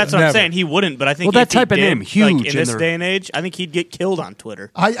never do That's that. what I'm saying. He wouldn't, but I think Well, that if he type of did, name, like, huge in this in their- day and age, I think he'd get killed on Twitter.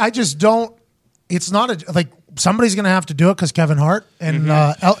 I just don't. It's not like somebody's going to have to do it because Kevin Hart. And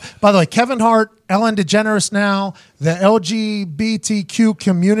by the way, Kevin Hart, Ellen DeGeneres now, the LGBTQ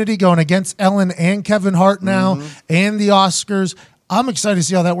community going against Ellen and Kevin Hart now, and the Oscars. I'm excited to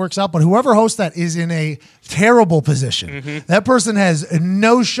see how that works out, but whoever hosts that is in a terrible position. That person has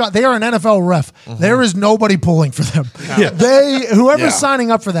no shot. They are an NFL ref. There is nobody pulling for them. Whoever's signing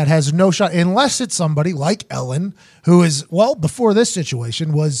up for that has no shot, unless it's somebody like Ellen, who is, well, before this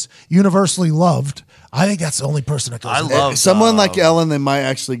situation, was universally loved. I think that's the only person that goes. I love someone like Ellen. They might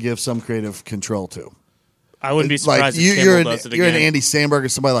actually give some creative control to. I wouldn't be surprised if you're Kimmel does it you're again. an Andy Samberg or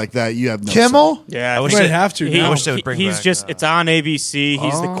somebody like that. You have no Kimmel. say. Yeah, I wish they'd have to. He, now. I wish they would bring he's back, just it's on ABC.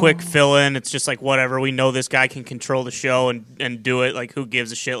 He's the quick fill-in. It's just like whatever. We know this guy can control the show and do it. Like who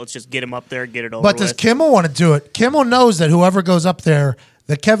gives a shit? Let's just get him up there, get it over. But does with. Kimmel want to do it? Kimmel knows that whoever goes up there,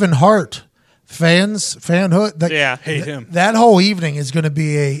 the Kevin Hart fanhood, hate him. That whole evening is going to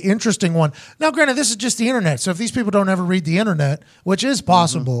be a interesting one. Now, granted, this is just the internet, so if these people don't ever read the internet, which is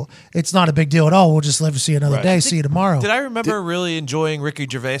possible, it's not a big deal at all. We'll just live to see another day. See you tomorrow. Did I remember really enjoying Ricky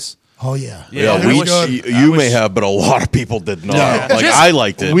Gervais? Oh yeah, you may have, but a lot of people did not. Like I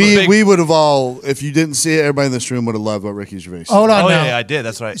liked it. We would have all, if you didn't see it, everybody in this room would have loved what Ricky Gervais said. Hold on, yeah, I did.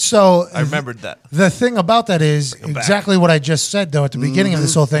 That's right. So I remembered that. The thing about that is exactly what I just said, though, at the beginning of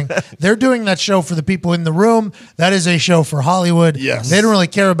this whole thing. They're doing that show for the people in the room. That is a show for Hollywood. Yes. They don't really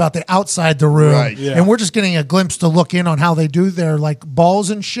care about the outside the room. Right. Yeah. And we're just getting a glimpse to look in on how they do their like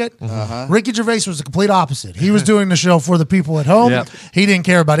balls and shit. Ricky Gervais was the complete opposite. He was doing the show for the people at home. Yep. He didn't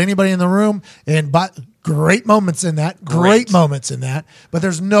care about anybody in the room. But great moments in that. Great moments in that. But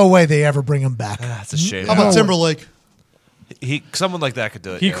there's no way they ever bring him back. That's a shame. How about Timberlake? Someone like that could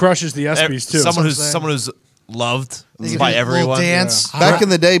do it. He crushes the ESPYs too. Someone who's loved by everyone. Dance. Back in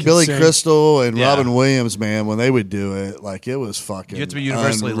the day, Billy sing. Crystal and Robin Williams, man, when they would do it, like it was fucking. You have to be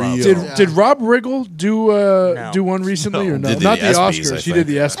universally unreal. loved. Did Rob Riggle do one recently or no? Did Not the the ESPYs, I Oscars. He did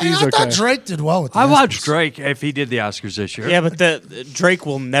the think. ESPYs. I thought Okay. Drake did well with the I watched ESPYs. Drake if he did the Oscars this year. Yeah, but the Drake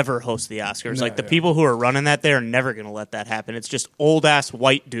will never host the Oscars. Like the people who are running that, they are never going to let that happen. It's just old ass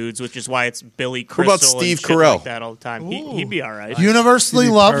white dudes, which is why it's Billy Crystal. What about Steve and shit Carell? like that all the time. He'd be all right. Universally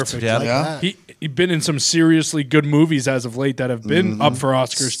He'd be loved. perfect. Yeah. He'd been in some seriously good movies as of late that have been up for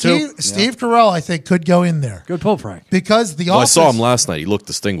Oscars too. Steve Carell, I think, could go in there. Good pull, Frank. Because the Well, I office, saw him last night. He looked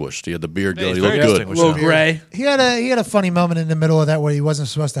distinguished. He had the beard. Yeah, He he's looked very good. distinguished. Little gray. he had a funny moment in the middle of that where he wasn't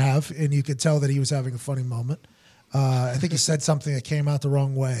supposed to have, and you could tell that he was having a funny moment. I think he said something that came out the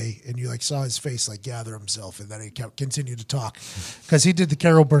wrong way, and you like saw his face like gather himself, and then he continued to talk because he did the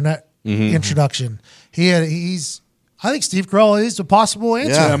Carol Burnett introduction. I think Steve Carell is a possible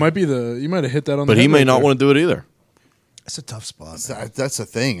answer. Yeah, it might be you might have hit that on the But he head may right not there. want to do it either. That's a tough spot. That's the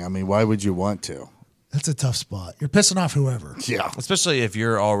thing. I mean, why would you want to? That's a tough spot. You're pissing off whoever. Yeah. Especially if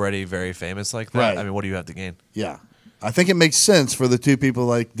you're already very famous like that. Right. I mean, what do you have to gain? Yeah. I think it makes sense for the two people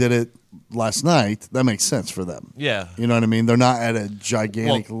like did it last night. That makes sense for them. Yeah. You know what I mean? They're not at a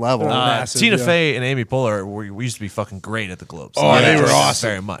gigantic level. massive, Tina yeah. Fey and Amy Poehler, we used to be fucking great at the Globes. Oh, they were Not awesome.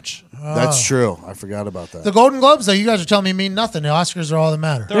 Very much. That's true. I forgot about that. The Golden Globes, though, you guys are telling me mean nothing. The Oscars are all that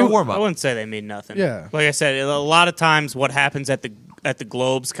matter. They're a warm I up. wouldn't say they mean nothing. Yeah. Like I said, a lot of times what happens at the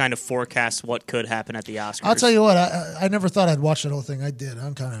Globes kind of forecasts what could happen at the Oscars. I'll tell you what, I never thought I'd watch that whole thing. I did.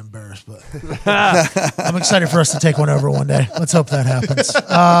 I'm kind of embarrassed, but I'm excited for us to take one over one day. Let's hope that happens.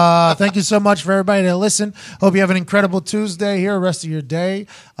 Thank you so much for everybody that listened. Hope you have an incredible Tuesday here, rest of your day.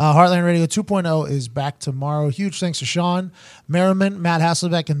 Heartland Radio 2.0 is back tomorrow. Huge thanks to Shawne Merriman, Matt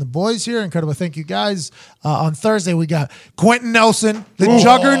Hasselbeck, and the boys here. Incredible. Thank you, guys. On Thursday, we got Quentin Nelson, the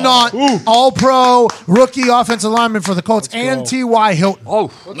juggernaut, all-pro, rookie offensive lineman for the Colts, and T.Y. Hilton. Oh,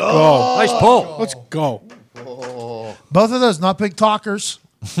 let's go. Nice pull. Let's go. Both of those, not big talkers.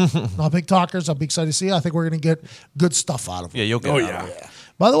 Not big talkers. I'll be excited to see. I think we're going to get good stuff out of them. Yeah, you'll get it out of it.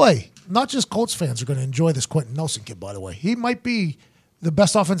 By the way, not just Colts fans are going to enjoy this Quentin Nelson kid, by the way. He might be the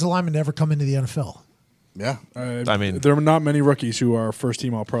best offensive lineman to ever come into the NFL. Yeah. I mean, there are not many rookies who are first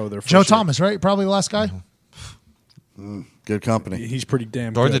team All Pro. Joe Thomas, right? Probably the last guy. Good company. He's pretty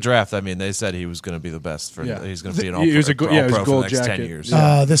damn during good. the draft, I mean, they said he was going to be the best. He's going to be an all He was a pro good- yeah, he was for the gold next 10 jacket. years.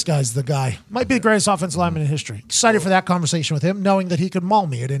 This guy's the guy. Might be the greatest offensive lineman in history. Excited for that conversation with him, knowing that he could maul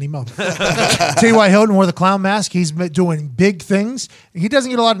me at any moment. T.Y. Hilton wore the clown mask. He's doing big things. He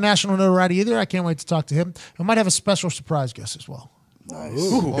doesn't get a lot of national notoriety either. I can't wait to talk to him. I might have a special surprise guest as well. Nice.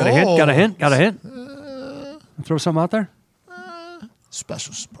 Got a hint? Got a hint? Got a hint? Throw something out there?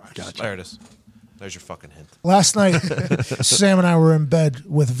 Special surprise. There it is. There's your fucking hint. Last night, Sam and I were in bed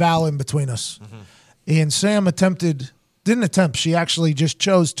with Val in between us. And Sam she actually just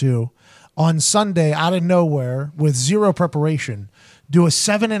chose to, on Sunday, out of nowhere, with zero preparation, do a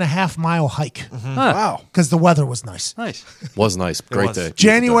 7.5 mile hike. Wow. Because the weather was nice. Nice. Was nice. Great day.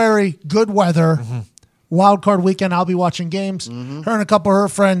 January, good weather. Wild card weekend, I'll be watching games. Her and a couple of her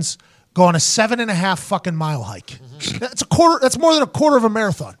friends go on a 7.5 fucking mile hike. That's more than a quarter of a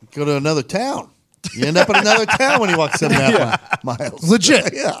marathon. Go to another town. You end up in another town when you walk 7.5 miles.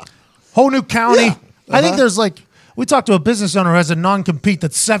 Legit. Yeah. Whole new county. Yeah. I think there's we talked to a business owner who has a non-compete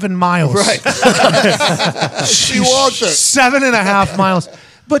that's 7 miles. Right. She walked it. 7.5 miles.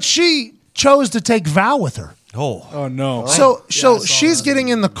 But she chose to take Val with her. Oh no. So she's getting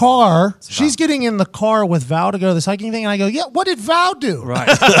in the car. She's getting in the car with Val to go to this hiking thing. And I go, yeah, what did Val do? Right.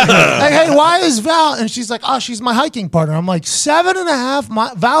 Hey, why is Val? And she's like, oh, she's my hiking partner. I'm like, 7.5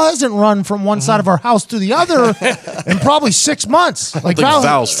 miles. Val hasn't run from one side of our house to the other in probably 6 months. I think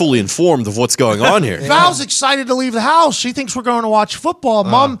Val's fully informed of what's going on here. Val's excited to leave the house. She thinks we're going to watch football.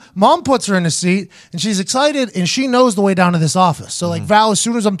 Mom puts her in the seat, and she's excited, and she knows the way down to this office. So, Val, as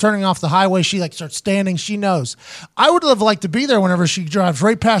soon as I'm turning off the highway, she starts standing. She knows. I would have liked to be there whenever she drives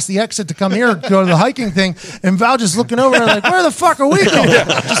right past the exit to come here, go to the hiking thing, and Val just looking over there like, where the fuck are we going?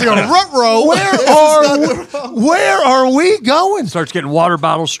 Just like a rut row. Where are we going? Starts getting water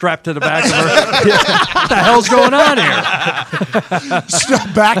bottles strapped to the back of her. What the hell's going on here?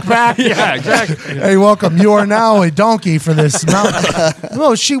 Backpack? Yeah, exactly. Hey, welcome. You are now a donkey for this mountain.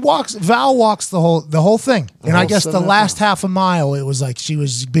 No, Val walks the whole thing. And I guess the last half a mile, it was like she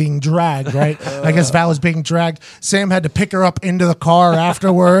was being dragged, right? I guess Val was being dragged. Sam had to pick her up into the car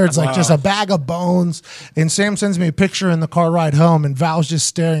afterwards, like just a bag of bones. And Sam sends me a picture in the car ride home, and Val's just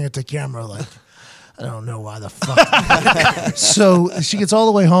staring at the camera like, I don't know why the fuck. So she gets all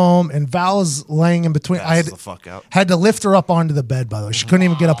the way home, and Val's laying in between. I had to lift her up onto the bed, by the way. She couldn't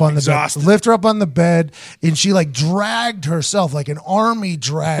even get up on the bed. Lift her up on the bed, and she dragged herself like an army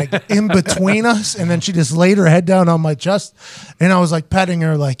drag in between us, and then she just laid her head down on my chest, and I was petting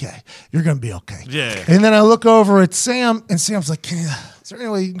her like, hey, you're going to be okay. Yeah. And then I look over at Sam, and Sam's like, is there any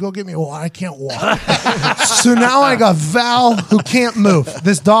way you can go get me a water? I can't walk. So now I got Val, who can't move.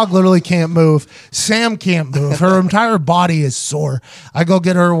 This dog literally can't move. Sam can't move. Her entire body is sore. I go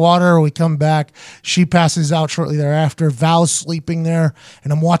get her water. We come back. She passes out shortly thereafter. Val's sleeping there,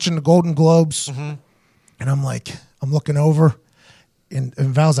 and I'm watching the Golden Globes, and I'm looking over. And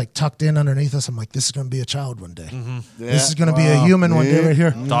Val's tucked in underneath us. I'm like, this is going to be a child one day. This is going to be a human one day right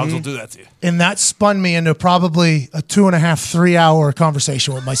here. Dogs will do that to you. And that spun me into probably a 2.5, 3 hour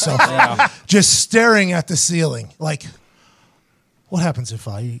conversation with myself. Just staring at the ceiling. Like, what happens if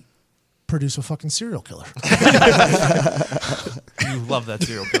I produce a fucking serial killer? You love that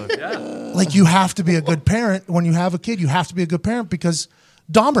serial killer. Yeah. You have to be a good parent. When you have a kid, you have to be a good parent because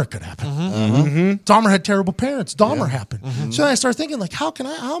Dahmer could happen. Dahmer had terrible parents. Dahmer happened. So then I started thinking, how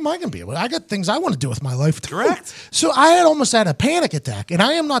am I going to be able? I got things I want to do with my life too. Correct. So I almost had a panic attack, and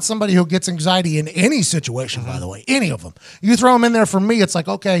I am not somebody who gets anxiety in any situation. By the way, any of them. You throw them in there for me, it's like,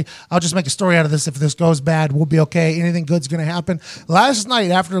 okay, I'll just make a story out of this. If this goes bad, we'll be okay. Anything good's going to happen. Last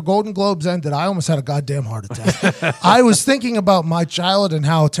night, after the Golden Globes ended, I almost had a goddamn heart attack. I was thinking about my child and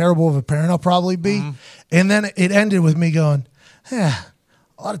how terrible of a parent I'll probably be, and then it ended with me going,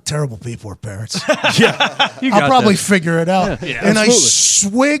 a lot of terrible people are parents. I'll probably figure it out. Yeah, and absolutely.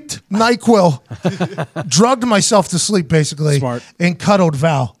 I swigged NyQuil, drugged myself to sleep basically, and cuddled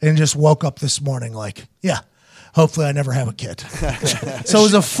Val, and just woke up this morning hopefully I never have a kid. So it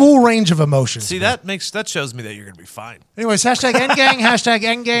was a full range of emotions. See, that shows me that you're going to be fine. Anyways, #Endgang,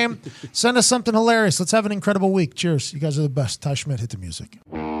 #Endgame. Send us something hilarious. Let's have an incredible week. Cheers. You guys are the best. Ty Schmidt, hit the music.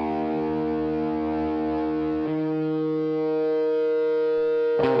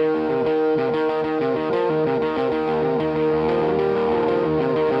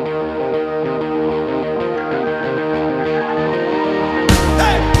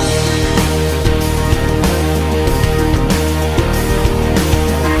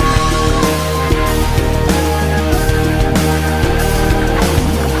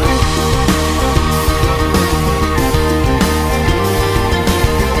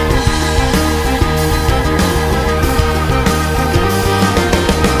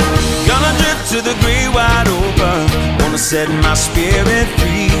 Set my spirit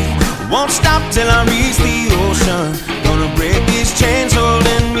free. Won't stop till I reach the ocean. Gonna break these chains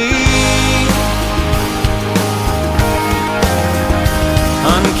holding me.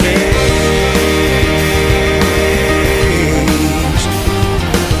 Uncaged.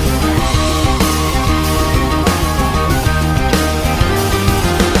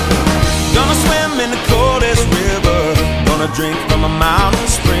 Gonna swim in the coldest river. Gonna drink from a mountain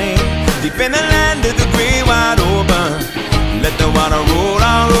spring. Deep in the land of the great wide open. Let the water roll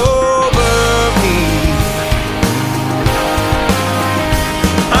all over me.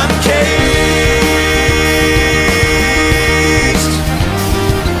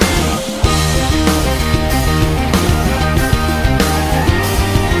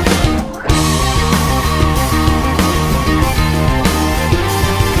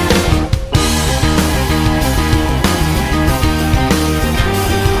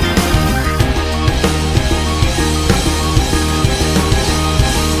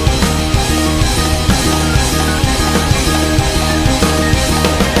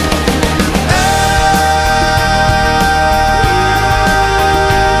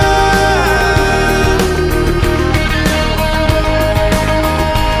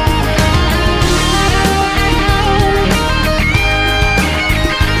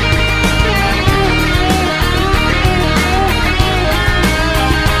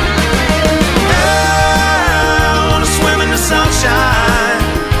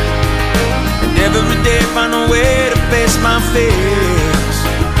 my face.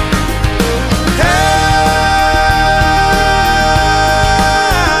 Hey,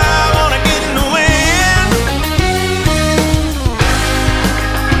 I wanna get in the wind.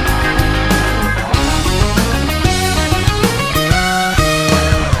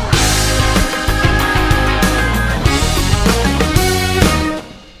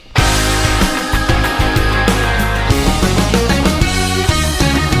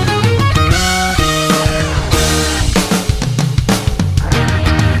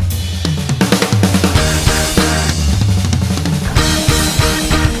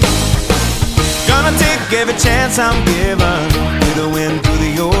 Every chance I'm given,